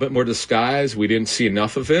be a little bit more disguise. We didn't see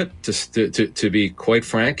enough of it, to be quite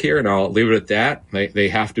frank here, and I'll leave it at that. They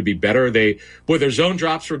have to be better. Their zone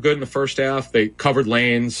drops were good in the first half. They covered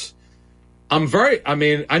lanes. I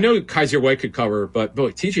know Kaiser White could cover, but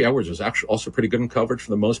T.J. Edwards was actually also pretty good in coverage for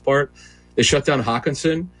the most part. They shut down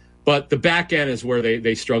Hawkinson, but the back end is where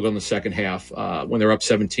they struggle in the second half when they're up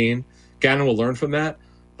 17. Gannon will learn from that.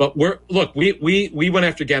 But we went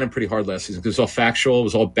after Gannon pretty hard last season because it was all factual. It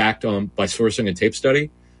was all backed on by sourcing and tape study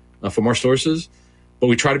from our sources. But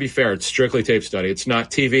we try to be fair. It's strictly tape study. It's not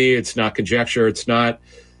TV. It's not conjecture. It's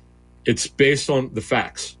based on the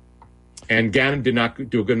facts. And Gannon did not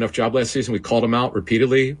do a good enough job last season. We called him out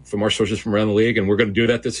repeatedly from our sources from around the league, and we're going to do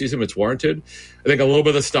that this season. It's warranted. I think a little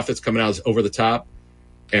bit of the stuff that's coming out is over the top,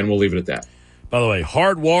 and we'll leave it at that. By the way,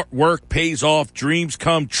 hard work pays off. Dreams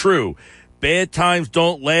come true. Bad times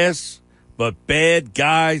don't last, but bad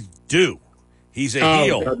guys do. He's a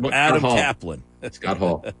heel, Adam Caplan. Scott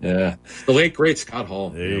Hall. Yeah. The late, great Scott Hall.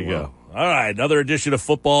 There you go. All right, another edition of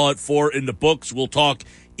Football at 4 in the books. We'll talk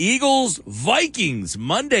Eagles-Vikings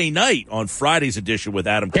Monday night on Friday's edition with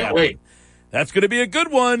Adam Caplan. Wait. That's going to be a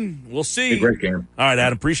good one. We'll see. A great game. All right,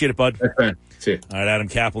 Adam. Appreciate it, bud. Thanks, man. See you. All right, Adam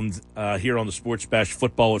Caplan here on the Sports Bash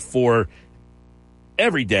Football at 4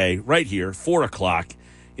 every day, right here, 4 o'clock.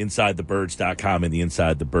 InsideTheBirds.com and the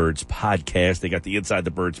Inside the Birds podcast. They got the Inside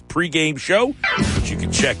the Birds pregame show, which you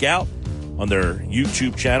can check out on their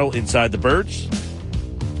YouTube channel, Inside the Birds.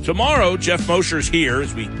 Tomorrow, Jeff Mosher's here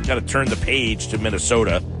as we kind of turn the page to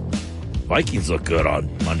Minnesota. Vikings look good on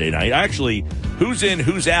Monday night. Actually, who's in,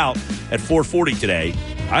 who's out at 4:40 today.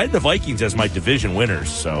 I had the Vikings as my division winners,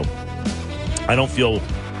 so I don't feel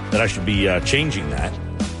that I should be changing that.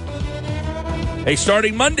 Hey,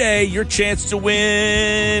 starting Monday, your chance to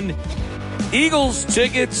win Eagles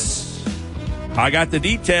tickets. I got the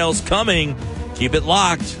details coming. Keep it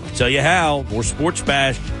locked. I'll tell you how. More Sports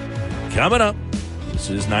Bash coming up. This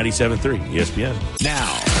is 97.3 ESPN.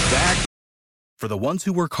 Now, back. For the ones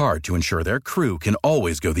who work hard to ensure their crew can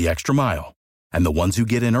always go the extra mile, and the ones who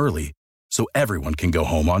get in early so everyone can go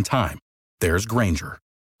home on time, there's Grainger,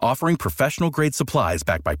 offering professional-grade supplies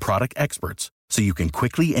backed by product experts, so you can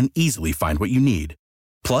quickly and easily find what you need.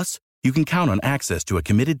 Plus, you can count on access to a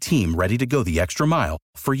committed team ready to go the extra mile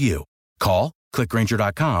for you. Call, click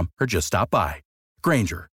Grainger.com, or just stop by.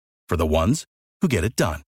 Grainger, for the ones who get it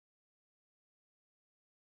done.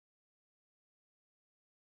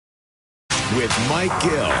 With Mike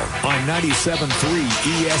Gill on 97.3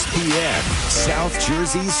 ESPN, South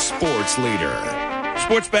Jersey's sports leader.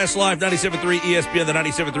 Sports Bash Live, 97.3 ESPN, the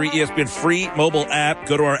 97.3 ESPN free mobile app.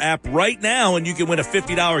 Go to our app right now, and you can win a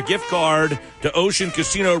 $50 gift card to Ocean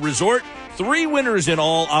Casino Resort. 3 winners in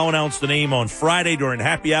all. I'll announce the name on Friday during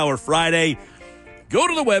Happy Hour Friday. Go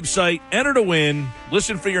to the website, enter to win,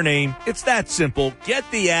 listen for your name. It's that simple. Get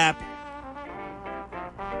the app.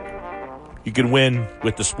 You can win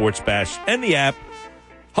with the Sports Bash and the app.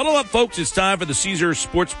 Huddle up, folks. It's time for the Caesars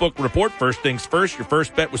Sportsbook Report. First things first, your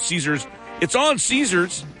first bet with Caesars. It's on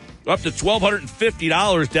Caesars. Up to $1,250.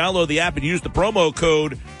 Download the app and use the promo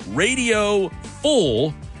code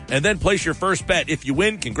RADIOFULL and then place your first bet. If you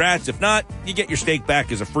win, congrats. If not, you get your stake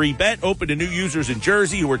back as a free bet. Open to new users in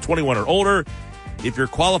Jersey who are 21 or older. If your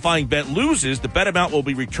qualifying bet loses, the bet amount will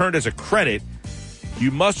be returned as a credit.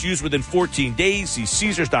 You must use within 14 days. See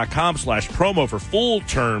Caesars.com/promo for full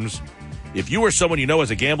terms. If you or someone you know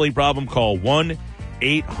has a gambling problem, call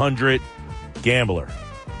 1-800-GAMBLER.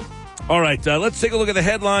 All right, let's take a look at the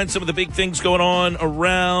headlines, some of the big things going on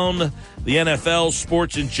around the NFL,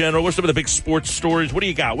 sports in general. What's some of the big sports stories? What do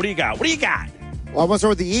you got? Well, I want to start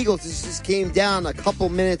with the Eagles. This just came down a couple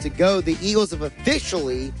minutes ago. The Eagles have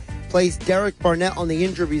officially placed Derek Barnett on the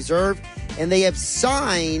injured reserve, and they have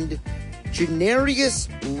signed Janarius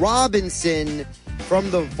Robinson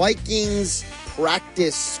from the Vikings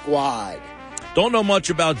practice squad. Don't know much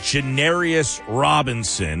about Janarius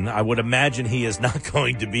Robinson. I would imagine he is not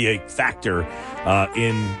going to be a factor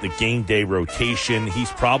in the game day rotation. He's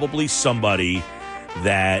probably somebody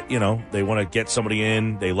that, they want to get somebody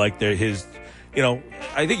in. They like his, I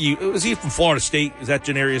think is he from Florida State? Is that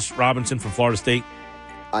Janarius Robinson from Florida State?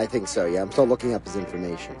 I think so, yeah. I'm still looking up his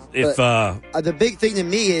information. The big thing to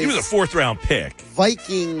me is he was a 4th-round pick.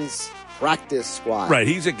 Vikings practice squad. Right,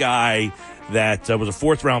 he's a guy that was a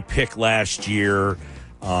 4th-round pick last year.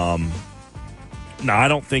 No, I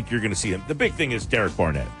don't think you're going to see him. The big thing is Derek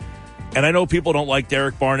Barnett. And I know people don't like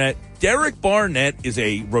Derek Barnett. Derek Barnett is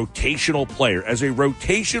a rotational player. As a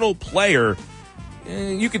rotational player,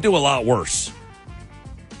 you could do a lot worse.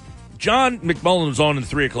 John McMullen was on in the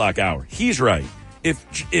 3 o'clock hour. He's right.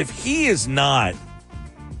 If he is not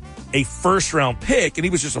a 1st-round pick and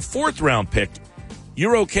he was just a 4th-round pick,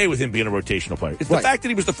 you're okay with him being a rotational player. It's the fact that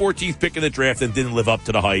he was the 14th pick in the draft and didn't live up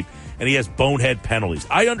to the hype, and he has bonehead penalties.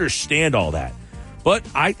 I understand all that. But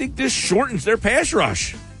I think this shortens their pass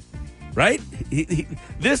rush, right?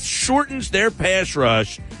 This shortens their pass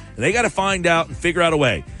rush, and they got to find out and figure out a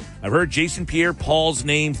way. I've heard Jason Pierre-Paul's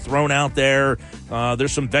name thrown out there.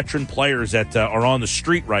 There's some veteran players that are on the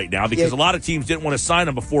street right now because a lot of teams didn't want to sign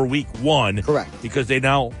them before week 1. Correct. Because they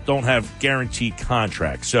now don't have guaranteed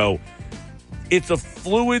contracts. So it's a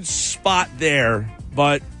fluid spot there,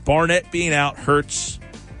 but Barnett being out hurts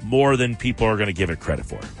more than people are going to give it credit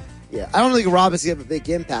for. Yeah, I don't think Robinson's going to have a big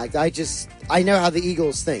impact. I know how the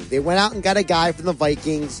Eagles think. They went out and got a guy from the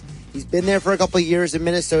Vikings. He's been there for a couple of years in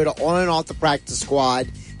Minnesota, on and off the practice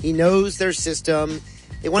squad. He knows their system.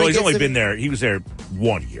 He's only been there. He was there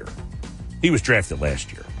 1 year. He was drafted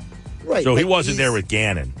last year. Right. So he wasn't there with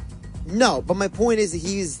Gannon. No, but my point is that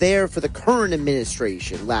he's there for the current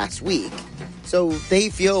administration last week. So they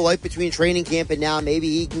feel like between training camp and now, maybe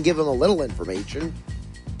he can give them a little information.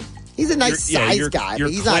 He's a nice size guy, but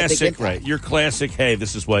he's not a big impact. Right. You're classic, hey,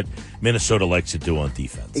 this is what Minnesota likes to do on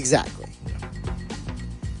defense. Exactly.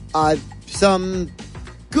 Yeah. Some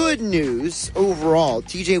good news overall.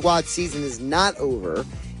 TJ Watt's season is not over.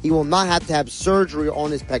 He will not have to have surgery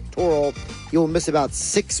on his pectoral. He will miss about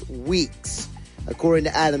 6 weeks, according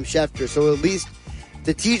to Adam Schefter. So at least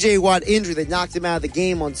the TJ Watt injury that knocked him out of the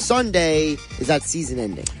game on Sunday is that season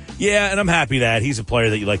ending. Yeah, and I'm happy that he's a player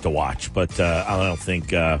that you like to watch, but I don't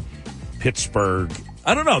think Pittsburgh,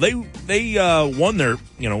 I don't know. They won their,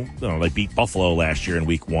 they beat Buffalo last year in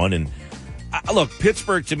week 1. And look,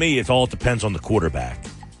 Pittsburgh, to me, it all depends on the quarterback.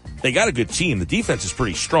 They got a good team. The defense is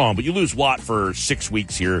pretty strong, but you lose Watt for 6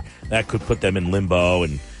 weeks here. That could put them in limbo,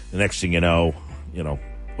 and the next thing you know,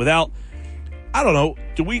 without, I don't know,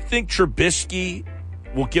 do we think Trubisky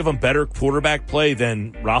will give them better quarterback play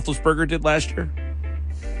than Roethlisberger did last year?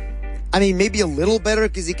 I mean, maybe a little better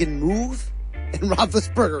because he can move, and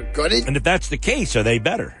Roethlisberger couldn't. And if that's the case, are they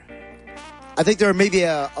better? I think they're maybe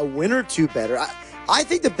a win or two better. I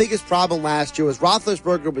think the biggest problem last year was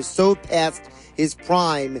Roethlisberger was so past his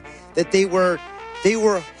prime that they were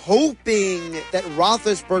hoping that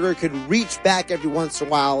Roethlisberger could reach back every once in a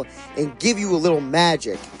while and give you a little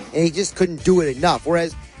magic, and he just couldn't do it enough.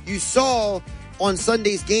 Whereas you saw on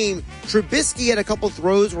Sunday's game, Trubisky had a couple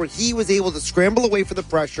throws where he was able to scramble away from the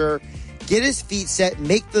pressure, get his feet set,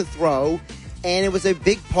 make the throw, and it was a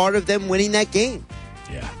big part of them winning that game.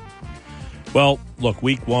 Yeah. Well, look,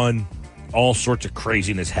 week 1, all sorts of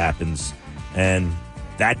craziness happens, and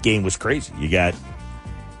that game was crazy. You got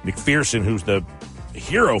McPherson, who's the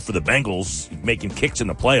hero for the Bengals, making kicks in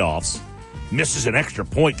the playoffs, misses an extra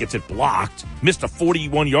point, gets it blocked, missed a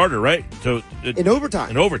 41-yarder, right? So in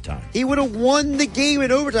overtime. In overtime. He would have won the game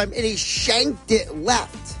in overtime, and he shanked it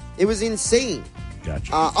left. It was insane.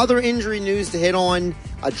 Gotcha. Other injury news to hit on.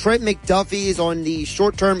 Trent McDuffie is on the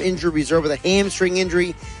short-term injury reserve with a hamstring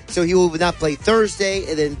injury, so he will not play Thursday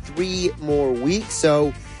and then 3 more weeks.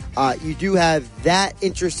 So you do have that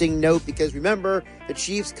interesting note because remember, the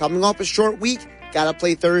Chiefs coming off a short week, got to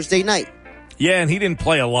play Thursday night. Yeah, and he didn't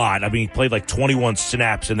play a lot. I mean, he played like 21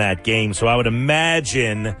 snaps in that game, so I would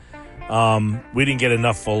imagine we didn't get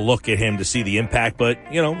enough of a look at him to see the impact. But,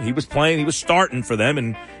 he was playing, he was starting for them,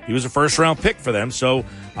 and he was a first-round pick for them. So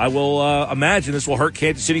I will imagine this will hurt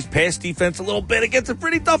Kansas City's pass defense a little bit against a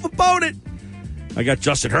pretty tough opponent. I got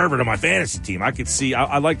Justin Herbert on my fantasy team. I'd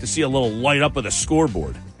like to see a little light up of the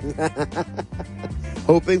scoreboard.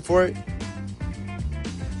 Hoping for it?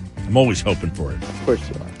 I'm always hoping for it. Of course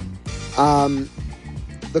you are.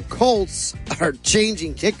 The Colts are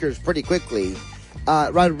changing kickers pretty quickly.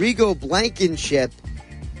 Rodrigo Blankenship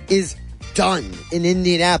is done in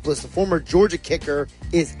Indianapolis. The former Georgia kicker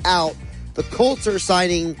is out. The Colts are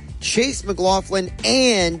signing Chase McLaughlin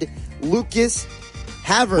and Lucas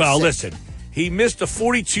Haversick. Well, listen. He missed a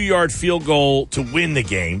 42-yard field goal to win the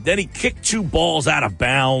game. Then he kicked 2 balls out of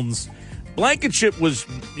bounds. Blankenship was,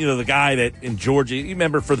 the guy that in Georgia, you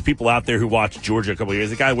remember for the people out there who watched Georgia a couple of years,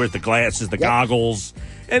 the guy who wears the glasses, the goggles,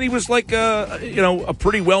 and he was like a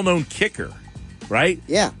pretty well-known kicker, right?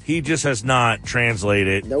 Yeah. He just has not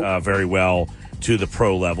translated very well to the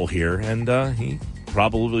pro level here, and he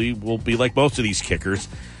probably will be like most of these kickers,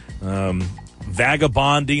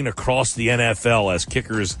 vagabonding across the NFL as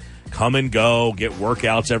kickers come and go, get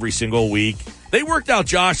workouts every single week. They worked out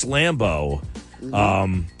Josh Lambo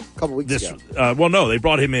a couple weeks ago. No, they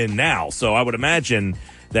brought him in now, so I would imagine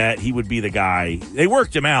that he would be the guy. They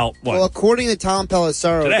worked him out. Well, according to Tom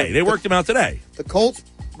Pelissero, today they worked him out today. The Colts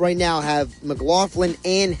right now have McLaughlin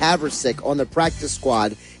and Haversick on the practice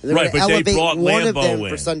squad, and they're going to elevate one of them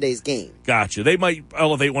for Sunday's game. Gotcha. They might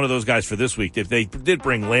elevate one of those guys for this week if they did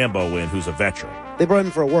bring Lambo in, who's a veteran. They brought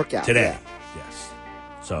him for a workout today. Yeah. Yes.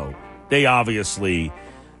 So they obviously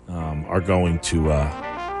are going to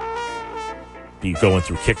be going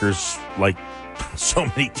through kickers like so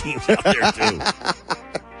many teams out there, too.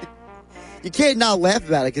 You can't not laugh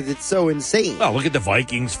about it because it's so insane. Well, look at the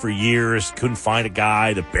Vikings for years. Couldn't find a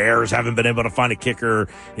guy. The Bears haven't been able to find a kicker.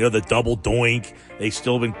 The double doink. They've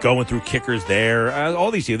still been going through kickers there. All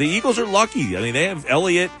these teams. The Eagles are lucky. I mean, they have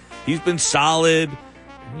Elliott. He's been solid.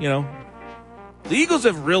 The Eagles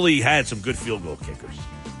have really had some good field goal kickers.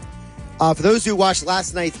 For those who watched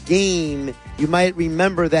last night's game, you might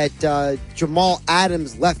remember that Jamal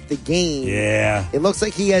Adams left the game. Yeah. It looks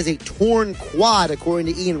like he has a torn quad,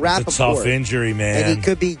 according to Ian Rappaport. It's a tough injury, man. And he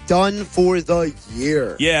could be done for the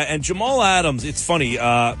year. Yeah, and Jamal Adams, it's funny.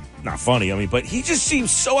 Not funny, but he just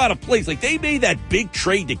seems so out of place. Like, they made that big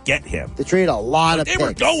trade to get him. They traded a lot of picks. They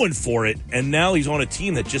were going for it, and now he's on a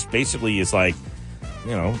team that just basically is like,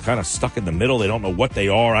 kind of stuck in the middle. They don't know what they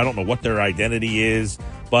are. I don't know what their identity is.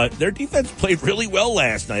 But their defense played really well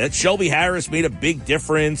last night. That Shelby Harris made a big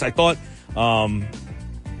difference. I thought Quandre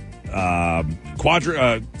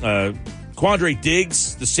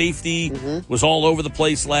Diggs, the safety, was all over the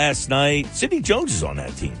place last night. Sidney Jones is on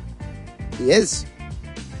that team. He is.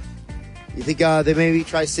 You think they maybe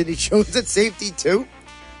try Sidney Jones at safety too?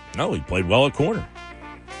 No, he played well at corner.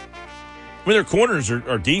 Their corners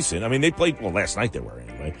are decent. They played well last night. They were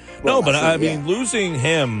anyway. Well, losing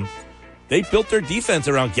him. They built their defense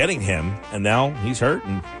around getting him, and now he's hurt,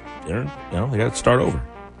 and they got to start over.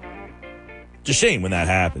 It's a shame when that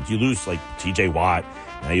happens. You lose like T.J. Watt,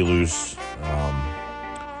 now you lose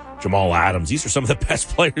Jamal Adams. These are some of the best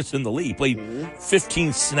players in the league. He played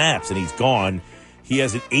 15 snaps, and he's gone. He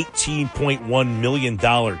has an $18.1 million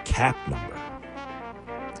cap number.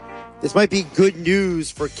 This might be good news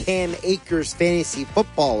for Cam Akers fantasy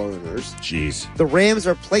football owners. Jeez. The Rams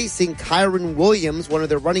are placing Kyron Williams, one of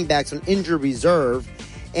their running backs, on injured reserve.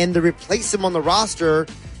 And to replace him on the roster,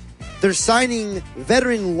 they're signing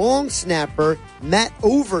veteran long snapper Matt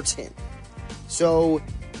Overton. So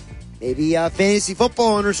maybe fantasy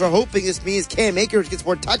football owners are hoping this means Cam Akers gets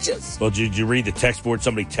more touches. Well, did you read the text board?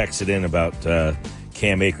 Somebody texted in about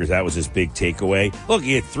Cam Akers. That was his big takeaway. Look,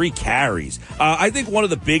 he had 3 carries. I think one of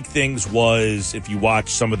the big things was, if you watch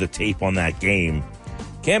some of the tape on that game,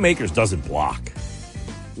 Cam Akers doesn't block.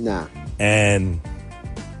 Nah. And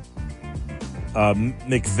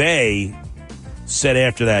McVay said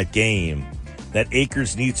after that game that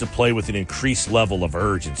Akers needs to play with an increased level of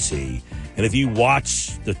urgency. And if you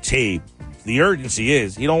watch the tape, the urgency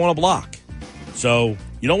is you don't want to block. So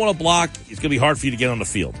you don't want to block. It's going to be hard for you to get on the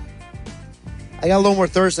field. I got a little more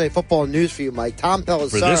Thursday football news for you, Mike. Tom Pelissero.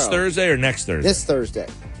 For this Thursday or next Thursday? This Thursday.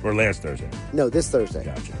 Or last Thursday? No, this Thursday.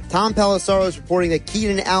 Gotcha. Tom Pelissero is reporting that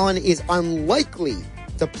Keenan Allen is unlikely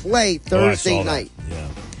to play Thursday night. Yeah.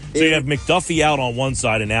 So you have McDuffie out on one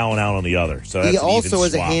side and Allen out on the other. So that's he also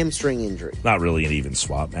has swap. A hamstring injury. Not really an even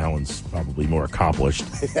swap. Allen's probably more accomplished.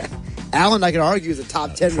 Allen, I can argue, is a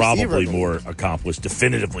top 10 receiver. Probably more accomplished.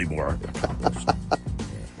 Definitively more accomplished.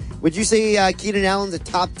 Would you say Keenan Allen's a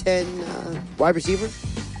top 10 wide receiver?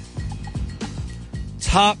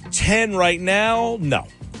 Top 10 right now? No.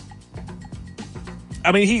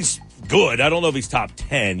 I mean, he's good. I don't know if he's top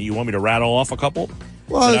 10. You want me to rattle off a couple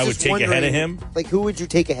Well, that I would take ahead of him? Like, who would you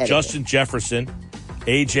take ahead Justin of him? Jefferson,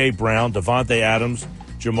 A.J. Brown, Devontae Adams,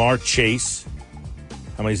 Jamar Chase.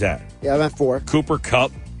 How many's that? Yeah, I'm at 4. Cooper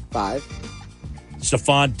Kupp. 5.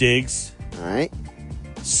 Stephon Diggs. All right.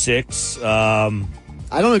 6.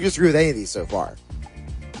 I don't disagree with any of these so far.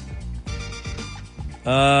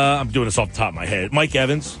 I'm doing this off the top of my head. Mike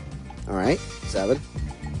Evans. All right. 7.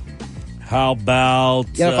 How about...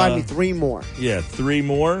 You gotta find me 3 more. Yeah, 3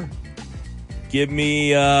 more. Give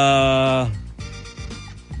me...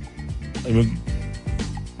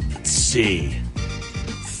 let's see.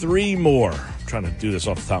 3 more. I'm trying to do this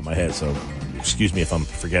off the top of my head, so excuse me if I'm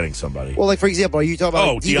forgetting somebody. Well, like, for example, are you talking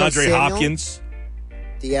about DeAndre Hopkins.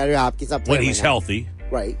 DeAndre Hopkins. When he's healthy.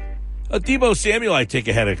 Right. Deebo Samuel I'd take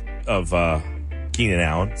ahead of Keenan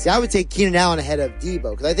Allen. See, I would take Keenan Allen ahead of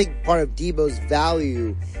Deebo because I think part of Deebo's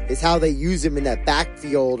value is how they use him in that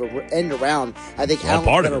backfield or end around. I think Allen's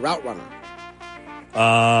a better route runner.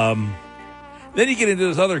 Then you get into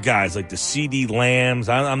those other guys like the CD Lambs.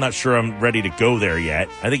 I'm not sure I'm ready to go there yet.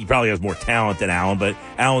 I think he probably has more talent than Allen, but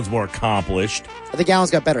Allen's more accomplished. I think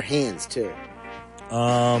Allen's got better hands, too.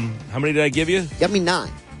 How many did I give you? Got me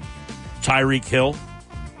 9. Tyreek Hill.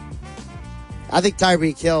 I think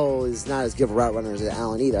Tyreek Hill is not as good of a route runner as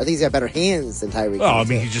Allen either. I think he's got better hands than Tyreek Hill. Oh, I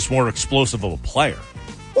mean, he's just more explosive of a player.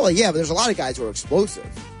 Well, yeah, but there's a lot of guys who are explosive.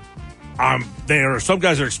 There are some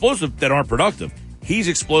guys that are explosive that aren't productive. He's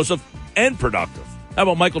explosive and productive. How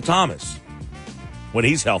about Michael Thomas? When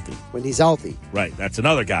he's healthy. When he's healthy. Right. That's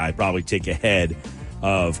another guy I'd probably take ahead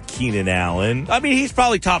of Keenan Allen. I mean, he's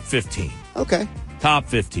probably top 15. Okay. Top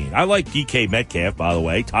 15. I like DK Metcalf, by the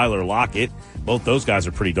way. Tyler Lockett. Both those guys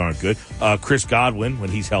are pretty darn good. Chris Godwin,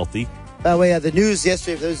 when he's healthy. By the way, the news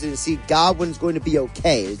yesterday, for those who didn't see, Godwin's going to be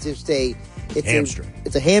okay. It's just hamstring.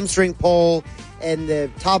 It's a hamstring pull, and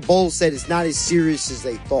the top bowl said it's not as serious as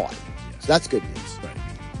they thought. So that's good news. Right.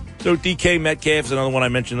 So DK Metcalf's another one I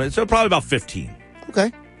mentioned. So probably about 15.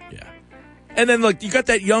 Okay. Yeah. And then, look, you got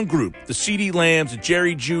that young group, the CD Lambs, the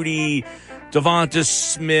Jerry Jeudy, Devonta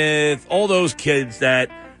Smith, all those kids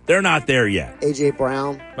that they're not there yet. A.J.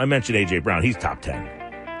 Brown. I mentioned A.J. Brown. He's top 10.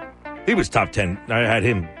 He was top 10. I had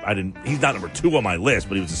him. He's not number 2 on my list,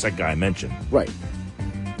 but he was the second guy I mentioned. Right.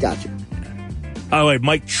 Gotcha. By the way,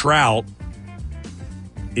 Mike Trout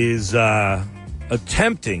is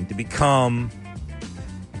attempting to become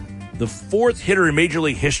the 4th hitter in Major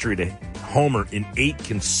League history to homer in 8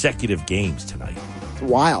 consecutive games tonight. It's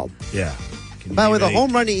wild. Yeah. By the way, the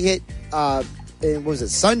home run he hit,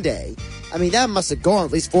 Sunday? I mean, that must have gone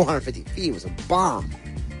at least 450 feet. It was a bomb.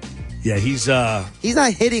 Yeah, he's not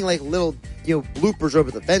hitting like little, bloopers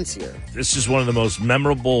over the fence here. This is one of the most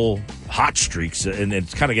memorable hot streaks, and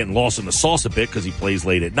it's kind of getting lost in the sauce a bit because he plays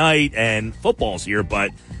late at night and football's here,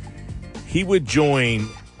 but he would join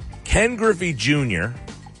Ken Griffey Jr.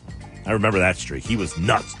 I remember that streak. He was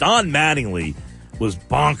nuts. Don Mattingly was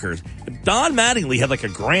bonkers. Don Mattingly had like a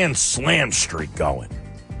grand slam streak going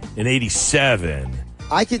in 87.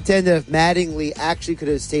 I contend that if Mattingly actually could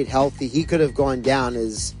have stayed healthy, he could have gone down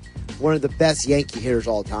as one of the best Yankee hitters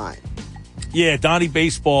all time. Yeah, Donnie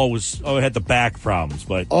Baseball had the back problems,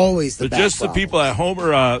 but always the back just problems. The people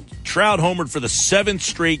that Trout homered for the 7th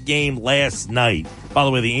straight game last night. By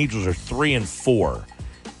the way, the Angels are 3-4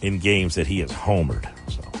 in games that he has homered.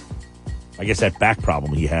 So I guess that back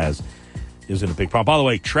problem he has isn't a big problem. By the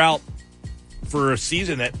way, Trout for a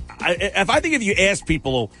season that if you ask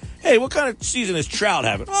people, hey, what kind of season is Trout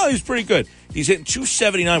having? Oh, he's pretty good. He's hitting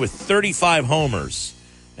 .279 with 35 homers.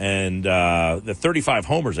 And the 35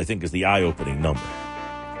 homers, I think, is the eye-opening number.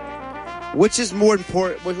 Which is more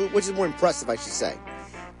important? Which is more impressive, I should say?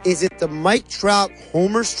 Is it the Mike Trout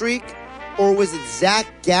homer streak, or was it Zach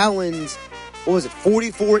Gallen's?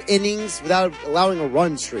 44 innings without allowing a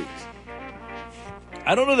run streak?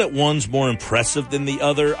 I don't know that one's more impressive than the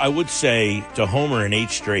other. I would say to homer in 8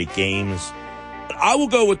 straight games. But I will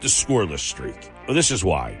go with the scoreless streak. Well, this is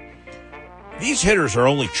why. These hitters are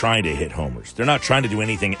only trying to hit homers. They're not trying to do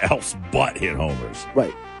anything else but hit homers.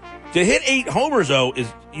 Right. To hit 8 homers, though,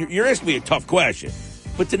 you're asking me a tough question.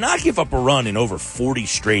 But to not give up a run in over 40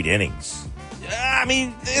 straight innings, I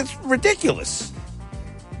mean, it's ridiculous.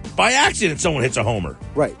 By accident, someone hits a homer.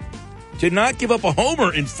 Right. To not give up a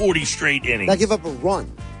homer in 40 straight innings. Not give up a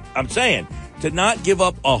run. I'm saying, to not give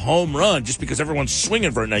up a home run just because everyone's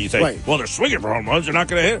swinging for it. Now you say, well, they're swinging for home runs. They're not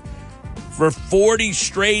going to hit. For 40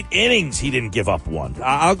 straight innings, he didn't give up one.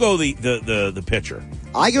 I'll go the pitcher.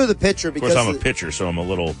 I go the pitcher because of course, I'm a pitcher, so I'm a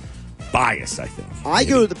little bias, I think. I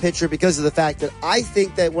go to the pitcher because of the fact that I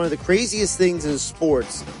think that one of the craziest things in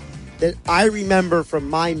sports that I remember from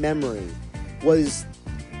my memory was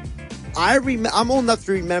I'm old enough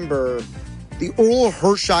to remember the Oral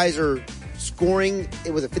Hershiser scoring.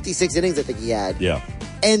 It was 56 innings, I think he had. Yeah.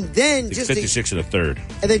 And then just 56 and a third.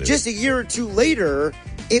 And then just a year or two later,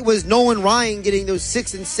 it was Nolan Ryan getting those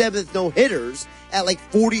 6th and 7th no-hitters at like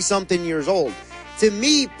 40-something years old. To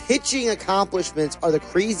me, pitching accomplishments are the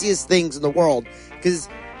craziest things in the world because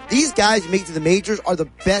these guys who make it to the majors are the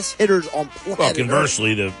best hitters on planet Earth. Well,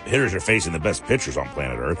 conversely, the hitters are facing the best pitchers on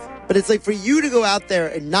planet Earth. But it's like for you to go out there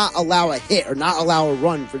and not allow a hit or not allow a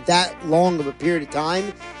run for that long of a period of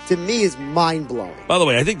time, to me, is mind-blowing. By the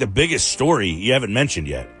way, I think the biggest story you haven't mentioned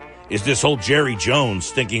yet is this whole Jerry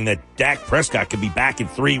Jones thinking that Dak Prescott could be back in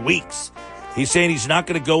 3 weeks. He's saying he's not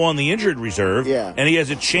going to go on the injured reserve, and he has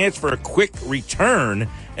a chance for a quick return.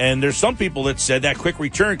 And there's some people that said that quick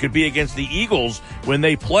return could be against the Eagles when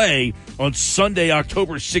they play on Sunday,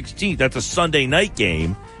 October 16th. That's a Sunday night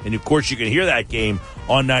game. And, of course, you can hear that game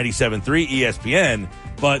on 97.3 ESPN.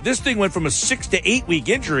 But this thing went from a 6 to 8 week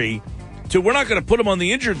injury to we're not going to put him on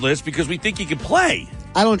the injured list because we think he can play.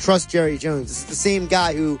 I don't trust Jerry Jones. This is the same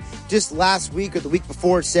guy who just last week or the week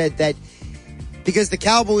before said that because the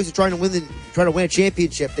Cowboys are trying to win a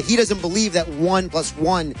championship, that he doesn't believe that 1 +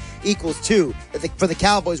 1 = 2. That for the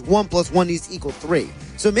Cowboys, 1 + 1 needs to equal 3.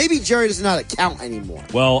 So maybe Jerry doesn't know how to count anymore.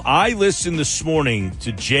 Well, I listened this morning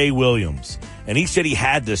to Jay Williams, and he said he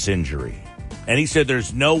had this injury. And he said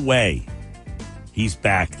there's no way he's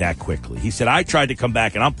back that quickly. He said, I tried to come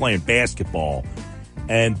back, and I'm playing basketball,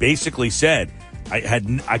 and basically said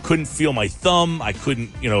I couldn't feel my thumb. I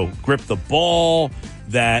couldn't, grip the ball.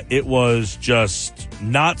 That it was just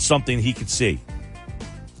not something he could see.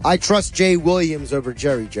 I trust Jay Williams over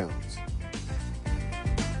Jerry Jones.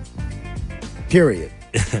 Period.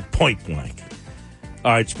 Point blank.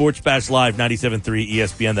 All right, Sports Bash Live, 97.3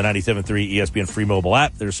 ESPN, the 97.3 ESPN free mobile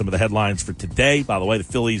app. There's some of the headlines for today. By the way, the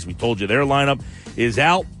Phillies, we told you their lineup is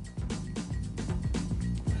out.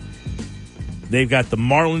 They've got the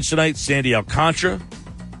Marlins tonight. Sandy Alcantara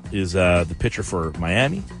is the pitcher for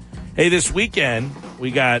Miami. Hey, this weekend,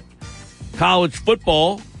 we got college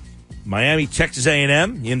football. Miami, Texas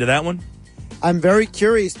A&M. You into that one? I'm very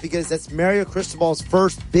curious because that's Mario Cristobal's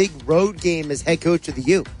first big road game as head coach of the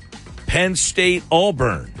U. Penn State,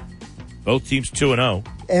 Auburn. Both teams 2-0.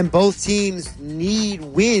 And both teams need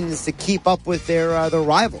wins to keep up with their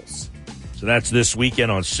rivals. So that's this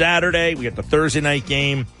weekend on Saturday. We got the Thursday night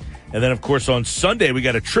game. And then, of course, on Sunday, we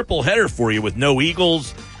got a triple header for you with no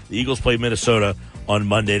Eagles. The Eagles play Minnesota on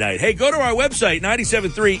Monday night. Hey, go to our website,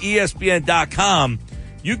 973ESPN.com.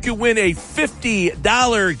 You can win a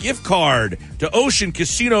 $50 gift card to Ocean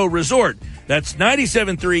Casino Resort. That's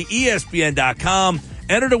 973ESPN.com.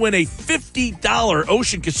 Enter to win a $50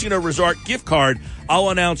 Ocean Casino Resort gift card. I'll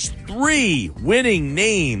announce 3 winning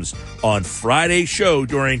names on Friday's show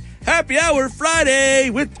during Happy Hour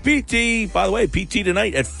Friday with PT. By the way, PT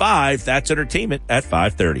tonight at 5. That's entertainment at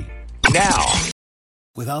 5:30. Now.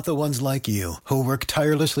 Without the ones like you, who work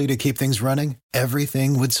tirelessly to keep things running,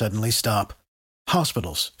 everything would suddenly stop.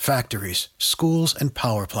 Hospitals, factories, schools, and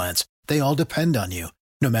power plants, they all depend on you.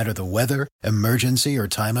 No matter the weather, emergency, or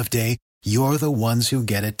time of day, you're the ones who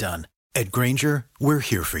get it done. At Grainger, we're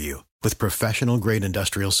here for you with professional-grade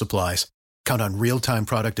industrial supplies. Count on real-time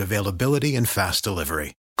product availability and fast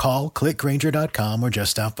delivery. Call, clickgrainger.com, or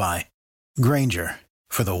just stop by. Grainger,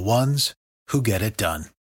 for the ones who get it done.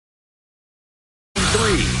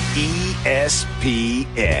 3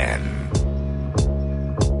 ESPN.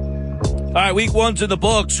 All right, week 1's in the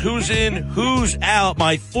books. Who's in, who's out?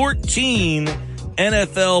 My 14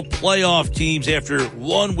 NFL playoff teams after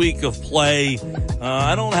 1 week of play.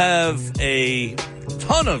 I don't have a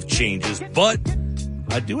ton of changes, but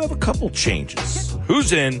I do have a couple changes.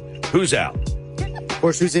 Who's in, who's out? Of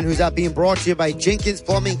course, who's in, who's out being brought to you by Jenkins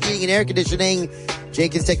Plumbing, Heating, and Air Conditioning.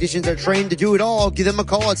 Jenkins technicians are trained to do it all. Give them a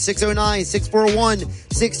call at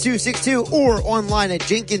 609-641-6262 or online at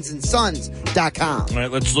jenkinsandsons.com. All right,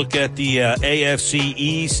 let's look at the AFC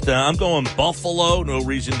East. I'm going Buffalo. No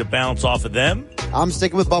reason to bounce off of them. I'm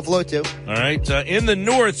sticking with Buffalo, too. All right. In the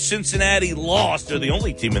North, Cincinnati lost. They're the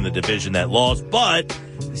only team in the division that lost, but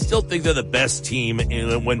I still think they're the best team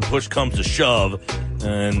when push comes to shove.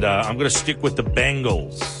 And I'm going to stick with the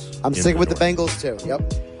Bengals. I'm sticking with the Bengals, too.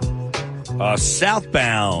 Yep.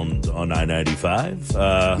 Southbound on 995.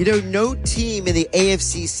 No team in the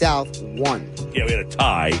AFC South won. Yeah, we had a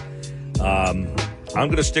tie. I'm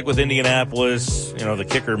going to stick with Indianapolis. The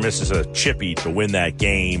kicker misses a chippy to win that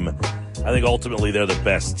game. I think ultimately they're the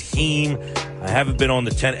best team. I haven't been on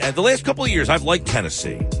the last couple of years, I've liked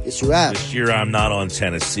Tennessee. Yes, you have. This year I'm not on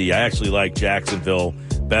Tennessee. I actually like Jacksonville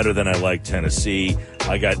better than I like Tennessee.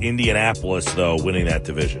 I got Indianapolis, though, winning that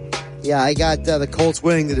division. Yeah, I got the Colts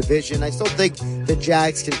winning the division. I still think the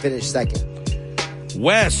Jags can finish second.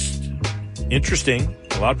 West, interesting.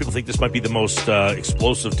 A lot of people think this might be the most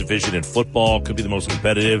explosive division in football. Could be the most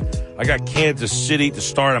competitive. I got Kansas City to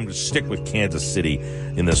start. I'm going to stick with Kansas City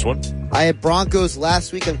in this one. I had Broncos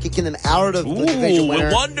last week. I'm kicking them out of the division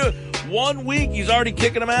winner. One week, he's already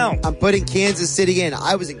kicking them out. I'm putting Kansas City in.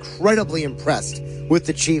 I was incredibly impressed with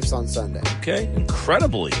the Chiefs on Sunday. Okay,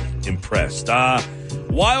 incredibly impressed.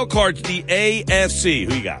 Wild cards, the AFC.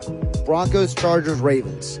 Who you got? Broncos, Chargers,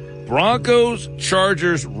 Ravens. Broncos,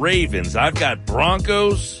 Chargers, Ravens. I've got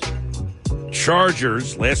Broncos,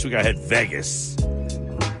 Chargers. Last week I had Vegas.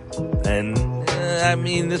 And,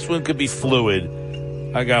 this one could be fluid.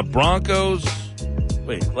 I got Broncos.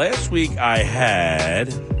 Wait, last week I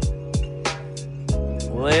had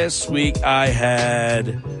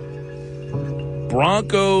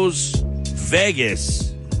Broncos,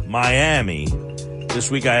 Vegas, Miami.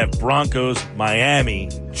 This week I have Broncos, Miami,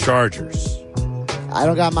 Chargers. I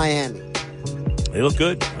don't got Miami. They look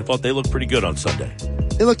good. I thought they looked pretty good on Sunday.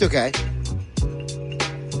 They looked okay.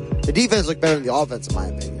 The defense looked better than the offense, in my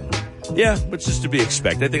opinion. Yeah, which is to be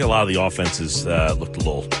expected. I think a lot of the offenses looked a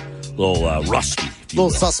little rusty. A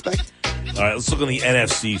little suspect. All right, let's look on the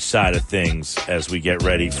NFC side of things as we get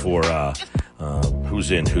ready for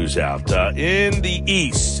who's in, who's out. In the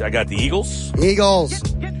East, I got the Eagles. Eagles.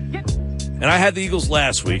 And I had the Eagles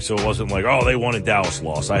last week, so it wasn't like, they won and Dallas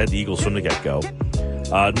lost. I had the Eagles from the get-go.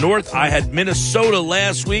 North, I had Minnesota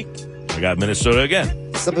last week. I got Minnesota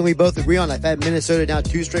again. Something we both agree on. I've had Minnesota now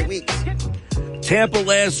 2 straight weeks. Tampa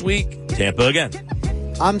last week. Tampa again.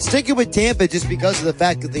 I'm sticking with Tampa just because of the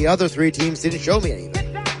fact that the other 3 teams didn't show me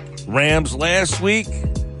anything. Rams last week.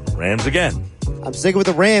 Rams again. I'm sticking with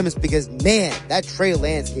the Rams because, man, that Trey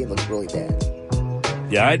Lance game looked really bad.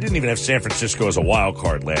 Yeah, I didn't even have San Francisco as a wild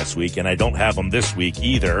card last week, and I don't have them this week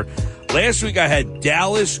either. Last week I had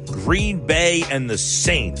Dallas, Green Bay, and the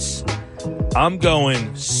Saints. I'm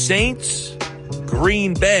going Saints,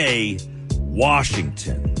 Green Bay,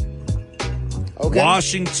 Washington. Okay.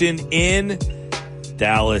 Washington in,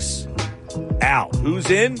 Dallas out.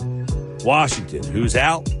 Who's in? Washington. Who's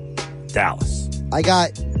out? Dallas. I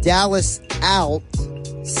got Dallas out,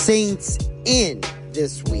 Saints in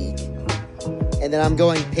this week. And then I'm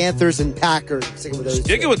going Panthers and Packers. I'm sticking with those.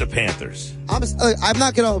 Sticking with the Panthers. I'm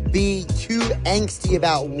not going to be too angsty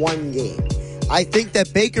about one game. I think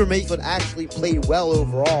that Baker Mayfield actually played well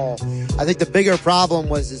overall. I think the bigger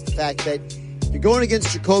problem is the fact that you're going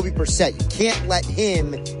against Jacoby Brissett. You can't let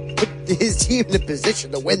him put his team in a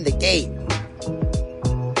position to win the game.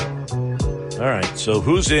 All right, so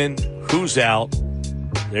who's in, who's out?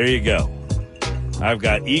 There you go. I've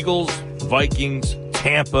got Eagles, Vikings,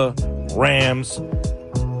 Tampa, Rams,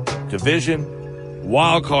 division,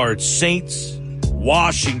 wild card, Saints,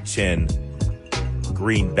 Washington,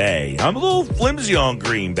 Green Bay. I'm a little flimsy on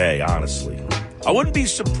Green Bay, honestly. I wouldn't be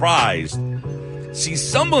surprised. See,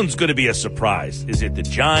 someone's going to be a surprise. Is it the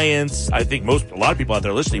Giants? I think a lot of people out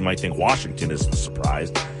there listening might think Washington is the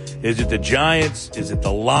surprise. Is it the Giants? Is it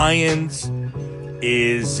the Lions?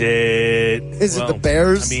 Is it the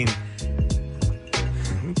Bears?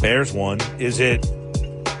 Bears won. Is it?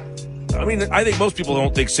 I think most people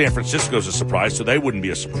don't think San Francisco's a surprise, so they wouldn't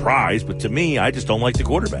be a surprise. But to me, I just don't like the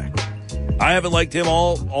quarterback. I haven't liked him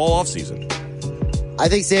all offseason. I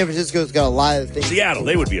think San Francisco's got a lot of things. Seattle,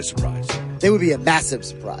 they would be a surprise. They would be a massive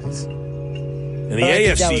surprise. And the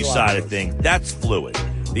AFC side of things, that's fluid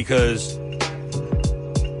because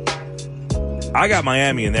I got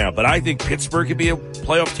Miami in there, but I think Pittsburgh could be a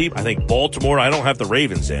playoff team. I think Baltimore, I don't have the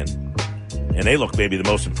Ravens in. And they look maybe the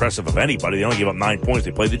most impressive of anybody. They only give up 9 points.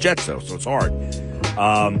 They play the Jets, though, so it's hard.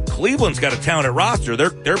 Cleveland's got a talented roster.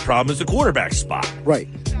 Their problem is the quarterback spot. Right.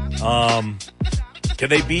 Can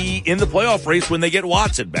they be in the playoff race when they get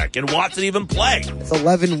Watson back? Can Watson even play? It's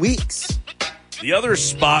 11 weeks. The other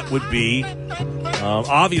spot would be,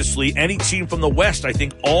 obviously, any team from the West. I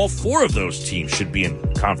think all 4 of those teams should be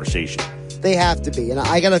in conversation. They have to be. And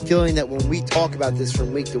I got a feeling that when we talk about this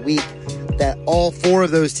from week to week, that all 4 of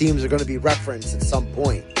those teams are going to be referenced at some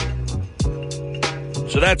point.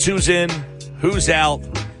 So that's who's in, who's out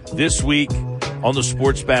this week on the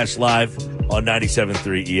Sports Bash Live on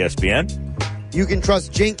 97.3 ESPN. You can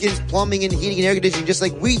trust Jenkins Plumbing and Heating and Air Conditioning just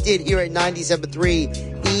like we did here at 97.3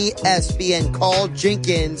 ESPN. Call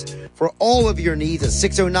Jenkins for all of your needs at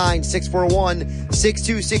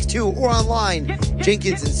 609-641-6262 or online,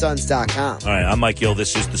 jenkinsandsons.com. All right, I'm Mike Gill.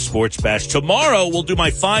 This is the Sports Bash. Tomorrow we'll do my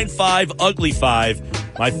Fine 5, Ugly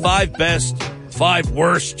 5, my 5 best 5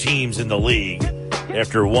 worst teams in the league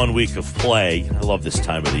after 1 week of play. I love this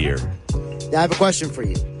time of the year. Now, I have a question for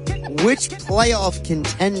you. Which playoff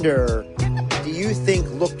contender do you think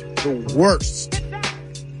looked the worst?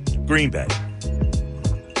 Green Bay.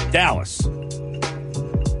 Dallas.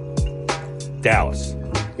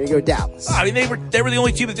 Gonna go Dallas. I mean, they were the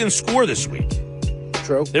only team that didn't score this week.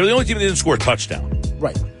 True. They were the only team that didn't score a touchdown.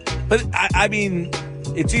 Right. But, I mean,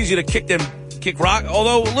 it's easy to kick rock.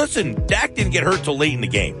 Although, listen, Dak didn't get hurt till late in the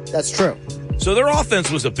game. That's true. So their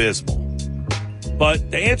offense was abysmal.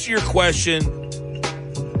 But to answer your question,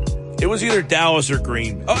 it was either Dallas or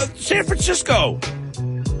San Francisco.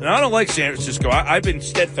 And I don't like San Francisco. I've been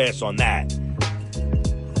steadfast on that.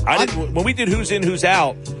 When we did who's in, who's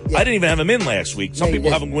out, yeah. I didn't even have them in last week. Some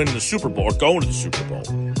people have them winning the Super Bowl or going to the Super Bowl.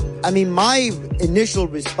 I mean, my initial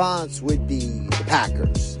response would be the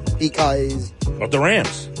Packers because... But the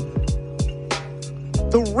Rams.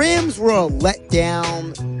 The Rams were a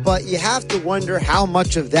letdown, but you have to wonder how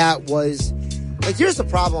much of that was... Like, here's the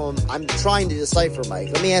problem I'm trying to decipher, Mike.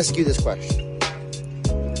 Let me ask you this question.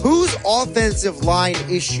 Whose offensive line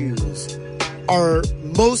issues are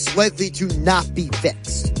most likely to not be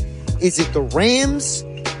fixed? Is it the Rams?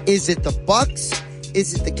 Is it the Bucks?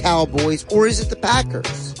 Is it the Cowboys? Or is it the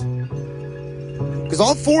Packers? Because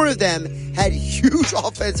all 4 of them had huge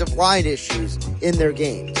offensive line issues in their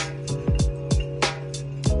games.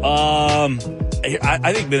 I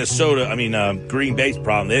think Green Bay's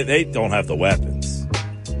problem, they don't have the weapons.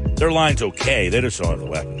 Their line's okay. They just don't have the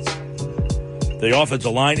weapons. The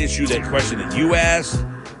offensive line issue, that question that you asked,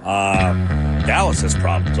 Dallas has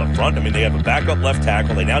problems up front. I mean, they have a backup left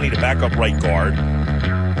tackle. They now need a backup right guard.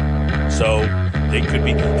 So they could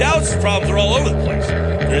be. Dallas' problems are all over the place.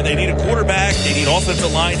 They need a quarterback. They need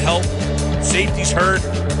offensive line help. Safety's hurt.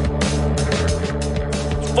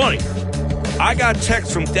 It's funny. I got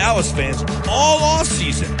texts from Dallas fans all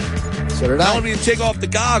offseason. So did I. Telling me to take off the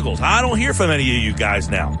goggles. I don't hear from any of you guys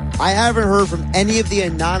now. I haven't heard from any of the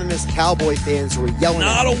anonymous Cowboy fans who are yelling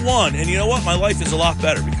Not at a one. And you know what? My life is a lot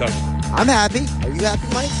better because I'm happy. Are you happy,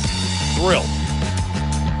 Mike? Thrilled.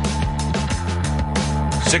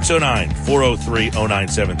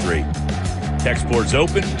 609-403-0973. Text board's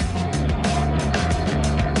open.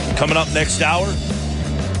 Coming up next hour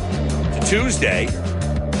to Tuesday.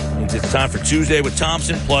 Means it's time for Tuesday with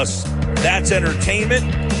Thompson, plus That's Entertainment.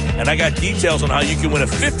 And I got details on how you can win a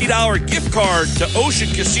 $50 gift card to Ocean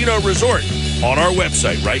Casino Resort on our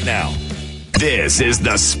website right now. This is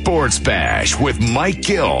the Sports Bash with Mike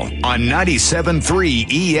Gill on 97.3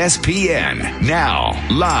 ESPN. Now,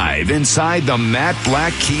 live inside the Matt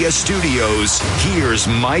Black Kia Studios, here's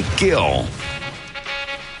Mike Gill.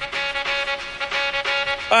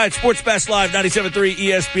 All right, Sports Bash Live, 97.3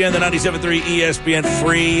 ESPN, the 97.3 ESPN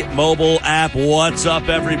free mobile app. What's up,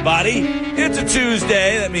 everybody? It's a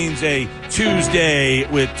Tuesday. That means a Tuesday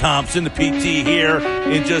with Thompson, the PT, here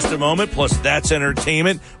in just a moment. Plus, That's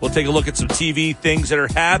Entertainment. We'll take a look at some TV things that are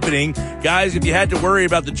happening. Guys, if you had to worry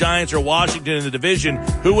about the Giants or Washington in the division,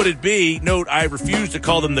 who would it be? Note, I refuse to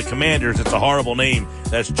call them the Commanders. It's a horrible name.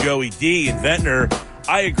 That's Joey D. and Ventnor.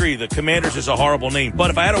 I agree, the Commanders is a horrible name.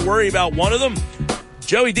 But if I had to worry about one of them,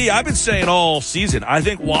 Joey D, I've been saying all season, I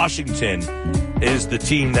think Washington is the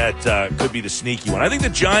team that could be the sneaky one. I think the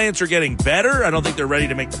Giants are getting better. I don't think they're ready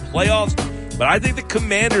to make the playoffs, but I think the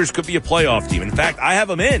Commanders could be a playoff team. In fact, I have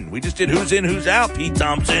them in. We just did who's in, who's out, Pete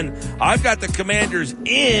Thompson. I've got the Commanders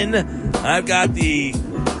in. I've got the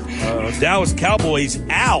Dallas Cowboys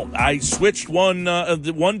out. I switched one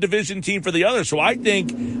division team for the other, so I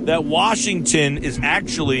think that Washington is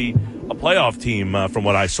actually a playoff team from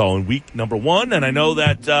what I saw in week number 1, and I know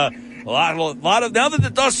that a lot of now that the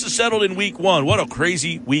dust has settled in week 1, what a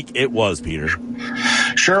crazy week it was, Peter.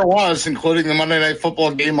 Sure was, including the Monday Night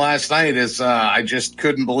Football game last night. I just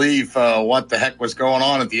couldn't believe what the heck was going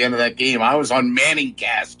on at the end of that game. I was on Manning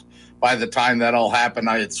Cast by the time that all happened.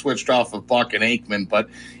 I had switched off of Buck and Aikman, but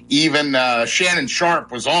even Shannon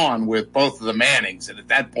Sharp was on with both of the Mannings, and at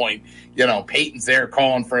that point, Peyton's there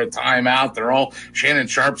calling for a timeout. Shannon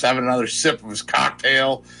Sharp's having another sip of his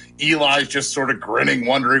cocktail. Eli's just sort of grinning,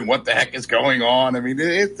 wondering what the heck is going on. I mean,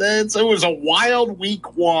 it was a wild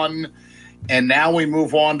week 1, and now we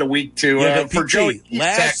move on to week 2. For Joey,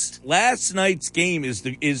 last night's game is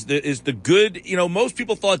the good. Most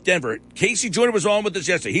people thought Denver. Casey Joyner was on with us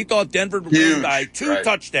yesterday. He thought Denver would win by 2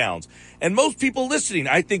 touchdowns, and most people listening,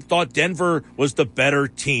 I think, thought Denver was the better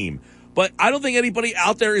team. But I don't think anybody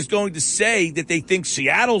out there is going to say that they think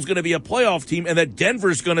Seattle's going to be a playoff team and that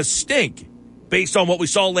Denver's going to stink based on what we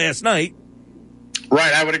saw last night.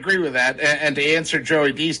 Right, I would agree with that. And to answer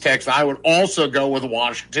Joey D's text, I would also go with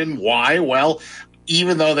Washington. Why? Well,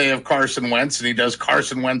 even though they have Carson Wentz and he does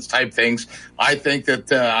Carson Wentz type things, I think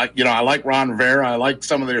that, I like Ron Rivera. I like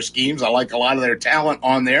some of their schemes. I like a lot of their talent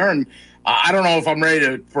on there. And I don't know if I'm ready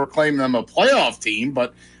to proclaim them a playoff team,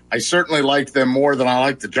 but I certainly liked them more than I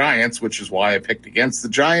like the Giants, which is why I picked against the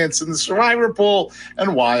Giants in the Survivor pool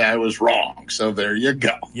and why I was wrong. So there you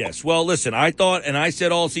go. Yes. Well, listen, I thought, and I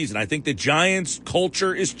said all season, I think the Giants'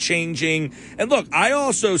 culture is changing. And look, I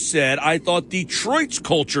also said I thought Detroit's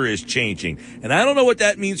culture is changing. And I don't know what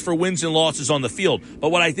that means for wins and losses on the field. But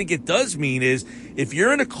what I think it does mean is if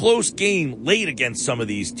you're in a close game late against some of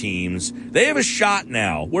these teams, they have a shot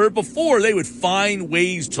now, where before they would find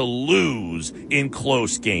ways to lose in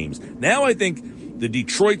close games. Now I think the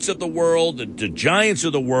Detroits of the world, the Giants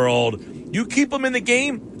of the world, you keep them in the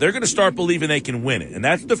game, they're going to start believing they can win it. And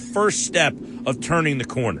that's the first step of turning the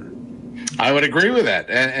corner. I would agree with that.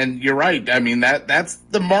 And you're right. I mean, that's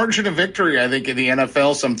the margin of victory, I think, in the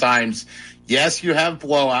NFL sometimes. Yes, you have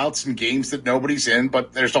blowouts and games that nobody's in,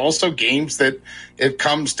 but there's also games that it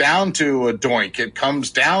comes down to a doink. It comes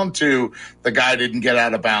down to the guy didn't get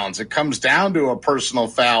out of bounds. It comes down to a personal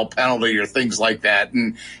foul penalty or things like that.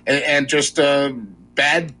 And just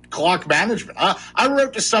bad clock management. I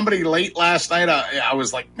wrote to somebody late last night. I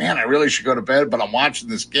was like, man, I really should go to bed, but I'm watching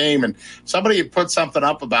this game. And somebody had put something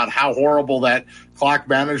up about how horrible that clock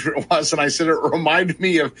management was. And I said, it reminded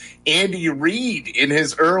me of Andy Reid in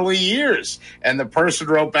his early years. And the person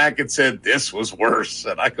wrote back and said, this was worse.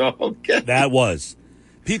 And I go, okay. That was.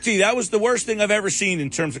 PT, that was the worst thing I've ever seen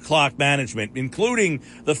in terms of clock management, including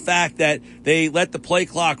the fact that they let the play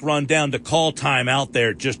clock run down to call time out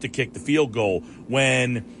there just to kick the field goal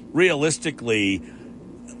when realistically,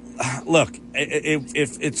 look,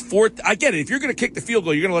 if it's fourth, I get it. If you're going to kick the field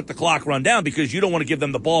goal, you're going to let the clock run down because you don't want to give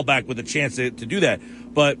them the ball back with a chance to do that.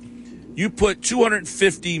 But you put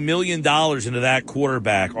 $250 million into that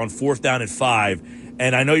quarterback on 4th down and 5,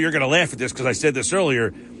 and I know you're going to laugh at this because I said this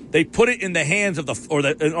earlier. They put it in the hands of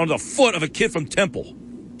on the foot of a kid from Temple.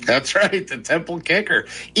 That's right, the Temple kicker.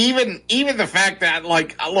 Even the fact that,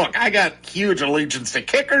 look, I got huge allegiance to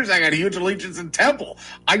kickers. I got huge allegiance in Temple.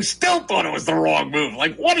 I still thought it was the wrong move.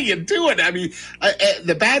 Like, what are you doing? I mean,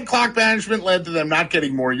 the bad clock management led to them not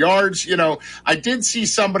getting more yards. I did see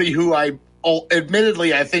somebody who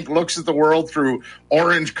admittedly, I think looks at the world through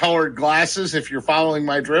orange-colored glasses, if you're following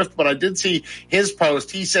my drift. But I did see his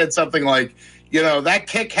post. He said something like, that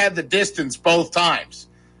kick had the distance both times.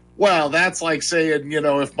 Well, that's like saying,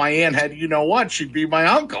 if my aunt had, she'd be my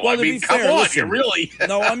uncle. Well, I mean, come on, listen, you really,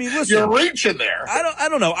 no, I mean, listen, you're reaching there. I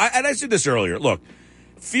don't know. And I said this earlier. Look,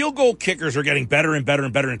 field goal kickers are getting better and better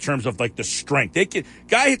and better in terms of like the strength.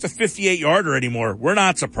 Guy hits a 58-yarder anymore. We're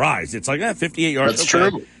not surprised. It's like 58 yards. That's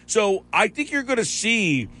true. So I think you're going to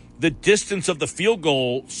see the distance of the field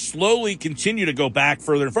goal slowly continue to go back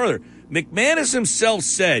further and further. McManus himself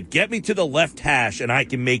said, get me to the left hash and I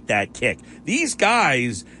can make that kick. These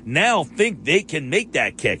guys now think they can make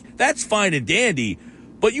that kick. That's fine and dandy,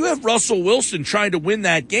 but you have Russell Wilson trying to win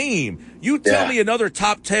that game. You tell me another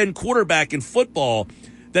top 10 quarterback in football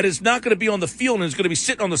that is not going to be on the field and is going to be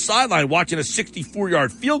sitting on the sideline watching a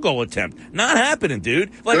 64-yard field goal attempt. Not happening,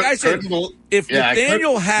 dude. Like I said, if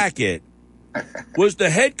Nathaniel Hackett was the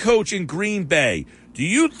head coach in Green Bay, do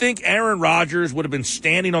you think Aaron Rodgers would have been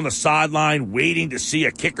standing on the sideline waiting to see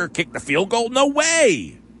a kicker kick the field goal? No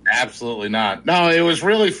way. Absolutely not. No, it was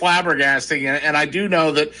really flabbergasting. And I do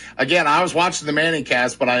know that, again, I was watching the Manning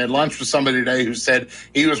cast, but I had lunch with somebody today who said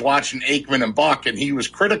he was watching Aikman and Buck, and he was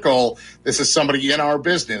critical. This is somebody in our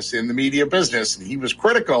business, in the media business, and he was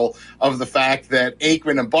critical of the fact that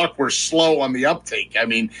Aikman and Buck were slow on the uptake. I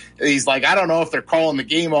mean, he's like, I don't know if they're calling the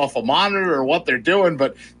game off a monitor or what they're doing,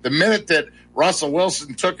 but the minute that Russell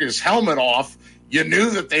Wilson took his helmet off, you knew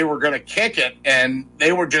that they were going to kick it, and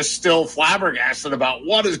they were just still flabbergasted about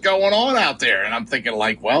what is going on out there. And I'm thinking,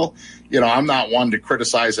 like, well, I'm not one to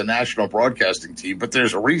criticize a national broadcasting team, but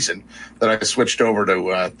there's a reason that I switched over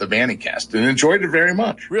to the Manning cast and enjoyed it very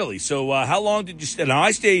much. Really? So how long did you stay? Now,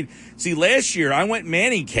 I stayed. See, last year I went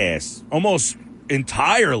Manning cast almost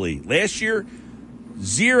entirely. Last year,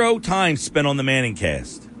 0 time spent on the Manning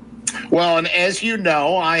cast. Well, and as you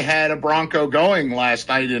know, I had a Bronco going last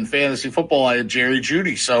night in fantasy football. I had Jerry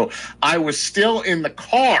Jeudy. So I was still in the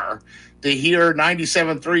car to hear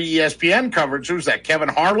 97.3 ESPN coverage. Who was that? Kevin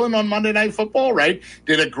Harlan on Monday Night Football, right?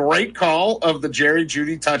 Did a great call of the Jerry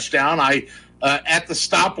Jeudy touchdown. I, at the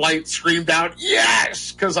stoplight, screamed out,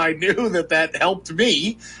 yes, because I knew that helped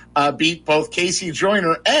me beat both Casey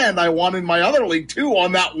Joyner, and I won in my other league, too,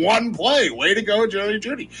 on that one play. Way to go, Jerry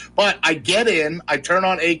Jeudy. But I get in, I turn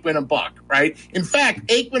on Aikman and Buck, right? In fact,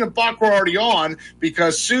 Aikman and Buck were already on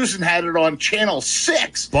because Susan had it on Channel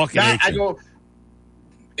 6. Buck and Aikman. I go,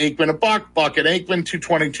 Aikman and Buck and Aikman,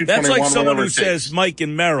 220, 221. That's like someone who whatever it takes. says Mike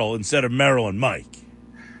and Merrill instead of Merrill and Mike.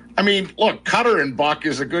 I mean, look, Cutter and Buck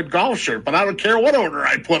is a good golf shirt, but I don't care what order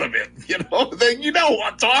I put them in. Then you know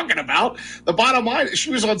what I'm talking about. The bottom line,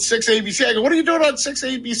 she was on 6 ABC. I go, what are you doing on 6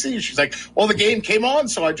 ABC? She's like, well, the game came on,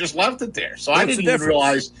 so I just left it there. So I didn't even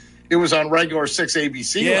realize it was on regular 6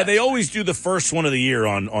 ABC. Yeah, they always do the first one of the year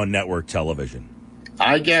on network television.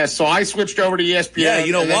 I guess. So I switched over to ESPN. Yeah,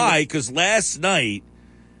 you know why? Because last night,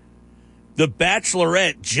 The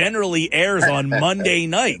Bachelorette generally airs on Monday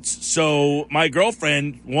nights. So my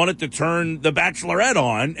girlfriend wanted to turn The Bachelorette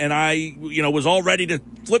on, and I, was all ready to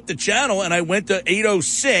flip the channel, and I went to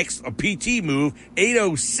 8:06, a PT move,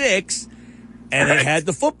 8:06, and it had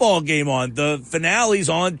the football game on. The finale's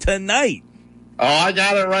on tonight. Oh, I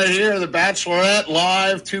got it right here. The Bachelorette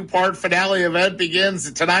live 2-part finale event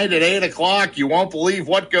begins tonight at 8 o'clock. You won't believe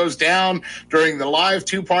what goes down during the live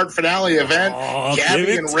 2-part finale event.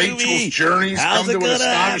 Gabby and Rachel's journeys come to an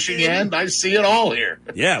astonishing end. I see it all here.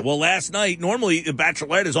 Yeah, well, last night, normally the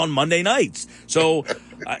Bachelorette is on Monday nights. So,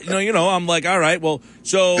 I'm like, all right, well,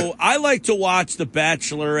 so I like to watch the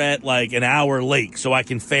Bachelorette like an hour late so I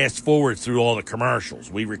can fast forward through all the commercials.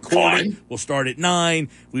 We record, we'll start at 9,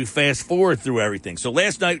 we fast forward through everything. So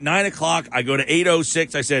last night, 9 o'clock, I go to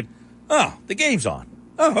 8:06. I said, oh, the game's on.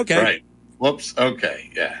 Oh, okay. Right. Whoops. Okay.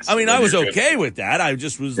 Yeah. I mean, I was okay with that. I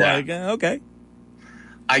just was like, okay.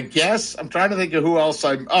 I guess I'm trying to think of who else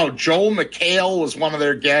Joel McHale was one of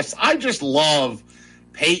their guests. I just love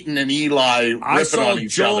Peyton and Eli ripping on each other. I saw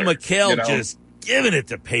Joel McHale just giving it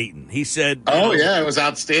to Peyton. He said, oh, yeah, it was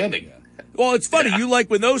outstanding. Well, it's funny. Yeah. You like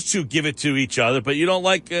when those two give it to each other, but you don't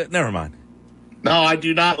like never mind. No, I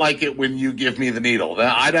do not like it when you give me the needle.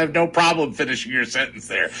 I'd have no problem finishing your sentence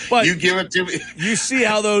there. But you give it to me. You see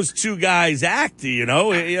how those two guys act,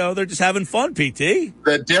 they're just having fun, PT.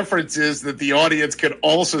 The difference is that the audience can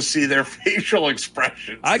also see their facial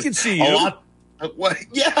expressions. I can see you. Well,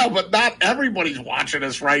 yeah, but not everybody's watching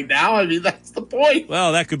us right now. I mean, that's the point.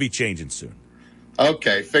 Well, that could be changing soon.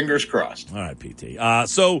 Okay, fingers crossed. All right, PT.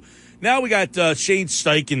 So now we got Shane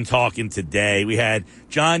Steichen talking today. We had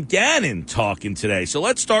John Gannon talking today. So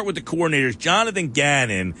let's start with the coordinators. Jonathan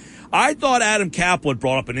Gannon. I thought Adam Caplan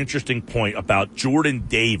brought up an interesting point about Jordan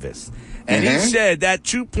Davis. And he said that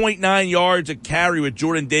 2.9 yards a carry with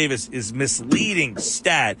Jordan Davis is misleading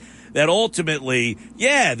stat. That ultimately,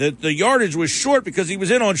 the yardage was short because he was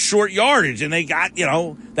in on short yardage, and they got,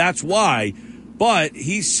 that's why. But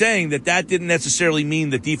he's saying that didn't necessarily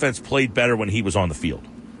mean the defense played better when he was on the field.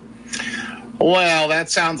 Well, that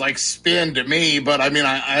sounds like spin to me, but I mean,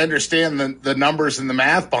 I understand the numbers and the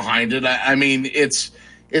math behind it. I mean, it's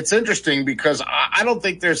interesting because I don't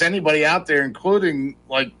think there's anybody out there, including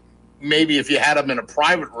like maybe if you had him in a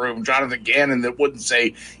private room, Jonathan Gannon, that wouldn't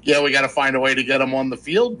say, we got to find a way to get him on the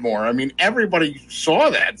field more. I mean, everybody saw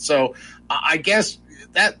that. So I guess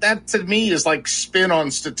that to me is like spin on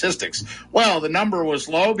statistics. Well, the number was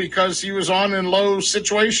low because he was on in low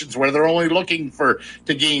situations where they're only looking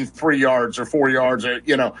to gain 3 yards or 4 yards. Or,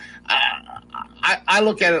 I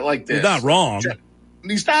look at it like this. He's not wrong.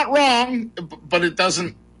 He's not wrong, but it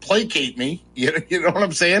doesn't placate me. You know what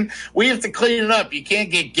I'm saying? We have to clean it up. You can't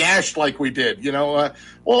get gashed like we did. Well,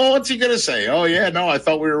 what's he going to say? Oh, yeah, no, I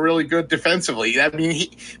thought we were really good defensively. I mean,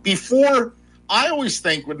 I always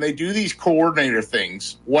think when they do these coordinator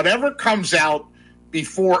things, whatever comes out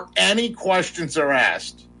before any questions are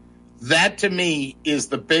asked, that to me is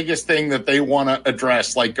the biggest thing that they want to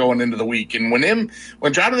address, like going into the week. And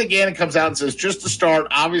when Jonathan Gannon comes out and says, just to start,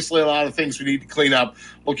 obviously a lot of things we need to clean up,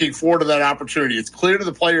 looking forward to that opportunity. It's clear to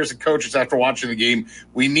the players and coaches after watching the game,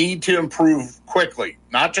 we need to improve quickly,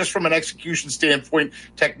 not just from an execution standpoint,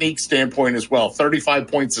 technique standpoint as well. 35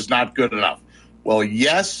 points is not good enough. Well,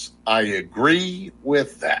 yes, I agree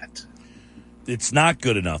with that. It's not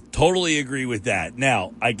good enough. Totally agree with that.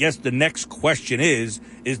 Now, I guess the next question is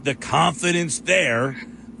the confidence there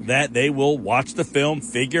that they will watch the film,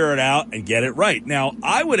 figure it out, and get it right? Now,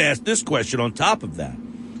 I would ask this question on top of that.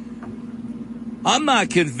 I'm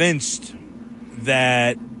not convinced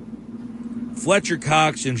that Fletcher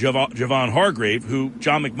Cox and Javon Hargrave, who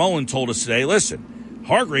John McMullen told us today, listen,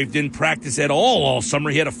 Hargrave didn't practice at all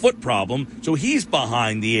summer. He had a foot problem, so he's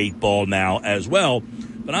behind the 8 ball now as well.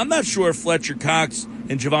 But I'm not sure if Fletcher Cox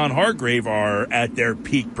and Javon Hargrave are at their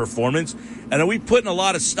peak performance. And are we putting a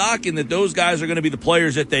lot of stock in that those guys are going to be the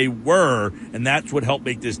players that they were, and that's what helped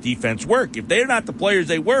make this defense work? If they're not the players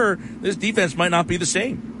they were, this defense might not be the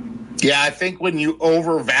same. Yeah, I think when you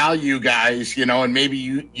overvalue guys, and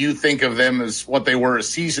maybe you think of them as what they were a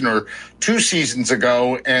season or 2 seasons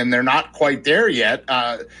ago, and they're not quite there yet,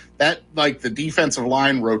 that like the defensive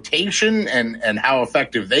line rotation and how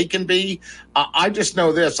effective they can be. I just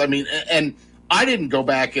know this. I mean, and I didn't go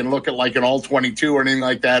back and look at like an all-22 or anything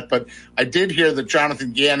like that, but I did hear that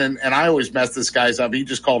Jonathan Gannon, and I always mess this guy's up, he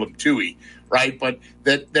just called him Tui, right? But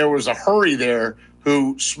that there was a hurry there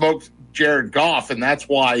who smoked Jared Goff, and that's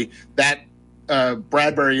why that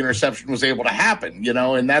Bradbury interception was able to happen,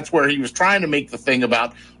 and that's where he was trying to make the thing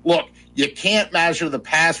about, look, you can't measure the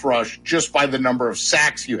pass rush just by the number of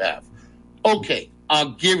sacks you have. Okay,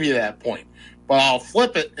 I'll give you that point, but I'll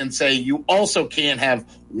flip it and say you also can't have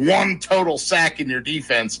one total sack in your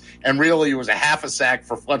defense, and really it was a half a sack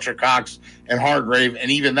for Fletcher Cox and Hargrave,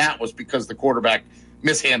 and even that was because the quarterback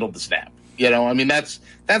mishandled the snap. I mean, that's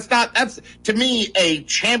to me, a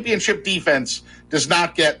championship defense does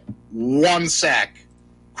not get one sack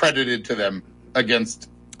credited to them against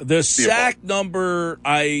the sack number.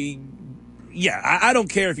 I don't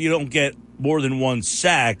care if you don't get more than one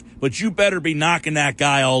sack, but you better be knocking that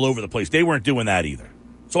guy all over the place. They weren't doing that either.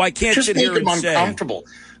 So I can't just sit make here and them uncomfortable.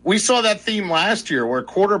 We saw that theme last year where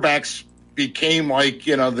quarterbacks became like,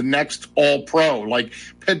 the next all-pro, like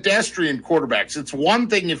pedestrian quarterbacks. It's one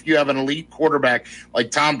thing if you have an elite quarterback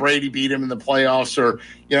like Tom Brady beat him in the playoffs, or,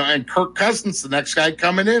 and Kirk Cousins, the next guy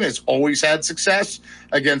coming in, has always had success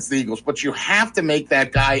against the Eagles. But you have to make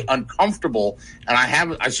that guy uncomfortable. And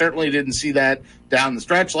I certainly didn't see that down the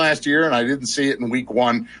stretch last year, and I didn't see it in week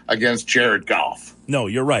 1 against Jared Goff. No,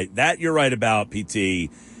 you're right. That you're right about, PT.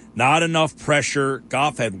 Not enough pressure.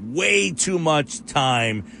 Goff had way too much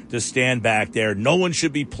time to stand back there. No one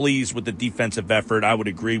should be pleased with the defensive effort. I would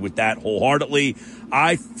agree with that wholeheartedly.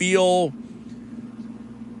 I feel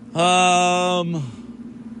that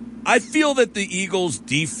the Eagles'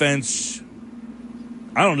 defense,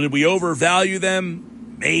 I don't know, did we overvalue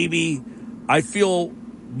them? Maybe. I feel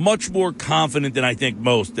much more confident than I think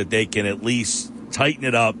most that they can at least tighten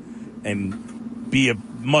it up and be a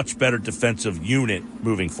much better defensive unit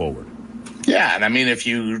moving forward. Yeah, and I mean, if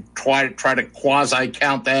you try to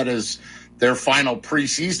quasi-count that as their final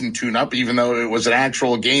preseason tune-up, even though it was an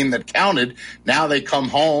actual game that counted, now they come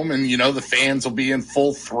home and, the fans will be in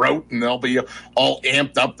full throat and they'll be all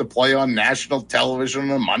amped up to play on national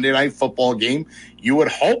television on a Monday Night Football game. You would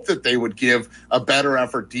hope that they would give a better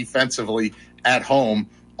effort defensively at home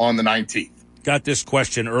on the 19th. Got this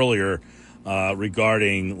question earlier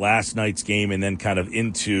regarding last night's game and then kind of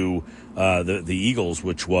into the Eagles,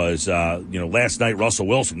 which was, last night Russell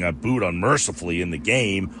Wilson got booed unmercifully in the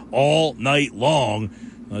game all night long.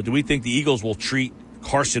 Do we think the Eagles will treat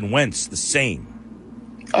Carson Wentz the same?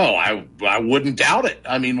 Oh, I wouldn't doubt it.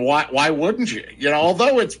 I mean, why wouldn't you?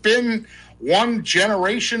 Although it's been one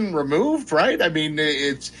generation removed, right? I mean,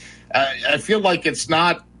 it's I feel like it's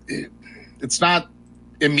not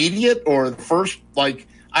immediate or the first, like,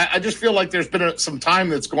 I just feel like there's been some time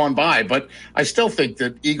that's gone by, but I still think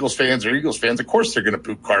that Eagles fans are Eagles fans. Of course they're going to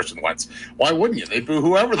boo Carson Wentz. Why wouldn't you? They boo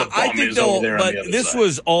whoever the bum is over there on the other side. But this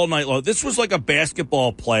was all night long. This was like a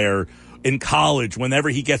basketball player in college whenever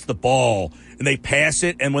he gets the ball and they pass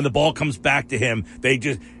it, and when the ball comes back to him,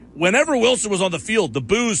 whenever Wilson was on the field, the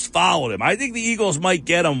boos followed him. I think the Eagles might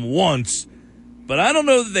get him once, but I don't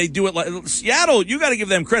know that they do it like Seattle. You got to give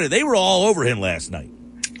them credit. They were all over him last night.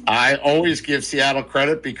 I always give Seattle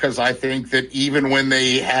credit because I think that even when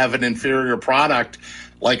they have an inferior product,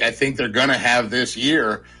 like I think they're going to have this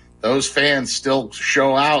year, those fans still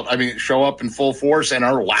show up in full force and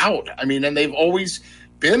are loud. I mean, and they've always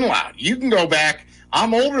been loud. You can go back.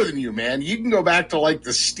 I'm older than you, man. You can go back to like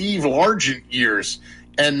the Steve Largent years,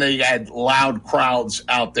 and they had loud crowds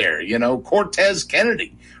out there. Cortez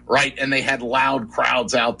Kennedy. Right, and they had loud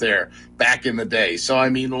crowds out there back in the day. So, I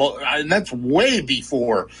mean, and that's way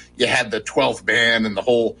before you had the 12th man and the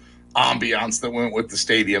whole ambiance that went with the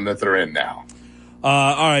stadium that they're in now.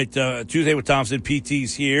 All right, Tuesday with Thompson.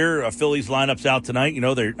 PT's here. Phillies lineup's out tonight.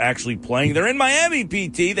 They're actually playing. They're in Miami,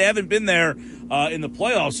 PT. They haven't been there in the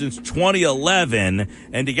playoffs since 2011.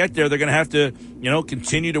 And to get there, they're going to have to,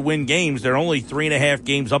 continue to win games. They're only 3.5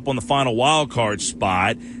 games up on the final wild card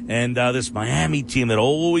spot. And this Miami team that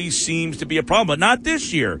always seems to be a problem, but not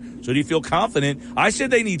this year. So do you feel confident? I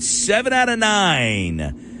said they need 7 out of 9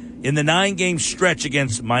 in the 9-game stretch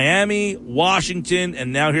against Miami, Washington,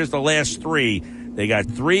 and now here's the last 3. They got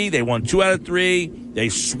 3. They won 2 out of 3. They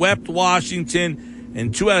swept Washington,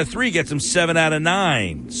 and 2 out of 3 gets them 7 out of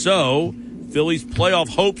 9. So, Phillies playoff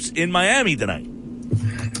hopes in Miami tonight.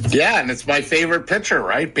 Yeah, and it's my favorite pitcher,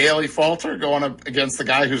 right? Bailey Falter going up against the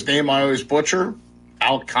guy whose name I always butcher,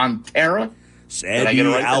 Alcantara. Sandy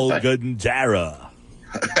Alcantara.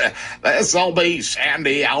 This'll be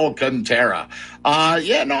Sandy Alcantara.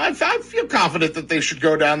 I feel confident that they should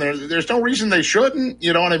go down there. There's no reason they shouldn't.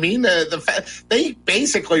 You know what I mean? They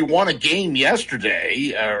basically won a game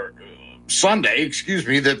yesterday, or Sunday,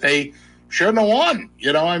 that they shouldn't have won.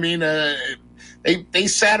 You know, I mean, they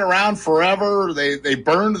sat around forever. They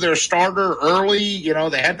burned their starter early. You know,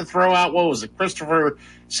 they had to throw out, Christopher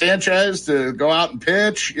Sanchez to go out and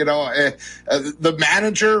pitch. You know, the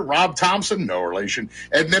manager, Rob Thompson, no relation,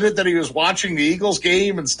 admitted that he was watching the Eagles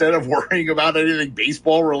game instead of worrying about anything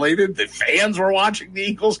baseball related. The fans were watching the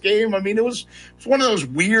Eagles game. I mean, it was one of those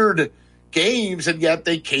weird games, and yet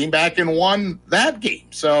they came back and won that game.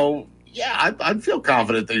 So, yeah, I'd feel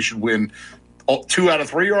confident they should win 2 out of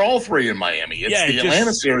 3 or all 3 in Miami. It's the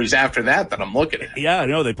Atlanta series after that I'm looking at. Yeah,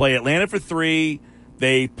 no, they play Atlanta for 3.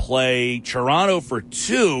 They play Toronto for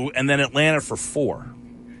 2, and then Atlanta for 4.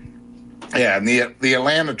 Yeah, and the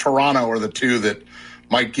Atlanta-Toronto are the 2 that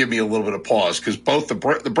might give me a little bit of pause, because both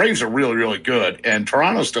the Braves are really, really good, and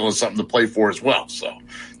Toronto still has something to play for as well. So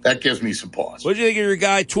that gives me some pause. What did you think of your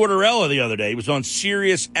guy Tortorella the other day? He was on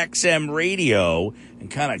Sirius XM radio and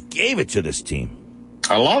kind of gave it to this team.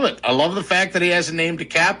 I love it. I love the fact that he hasn't named a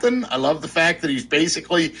captain. I love the fact that he's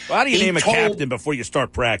basically. Well, how do you name a captain before you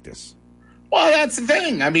start practice? Well, that's the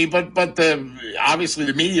thing. I mean, but obviously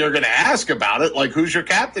the media are going to ask about it. Like, who's your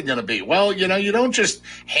captain going to be? Well, you know, you don't just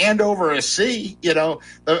hand over a C. You know,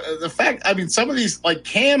 the fact. I mean, some of these, like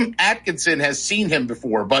Cam Atkinson has seen him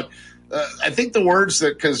before, but I think the words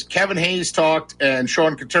that, because Kevin Hayes talked and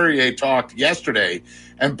Sean Couturier talked yesterday,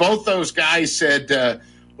 and both those guys said.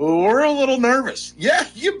 We're a little nervous. Yeah,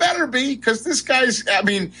 you better be, because this guy's. I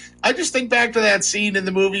mean, I just think back to that scene in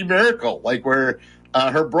the movie Miracle, like where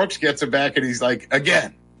Herb Brooks gets it back, and he's like,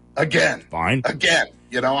 again, fine, again.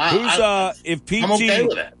 You know, if PT, I'm okay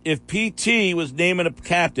with that. If PT was naming a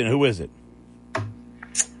captain, who is it?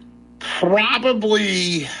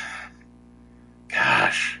 Probably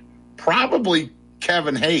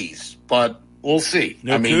Kevin Hayes, but we'll see.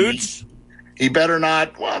 No, I mean, Coots? He better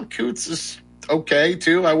not. Well, Coots is okay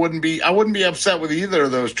too. I wouldn't be upset with either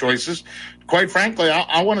of those choices. Quite frankly,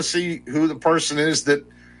 I want to see who the person is that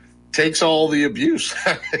takes all the abuse.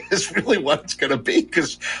 Is really what it's going to be,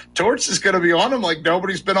 because Torts is going to be on him like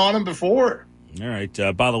nobody's been on him before. All right.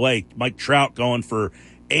 By the way, Mike Trout going for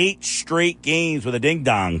 8 straight games with a ding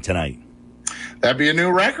dong tonight. That'd be a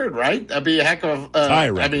new record, right? That'd be a heck of tie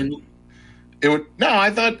record. I mean, it would. No,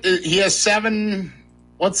 I thought he has 7.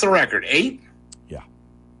 What's the record? 8.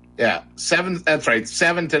 Yeah, 7. That's right,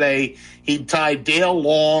 7 today. He tied Dale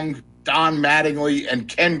Long, Don Mattingly, and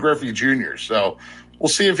Ken Griffey Jr. So we'll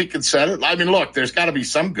see if he can set it. I mean, look, there's got to be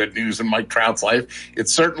some good news in Mike Trout's life. It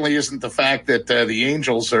certainly isn't the fact that the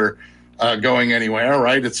Angels are going anywhere,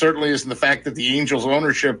 right? It certainly isn't the fact that the Angels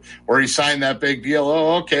ownership, where he signed that big deal.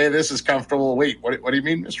 Oh, okay, this is comfortable. Wait, what do you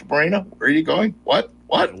mean, Mr. Moreno? Where are you going? What?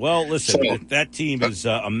 Well, listen, that team is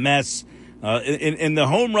a mess. In the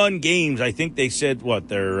home run games, I think they said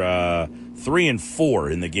they're 3 and 4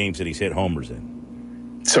 in the games that he's hit homers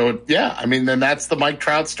in. So yeah, I mean, then that's the Mike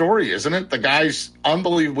Trout story, isn't it? The guy's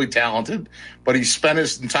unbelievably talented, but he spent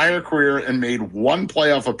his entire career and made one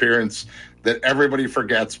playoff appearance that everybody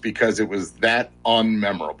forgets because it was that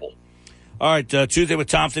unmemorable. All right, Tuesday with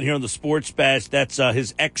Thompson here on the Sports Bash. That's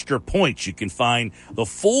his extra points. You can find the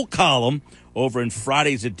full column over in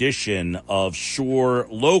Friday's edition of Shore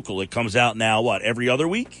Local. It comes out now, every other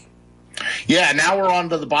week? Yeah, now we're on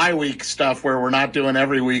to the bye week stuff where we're not doing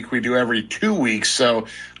every week. We do every 2 weeks. So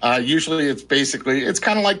usually it's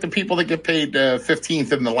kind of like the people that get paid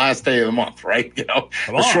 15th in the last day of the month, right? You know,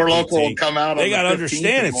 the Shore Local will come out. They got to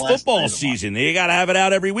understand it's football season. They got to have it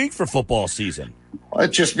out every week for football season. Well,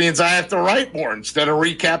 it just means I have to write more. Instead of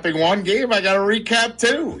recapping one game, I got to recap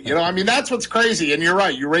 2. You know, I mean, that's what's crazy. And you're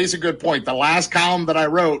right. You raise a good point. The last column that I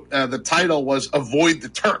wrote, the title was Avoid the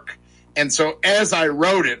Turk. And so as I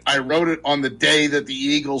wrote it on the day that the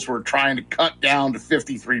Eagles were trying to cut down to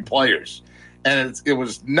 53 players. And it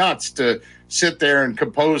was nuts to sit there and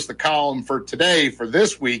compose the column for today, for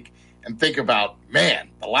this week, and think about, man,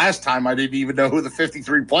 the last time I didn't even know who the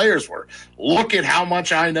 53 players were. Look at how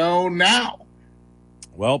much I know now.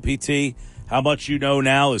 Well, PT, how much you know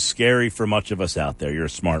now is scary for much of us out there. You're a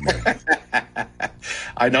smart man.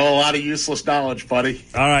 I know a lot of useless knowledge, buddy.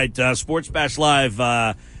 All right, Sports Bash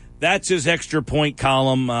Live. That's his extra point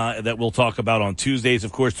column that we'll talk about on Tuesdays,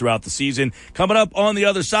 of course, throughout the season. Coming up on the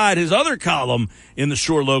other side, his other column in the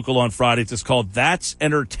Shore Local on Fridays is called That's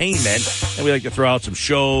Entertainment. And we like to throw out some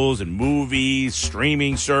shows and movies,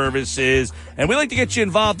 streaming services. And we like to get you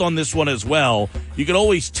involved on this one as well. You can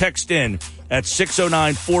always text in at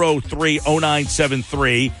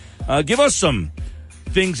 609-403-0973. Give us some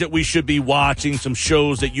things that we should be watching, some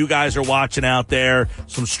shows that you guys are watching out there,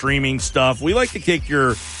 some streaming stuff. We like to take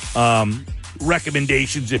your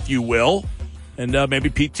recommendations, if you will, and maybe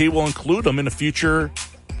PT will include them in a future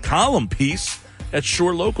column piece at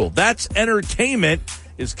Shore Local. That's Entertainment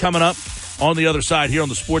is coming up on the other side here on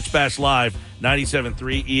the Sports Bash Live,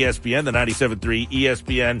 97.3 ESPN, the 97.3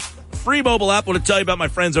 ESPN free mobile app. I want to tell you about my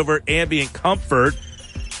friends over at Ambient Comfort,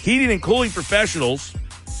 heating and cooling professionals.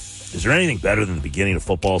 Is there anything better than the beginning of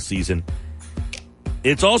football season?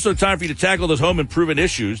 It's also time for you to tackle those home improvement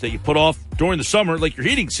issues that you put off during the summer, like your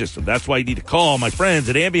heating system. That's why you need to call my friends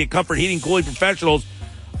at Ambient Comfort Heating and Cooling Professionals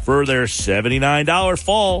for their $79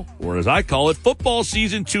 fall, or as I call it, football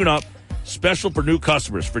season tune-up special for new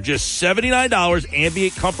customers. For just $79,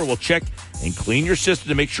 Ambient Comfort will check and clean your system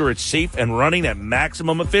to make sure it's safe and running at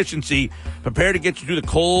maximum efficiency. Prepare to get you through the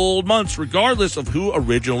cold months, regardless of who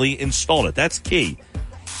originally installed it. That's key.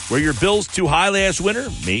 Were your bills too high last winter?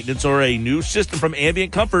 Maintenance or a new system from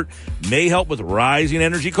Ambient Comfort may help with rising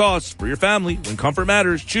energy costs for your family. When comfort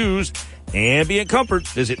matters, choose Ambient Comfort.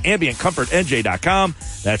 Visit AmbientComfortNJ.com.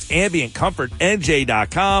 That's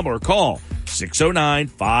AmbientComfortNJ.com or call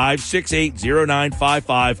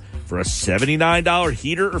 609-568-0955 for a $79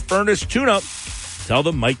 heater or furnace tune-up. Tell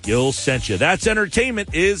them Mike Gill sent you. That's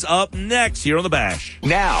Entertainment is up next here on The Bash.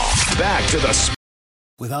 Now, back to the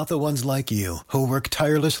Without the ones like you, who work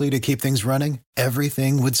tirelessly to keep things running,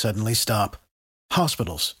 everything would suddenly stop.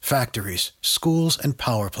 Hospitals, factories, schools, and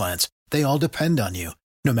power plants, they all depend on you.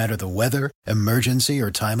 No matter the weather, emergency,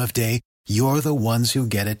 or time of day, you're the ones who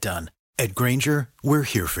get it done. At Grainger, we're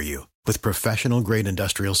here for you with professional-grade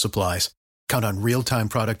industrial supplies. Count on real-time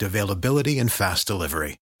product availability and fast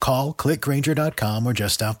delivery. Call, click Grainger.com, or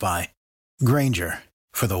just stop by. Grainger,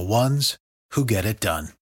 for the ones who get it done.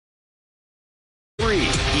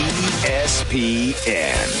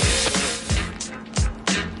 ESPN.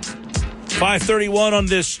 5:31 on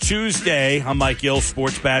this Tuesday. I'm Mike Gill,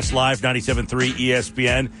 Sports Bash Live, 97.3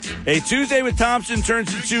 ESPN. A Tuesday with Thompson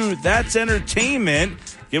turns into That's Entertainment.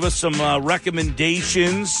 Give us some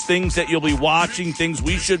recommendations, things that you'll be watching, things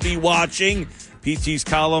we should be watching. PT's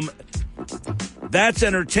column, That's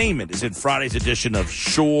Entertainment, is in Friday's edition of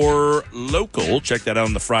Shore Local. Check that out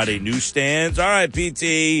on the Friday newsstands. All right,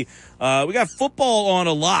 PT. We got football on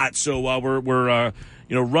a lot, so we're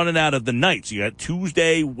running out of the nights. You got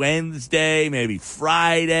Tuesday, Wednesday, maybe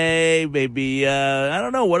Friday, maybe I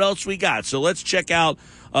don't know what else we got. So let's check out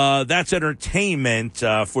That's Entertainment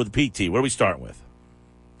for the PT. What do we start with?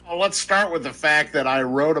 Well, let's start with the fact that I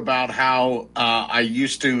wrote about how I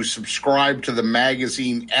used to subscribe to the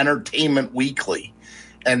magazine Entertainment Weekly,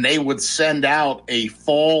 and they would send out a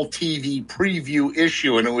fall TV preview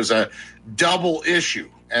issue, and it was a double issue.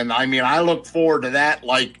 And, I mean, I look forward to that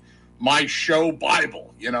like my show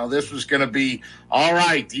Bible. You know, this was going to be, all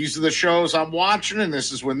right, these are the shows I'm watching, and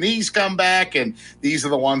this is when these come back, and these are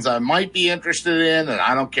the ones I might be interested in, and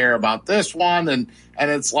I don't care about this one. And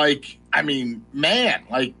it's like, I mean, man,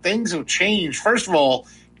 like things have changed. First of all,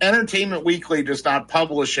 Entertainment Weekly does not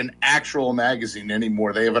publish an actual magazine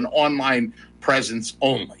anymore. They have an online presence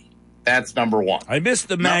only. That's number one. I miss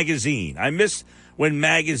the magazine. I miss when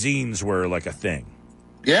magazines were like a thing.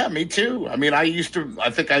 Yeah, me too. I mean, I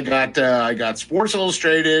think I got Sports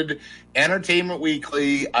Illustrated, Entertainment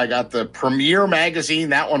Weekly. I got the Premiere magazine.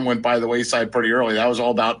 That one went by the wayside pretty early. That was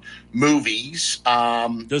all about movies.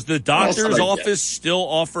 Does the doctor's office still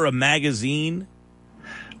offer a magazine?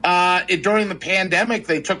 During the pandemic,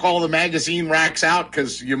 they took all the magazine racks out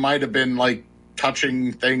because you might have been like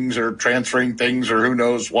touching things or transferring things or who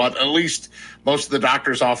knows what. At least most of the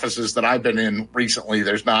doctor's offices that I've been in recently,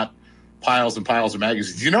 there's not piles and piles of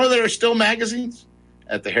magazines. You know there are still magazines?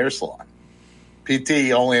 At the hair salon.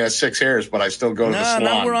 PT only has 6 hairs, but I still go to the salon.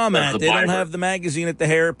 Not where I'm at. They don't have the magazine at the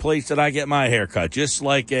hair place that I get my hair cut. Just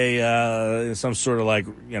like some sort of like,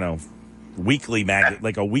 weekly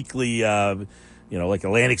like a weekly, like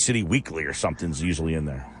Atlantic City Weekly or something's usually in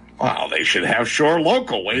there. Well, they should have Shore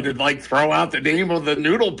Local. Way to like throw out the name of the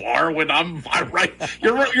noodle bar when I'm right.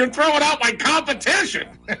 You're throwing out my competition.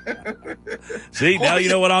 See, now you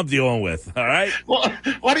know what I'm dealing with. All right. Well,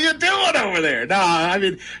 what are you doing over there? No, I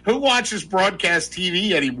mean, who watches broadcast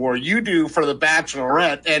TV anymore? You do for The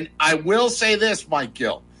Bachelorette. And I will say this, Mike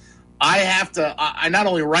Gill. I not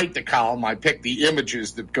only write the column, I pick the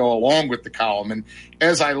images that go along with the column. And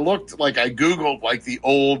as I looked, I Googled the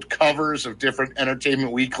old covers of different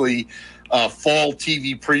Entertainment Weekly fall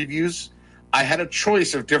TV previews. I had a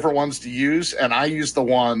choice of different ones to use, and I used the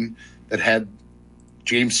one that had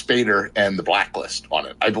James Spader and The Blacklist on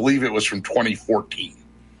it. I believe it was from 2014.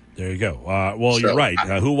 There you go. Well, you're right.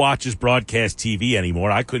 Who watches broadcast TV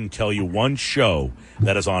anymore? I couldn't tell you one show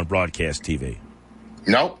that is on broadcast TV.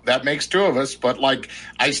 Nope, that makes two of us. But,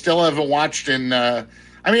 I still haven't watched I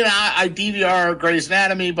DVR Grey's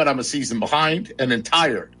Anatomy, but I'm a season behind, an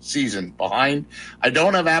entire season behind. I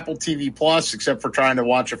don't have Apple TV Plus except for trying to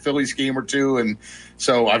watch a Phillies game or two, and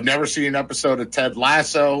so I've never seen an episode of Ted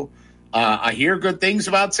Lasso. I hear good things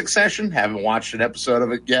about Succession. Haven't watched an episode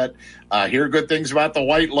of it yet. Hear good things about The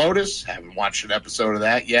White Lotus. Haven't watched an episode of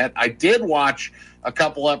that yet. I did watch a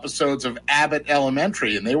couple episodes of Abbott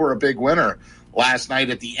Elementary, and they were a big winner last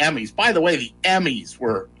night at the Emmys. By the way, the Emmys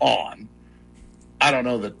were on. I don't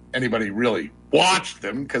know that anybody really watched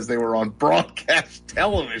them because they were on broadcast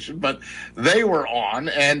television, but they were on,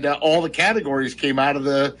 and all the categories came out of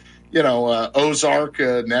the, Ozark,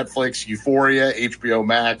 Netflix, Euphoria, HBO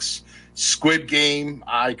Max, Squid Game.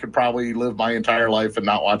 I could probably live my entire life and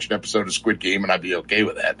not watch an episode of Squid Game, and I'd be okay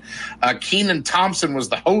with that. Kenan Thompson was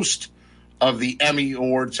the host of the Emmy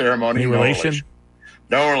Award ceremony. Any relation?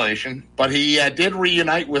 No relation. But he did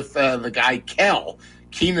reunite with the guy Kel.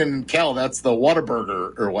 Kenan and Kel, that's the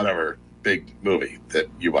Whataburger or whatever big movie that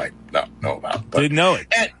you might not know about. But, didn't know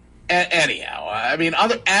it. Anyhow,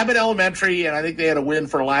 Abbott Elementary, and I think they had a win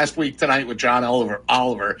for last week tonight with John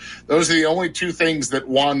Oliver. Those are the only two things that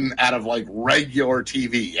won out of regular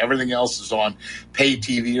TV. Everything else is on pay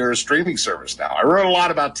TV or a streaming service now. I wrote a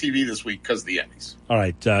lot about TV this week because of the Emmys. All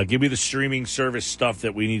right, give me the streaming service stuff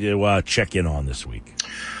that we need to check in on this week.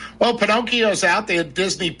 Well, Pinocchio's out. They had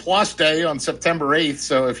Disney Plus Day on September 8th,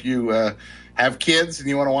 so if you have kids and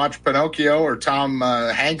you want to watch Pinocchio, or Tom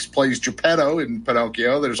Hanks plays Geppetto in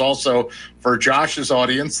Pinocchio. There's also, for Josh's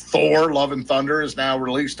audience, Thor: Love and Thunder is now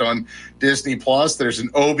released on Disney Plus. There's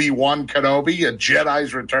an Obi-Wan Kenobi, A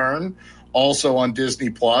Jedi's Return, also on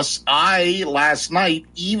Disney Plus. Last night,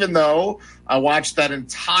 even though I watched that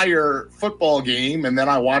entire football game and then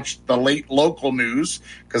I watched the late local news,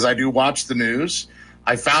 because I do watch the news,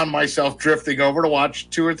 I found myself drifting over to watch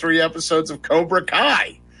 2 or 3 episodes of Cobra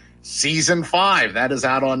Kai. Season 5, that is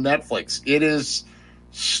out on Netflix. It is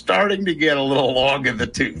starting to get a little long in the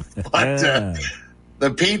tooth. But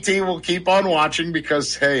the PT will keep on watching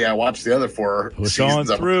because, hey, I watched the other 4 Push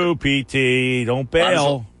seasons. On through, PT. Don't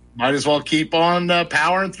bail. Might as well keep on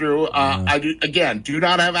powering through. I do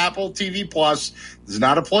not have Apple TV Plus. This is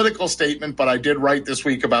not a political statement, but I did write this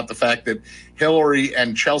week about the fact that Hillary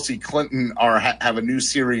and Chelsea Clinton have a new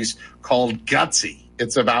series called Gutsy.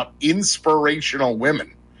 It's about inspirational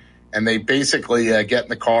women. And they basically get in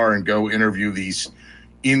the car and go interview these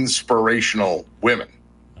inspirational women.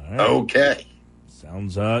 All right. Okay.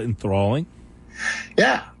 Sounds enthralling.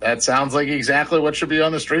 Yeah, that sounds like exactly what should be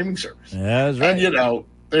on the streaming service. Yeah, that's right. And,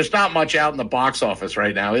 there's not much out in the box office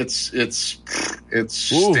right now. It's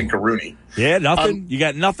stinkeroonie. Yeah, nothing. You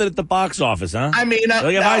got nothing at the box office, huh?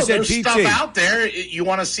 If I said PT, stuff out there. You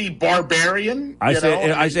want to see Barbarian? I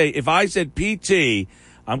say, if I said PT,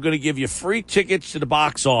 I'm going to give you free tickets to the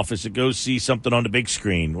box office to go see something on the big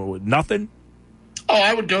screen. Nothing? Oh,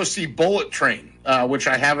 I would go see Bullet Train, which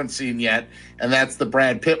I haven't seen yet, and that's the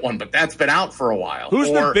Brad Pitt one, but that's been out for a while. Who's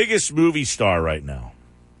the biggest movie star right now?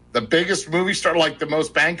 The biggest movie star, the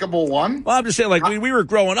most bankable one? Well, I'm just saying, when we were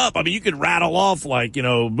growing up, you could rattle off,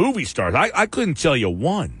 movie stars. I couldn't tell you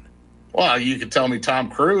one. Well, you could tell me Tom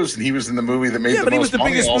Cruise, and he was in the movie that made the most money. Yeah, but he was the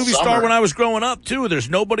biggest movie summer. star when I was growing up, too. There's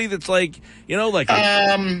nobody that's Chris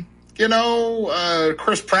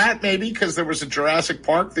Pratt, maybe, because there was a Jurassic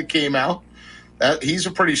Park that came out. He's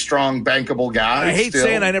a pretty strong, bankable guy. I hate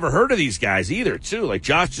saying I never heard of these guys either, too. Like,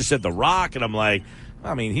 Josh just said The Rock, and I'm like,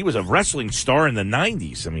 he was a wrestling star in the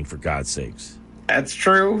 90s. For God's sakes. That's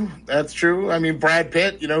true. Brad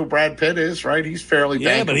Pitt, who Brad Pitt is, right? He's fairly bankable.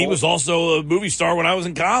 Yeah, but he was also a movie star when I was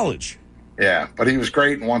in college. Yeah, but he was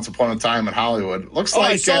great in Once Upon a Time in Hollywood. Looks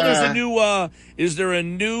like I saw there's a new. Is there a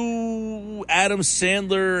new Adam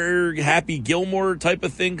Sandler, Happy Gilmore type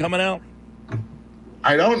of thing coming out?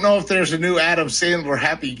 I don't know if there's a new Adam Sandler,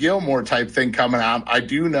 Happy Gilmore type thing coming out. I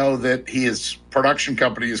do know that his production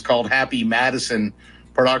company is called Happy Madison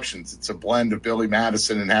Productions. It's a blend of Billy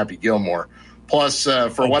Madison and Happy Gilmore. Plus,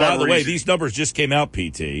 for whatever by the way, reason, these numbers just came out,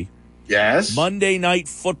 PT. Yes. Monday Night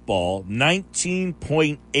Football,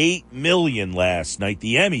 19.8 million last night.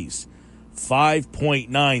 The Emmys,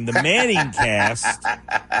 5.9. The Manning cast,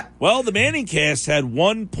 the Manning cast had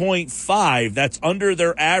 1.5. That's under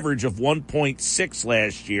their average of 1.6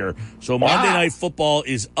 last year. So Monday Night Football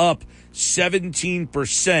is up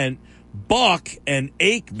 17%. Buck and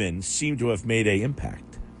Aikman seem to have made an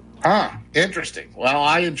impact. Interesting. Well,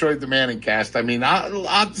 I enjoyed the Manning cast.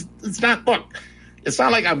 It's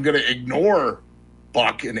not like I'm going to ignore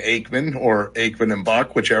Buck and Aikman, or Aikman and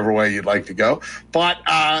Buck, whichever way you'd like to go. But,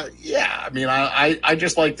 yeah, I mean, I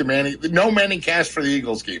just like the Manning. No Manning cast for the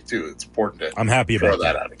Eagles game, too. It's important to I'm happy throw about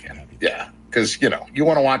that out again. Yeah, because, you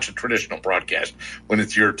want to watch a traditional broadcast when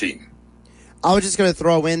it's your team. I was just going to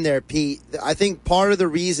throw in there, Pete. I think part of the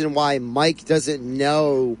reason why Mike doesn't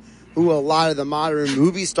know who a lot of the modern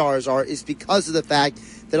movie stars are is because of the fact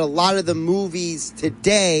that a lot of the movies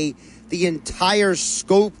today, the entire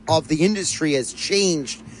scope of the industry has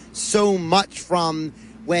changed so much from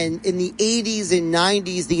when in the 80s and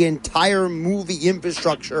 90s, the entire movie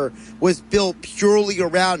infrastructure was built purely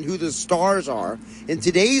around who the stars are. In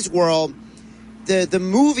today's world, the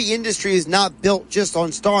movie industry is not built just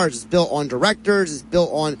on stars. It's built on directors. It's built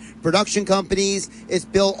on production companies. It's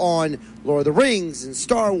built on Lord of the Rings and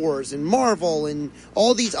Star Wars and Marvel and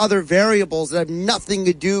all these other variables that have nothing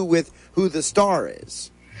to do with who the star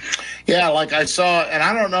is. Yeah, like I saw, and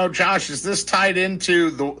I don't know, Josh, is this tied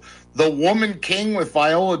into the Woman King with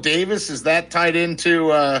Viola Davis? Is that tied into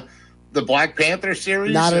the Black Panther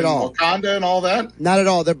series? Not at all. Wakanda and all that? Not at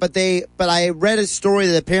all. But I read a story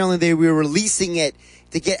that apparently they were releasing it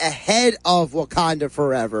to get ahead of Wakanda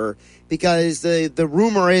Forever because the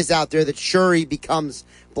rumor is out there that Shuri becomes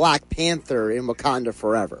Black Panther in Wakanda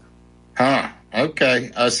Forever. Huh.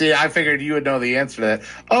 Okay. See, I figured you would know the answer to that.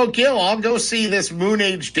 Oh, Gill, I'll go see this Moon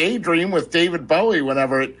Age Daydream with David Bowie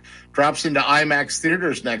whenever it drops into IMAX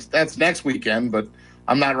theaters next. That's next weekend, but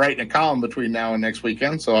I'm not writing a column between now and next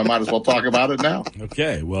weekend, so I might as well talk about it now.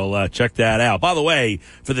 Okay, well, check that out. By the way,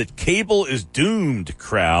 for the Cable is Doomed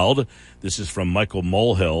crowd, this is from Michael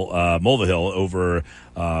Mulvihill over,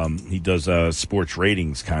 he does sports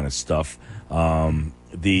ratings kind of stuff.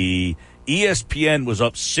 The ESPN was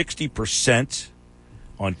up 60%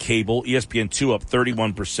 on cable, ESPN2 up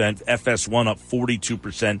 31%, FS1 up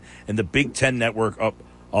 42%, and the Big Ten Network up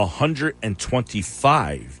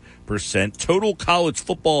 125%. Total college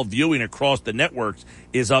football viewing across the networks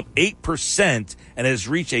is up 8% and has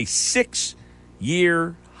reached a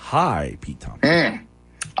 6-year high, Pete Thompson.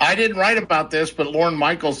 I didn't write about this, but Lorne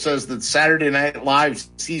Michaels says that Saturday Night Live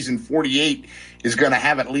season 48 is going to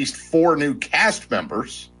have at least 4 new cast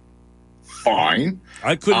members. Fine.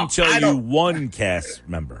 I couldn't tell you one cast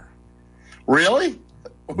member. Really?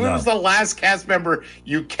 Who No. was the last cast member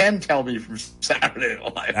you can tell me from Saturday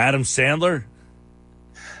Night Live? Adam Sandler?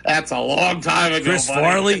 That's a long time ago, Chris buddy.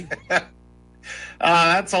 Farley?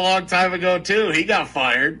 That's a long time ago, too. He got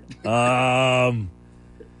fired. I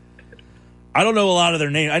don't know a lot of their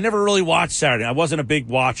names. I never really watched Saturday. I wasn't a big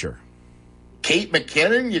watcher. Kate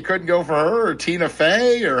McKinnon, you couldn't go for her, or Tina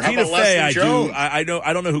Fey, or how Tina about Fey, Leslie Jones? I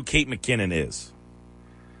don't know who Kate McKinnon is.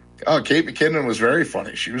 Oh, Kate McKinnon was very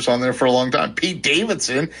funny. She was on there for a long time. Pete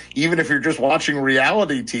Davidson, even if you're just watching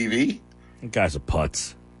reality TV. That guy's a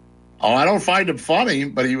putz. Oh, I don't find him funny,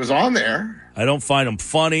 but he was on there. I don't find him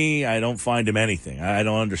funny. I don't find him anything. I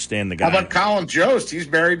don't understand the guy. How about Colin Jost? He's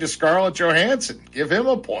married to Scarlett Johansson. Give him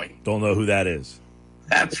a point. Don't know who that is.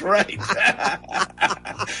 That's right.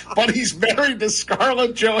 But he's married to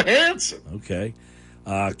Scarlett Johansson. Okay.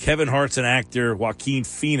 Kevin Hart's an actor. Joaquin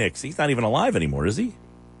Phoenix. He's not even alive anymore, is he?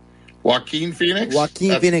 Joaquin Phoenix?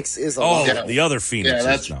 Phoenix is alive. Oh, the other Phoenix.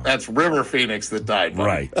 Yeah, that's River Phoenix that died.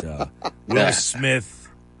 Buddy. Right. Will Smith,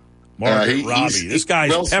 Margaret Robbie. This guy's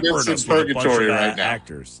Will peppered Smith's us in with a bunch of purgatory right now.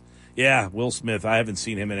 actors. Yeah, Will Smith. I haven't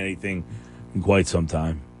seen him in anything in quite some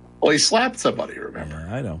time. Well, he slapped somebody, remember?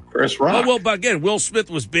 Yeah, I know. Chris Rock. Well, but again, Will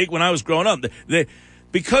Smith was big when I was growing up.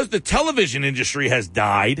 Because the television industry has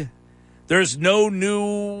died, there's no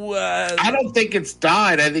new... I don't think it's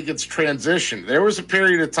died. I think it's transitioned. There was a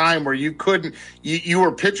period of time where you couldn't... You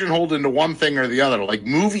were pigeonholed into one thing or the other. Like,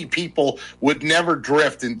 movie people would never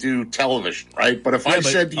drift and do television, right? But if I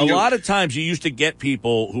said to you... A lot of times you used to get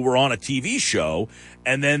people who were on a TV show,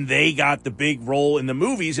 and then they got the big role in the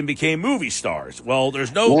movies and became movie stars. Well,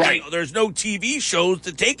 there's no TV shows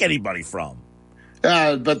to take anybody from.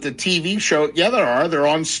 But the TV show, yeah, there are. They're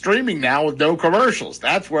on streaming now with no commercials.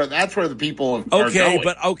 That's where the people are going.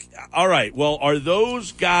 All right. Well, are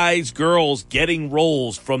those guys, girls getting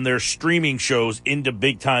roles from their streaming shows into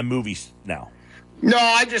big time movies now? No,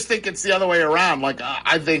 I just think it's the other way around. Like,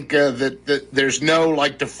 I think that there's no,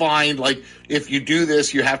 like, defined, like, if you do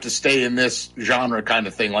this, you have to stay in this genre kind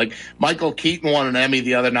of thing. Like, Michael Keaton won an Emmy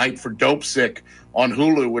the other night for Dope Sick on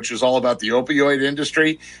Hulu, which is all about the opioid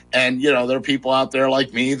industry. And, there are people out there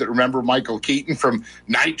like me that remember Michael Keaton from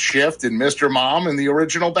Night Shift and Mr. Mom and the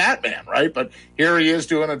original Batman, right? But here he is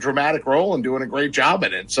doing a dramatic role and doing a great job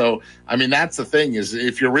in it. So, that's the thing is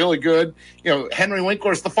if you're really good, Henry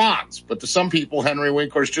Winkler's the Fonz, but to some people, Henry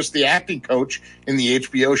Winkler's just the acting coach in the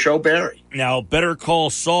HBO show Barry. Now, Better Call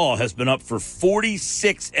Saul has been up for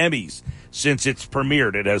 46 Emmys since it's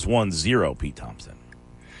premiered. It has won 0, Pete Thompson.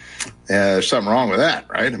 There's something wrong with that,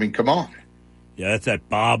 right? Come on. Yeah, that's that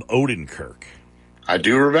Bob Odenkirk. I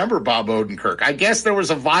do remember Bob Odenkirk. I guess there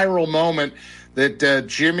was a viral moment that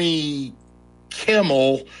Jimmy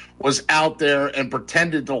Kimmel was out there and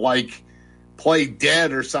pretended to, play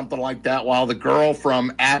dead or something like that while the girl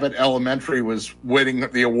from Abbott Elementary was winning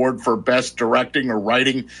the award for best directing or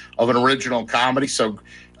writing of an original comedy. So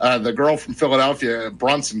the girl from Philadelphia,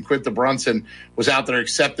 Quinta Brunson, was out there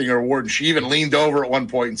accepting her award. And she even leaned over at one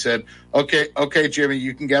point and said, okay, Jimmy,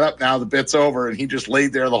 you can get up now. The bit's over. And he just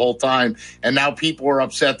laid there the whole time. And now people are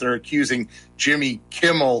upset. They're accusing Jimmy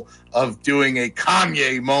Kimmel of doing a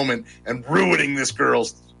Kanye moment and ruining this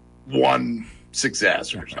girl's one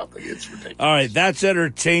success or something. It's ridiculous. All right, that's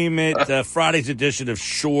entertainment. Friday's edition of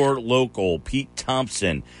Shore Local. Pete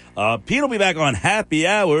Thompson. Pete will be back on Happy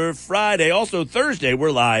Hour Friday. Also Thursday,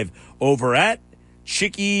 we're live over at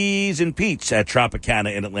Chickies and Pete's at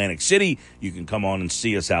Tropicana in Atlantic City. You can come on and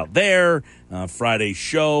see us out there. Friday's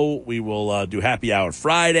show, we will do Happy Hour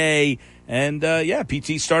Friday. And,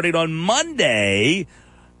 PT starting on Monday.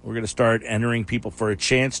 We're going to start entering people for a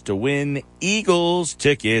chance to win Eagles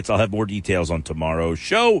tickets. I'll have more details on tomorrow's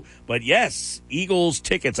show. But, yes, Eagles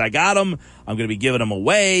tickets. I got them. I'm going to be giving them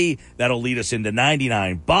away. That'll lead us into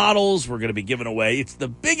 99 bottles. We're going to be giving away. It's the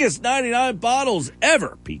biggest 99 bottles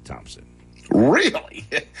ever, Pete Thompson. Really?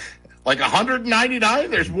 199?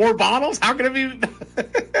 There's more bottles? How can it be?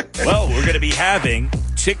 Well, we're going to be having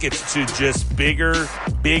tickets to just bigger,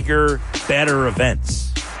 better events.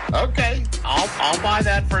 Okay, I'll buy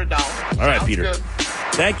that for $1. All right, Sounds Peter. Good.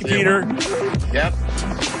 Thank you, Peter. Yep.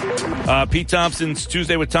 Pete Thompson's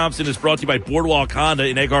Tuesday with Thompson is brought to you by Boardwalk Honda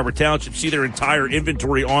in Egg Harbor Township. See their entire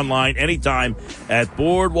inventory online anytime at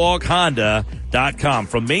boardwalkhonda.com.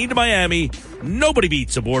 From Maine to Miami, nobody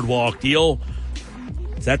beats a Boardwalk deal.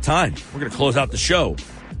 It's that time. We're going to close out the show.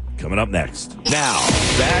 Coming up next. Now,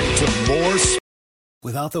 back to more.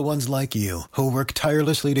 Without the ones like you, who work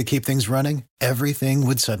tirelessly to keep things running, everything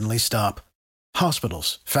would suddenly stop.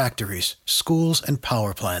 Hospitals, factories, schools, and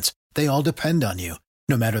power plants, they all depend on you.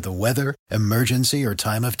 No matter the weather, emergency, or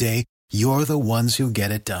time of day, you're the ones who get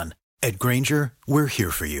it done. At Grainger, we're here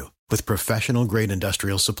for you with professional-grade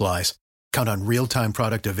industrial supplies. Count on real-time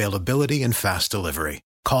product availability and fast delivery.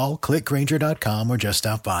 Call, clickgrainger.com, or just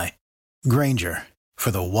stop by. Grainger, for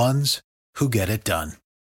the ones who get it done.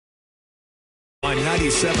 On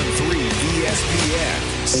 97.3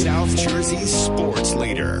 ESPN, South Jersey's sports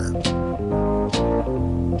leader.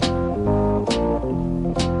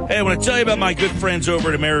 Hey, I want to tell you about my good friends over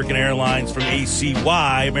at American Airlines from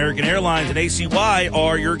ACY. American Airlines and ACY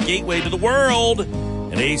are your gateway to the world.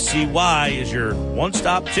 And ACY is your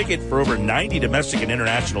one-stop ticket for over 90 domestic and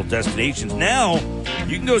international destinations. Now,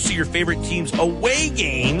 you can go see your favorite team's away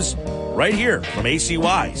games right here from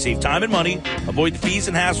ACY. Save time and money. Avoid the fees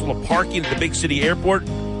and hassle of parking at the big city airport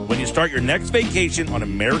when you start your next vacation on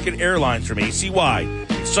American Airlines from ACY.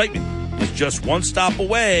 Excitement is just one stop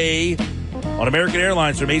away on American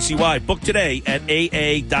Airlines from ACY. Book today at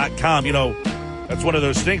AA.com. That's one of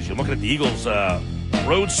those things. You're looking at the Eagles'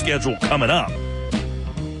 road schedule coming up.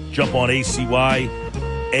 Jump on ACY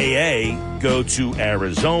AA. Go to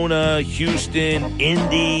Arizona, Houston,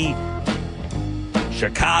 Indy,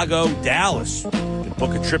 Chicago, Dallas. You can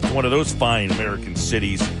book a trip to one of those fine American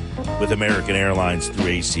cities with American Airlines through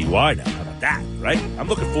ACY now. How about that, right? I'm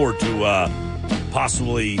looking forward to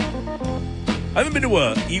possibly... I haven't been to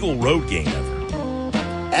a Eagle road game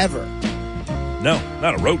Ever. No,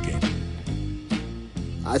 not a road game.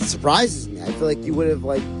 It surprises me. I feel like you would have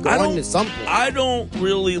gone to something. I don't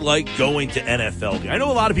really like going to NFL games. I know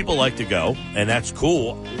a lot of people like to go, and that's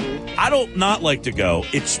cool. I don't not like to go.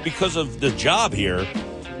 It's because of the job here.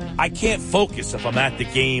 I can't focus if I'm at the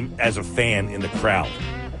game as a fan in the crowd.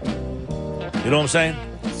 You know what I'm saying?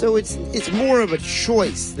 So it's more of a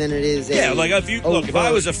choice than it is. Yeah, if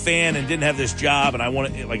I was a fan and didn't have this job and I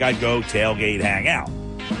wanted, I'd go tailgate, hang out.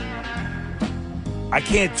 I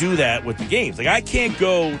can't do that with the games. I can't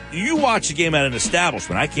go. You watch the game at an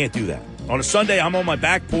establishment. I can't do that. On a Sunday, I'm on my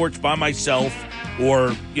back porch by myself,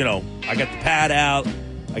 or I got the pad out.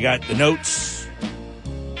 I got the notes.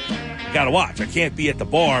 I got to watch. I can't be at the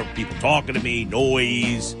bar with people talking to me,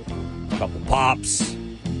 noise, a couple pops.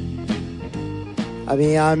 I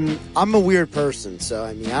mean, I'm a weird person, so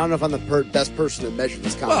I don't know if I'm the best person to measure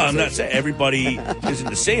this conversation. Well, I'm not saying everybody isn't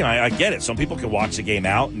the same. I get it. Some people can watch the game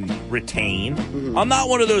out and retain. Mm-hmm. I'm not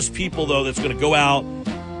one of those people, though, that's going to go out,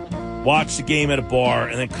 watch the game at a bar,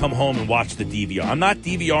 and then come home and watch the DVR. I'm not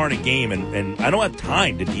DVRing a game, and I don't have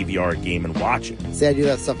time to DVR a game and watch it. See, I do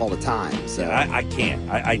that stuff all the time. So I can't.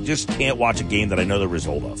 I just can't watch a game that I know the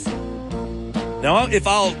result of. Now, if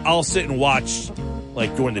I'll sit and watch,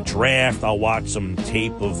 like during the draft, I'll watch some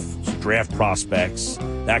tape of draft prospects,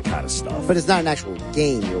 that kind of stuff. But it's not an actual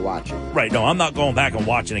game you're watching. Right. No, I'm not going back and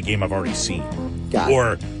watching a game I've already seen. Got it.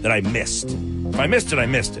 Or that I missed. If I missed it, I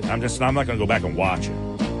missed it. I'm not going to go back and watch it.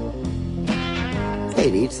 Hey,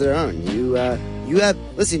 to each their own. You have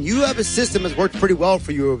a system that's worked pretty well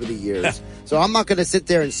for you over the years. So I'm not going to sit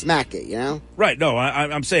there and smack it, you know? Right. No,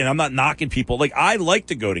 I'm saying I'm not knocking people. Like, I like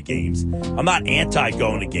to go to games. I'm not anti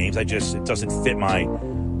going to games. It doesn't fit my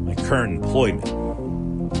current employment.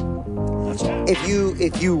 That's all.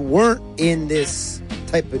 If you weren't in this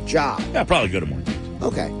type of job, yeah, I'd probably go to more games.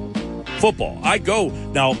 Okay. Football, I go.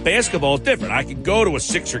 Now, basketball is different. I could go to a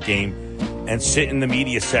Sixer game and sit in the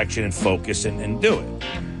media section and focus and do it.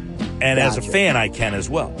 And Gotcha. as a fan, I can as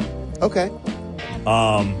well. Okay.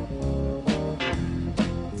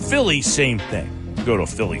 Phillies, same thing. Go to a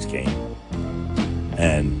Phillies game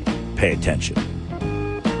and pay attention.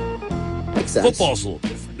 Makes sense. Football's a little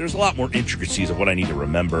different. There's a lot more intricacies of what I need to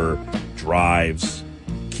remember, drives,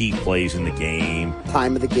 key plays in the game.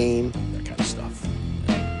 Time of the game. That kind of stuff.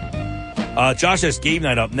 Josh has game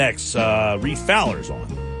night up next. Reed Fowler's on.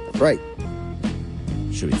 That's right.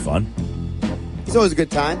 Should be fun. It's always a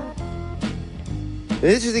good time. The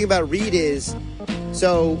interesting thing about Reed is,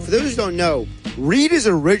 so for those who don't know, Reed is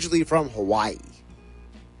originally from Hawaii.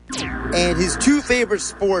 And his two favorite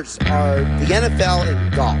sports are the NFL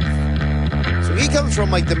and golf. So he comes from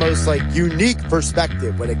the most unique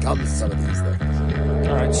perspective when it comes to some of these things.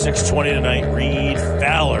 All right, 6:20 tonight. Reed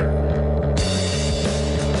Fowler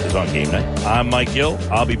is on game night. I'm Mike Gill.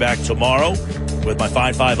 I'll be back tomorrow with my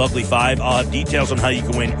Fine Five, Ugly Five. I'll have details on how you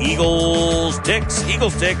can win Eagles Ticks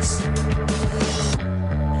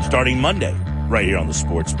starting Monday right here on the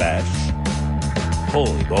Sports Bash.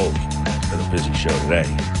 Holy moly, been a busy show today.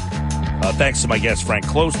 Thanks to my guest Frank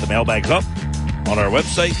Klose. The mailbag's up on our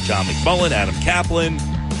website. John McMullen, Adam Caplan,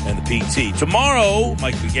 and the PT. Tomorrow,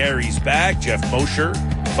 Mike McGarry's back. Jeff Mosher,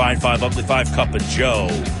 Fine Five, Ugly Five, Cup of Joe.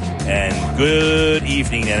 And good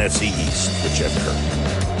evening, NFC East with Jeff Kirk.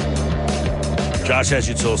 Josh has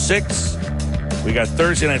you till 6. We got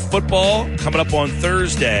Thursday Night Football coming up on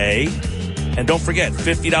Thursday. And don't forget,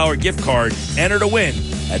 $50 gift card. Enter to win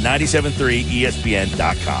at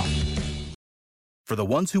 973ESPN.com. For the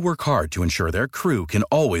ones who work hard to ensure their crew can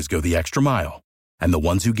always go the extra mile, and the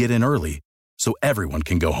ones who get in early so everyone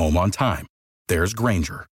can go home on time, there's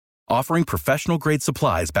Grainger, offering professional-grade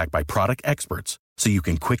supplies backed by product experts so you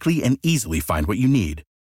can quickly and easily find what you need.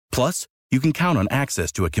 Plus, you can count on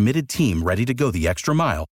access to a committed team ready to go the extra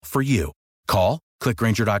mile for you. Call, click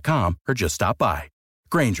Grainger.com, or just stop by.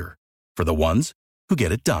 Grainger, for the ones who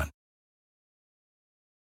get it done.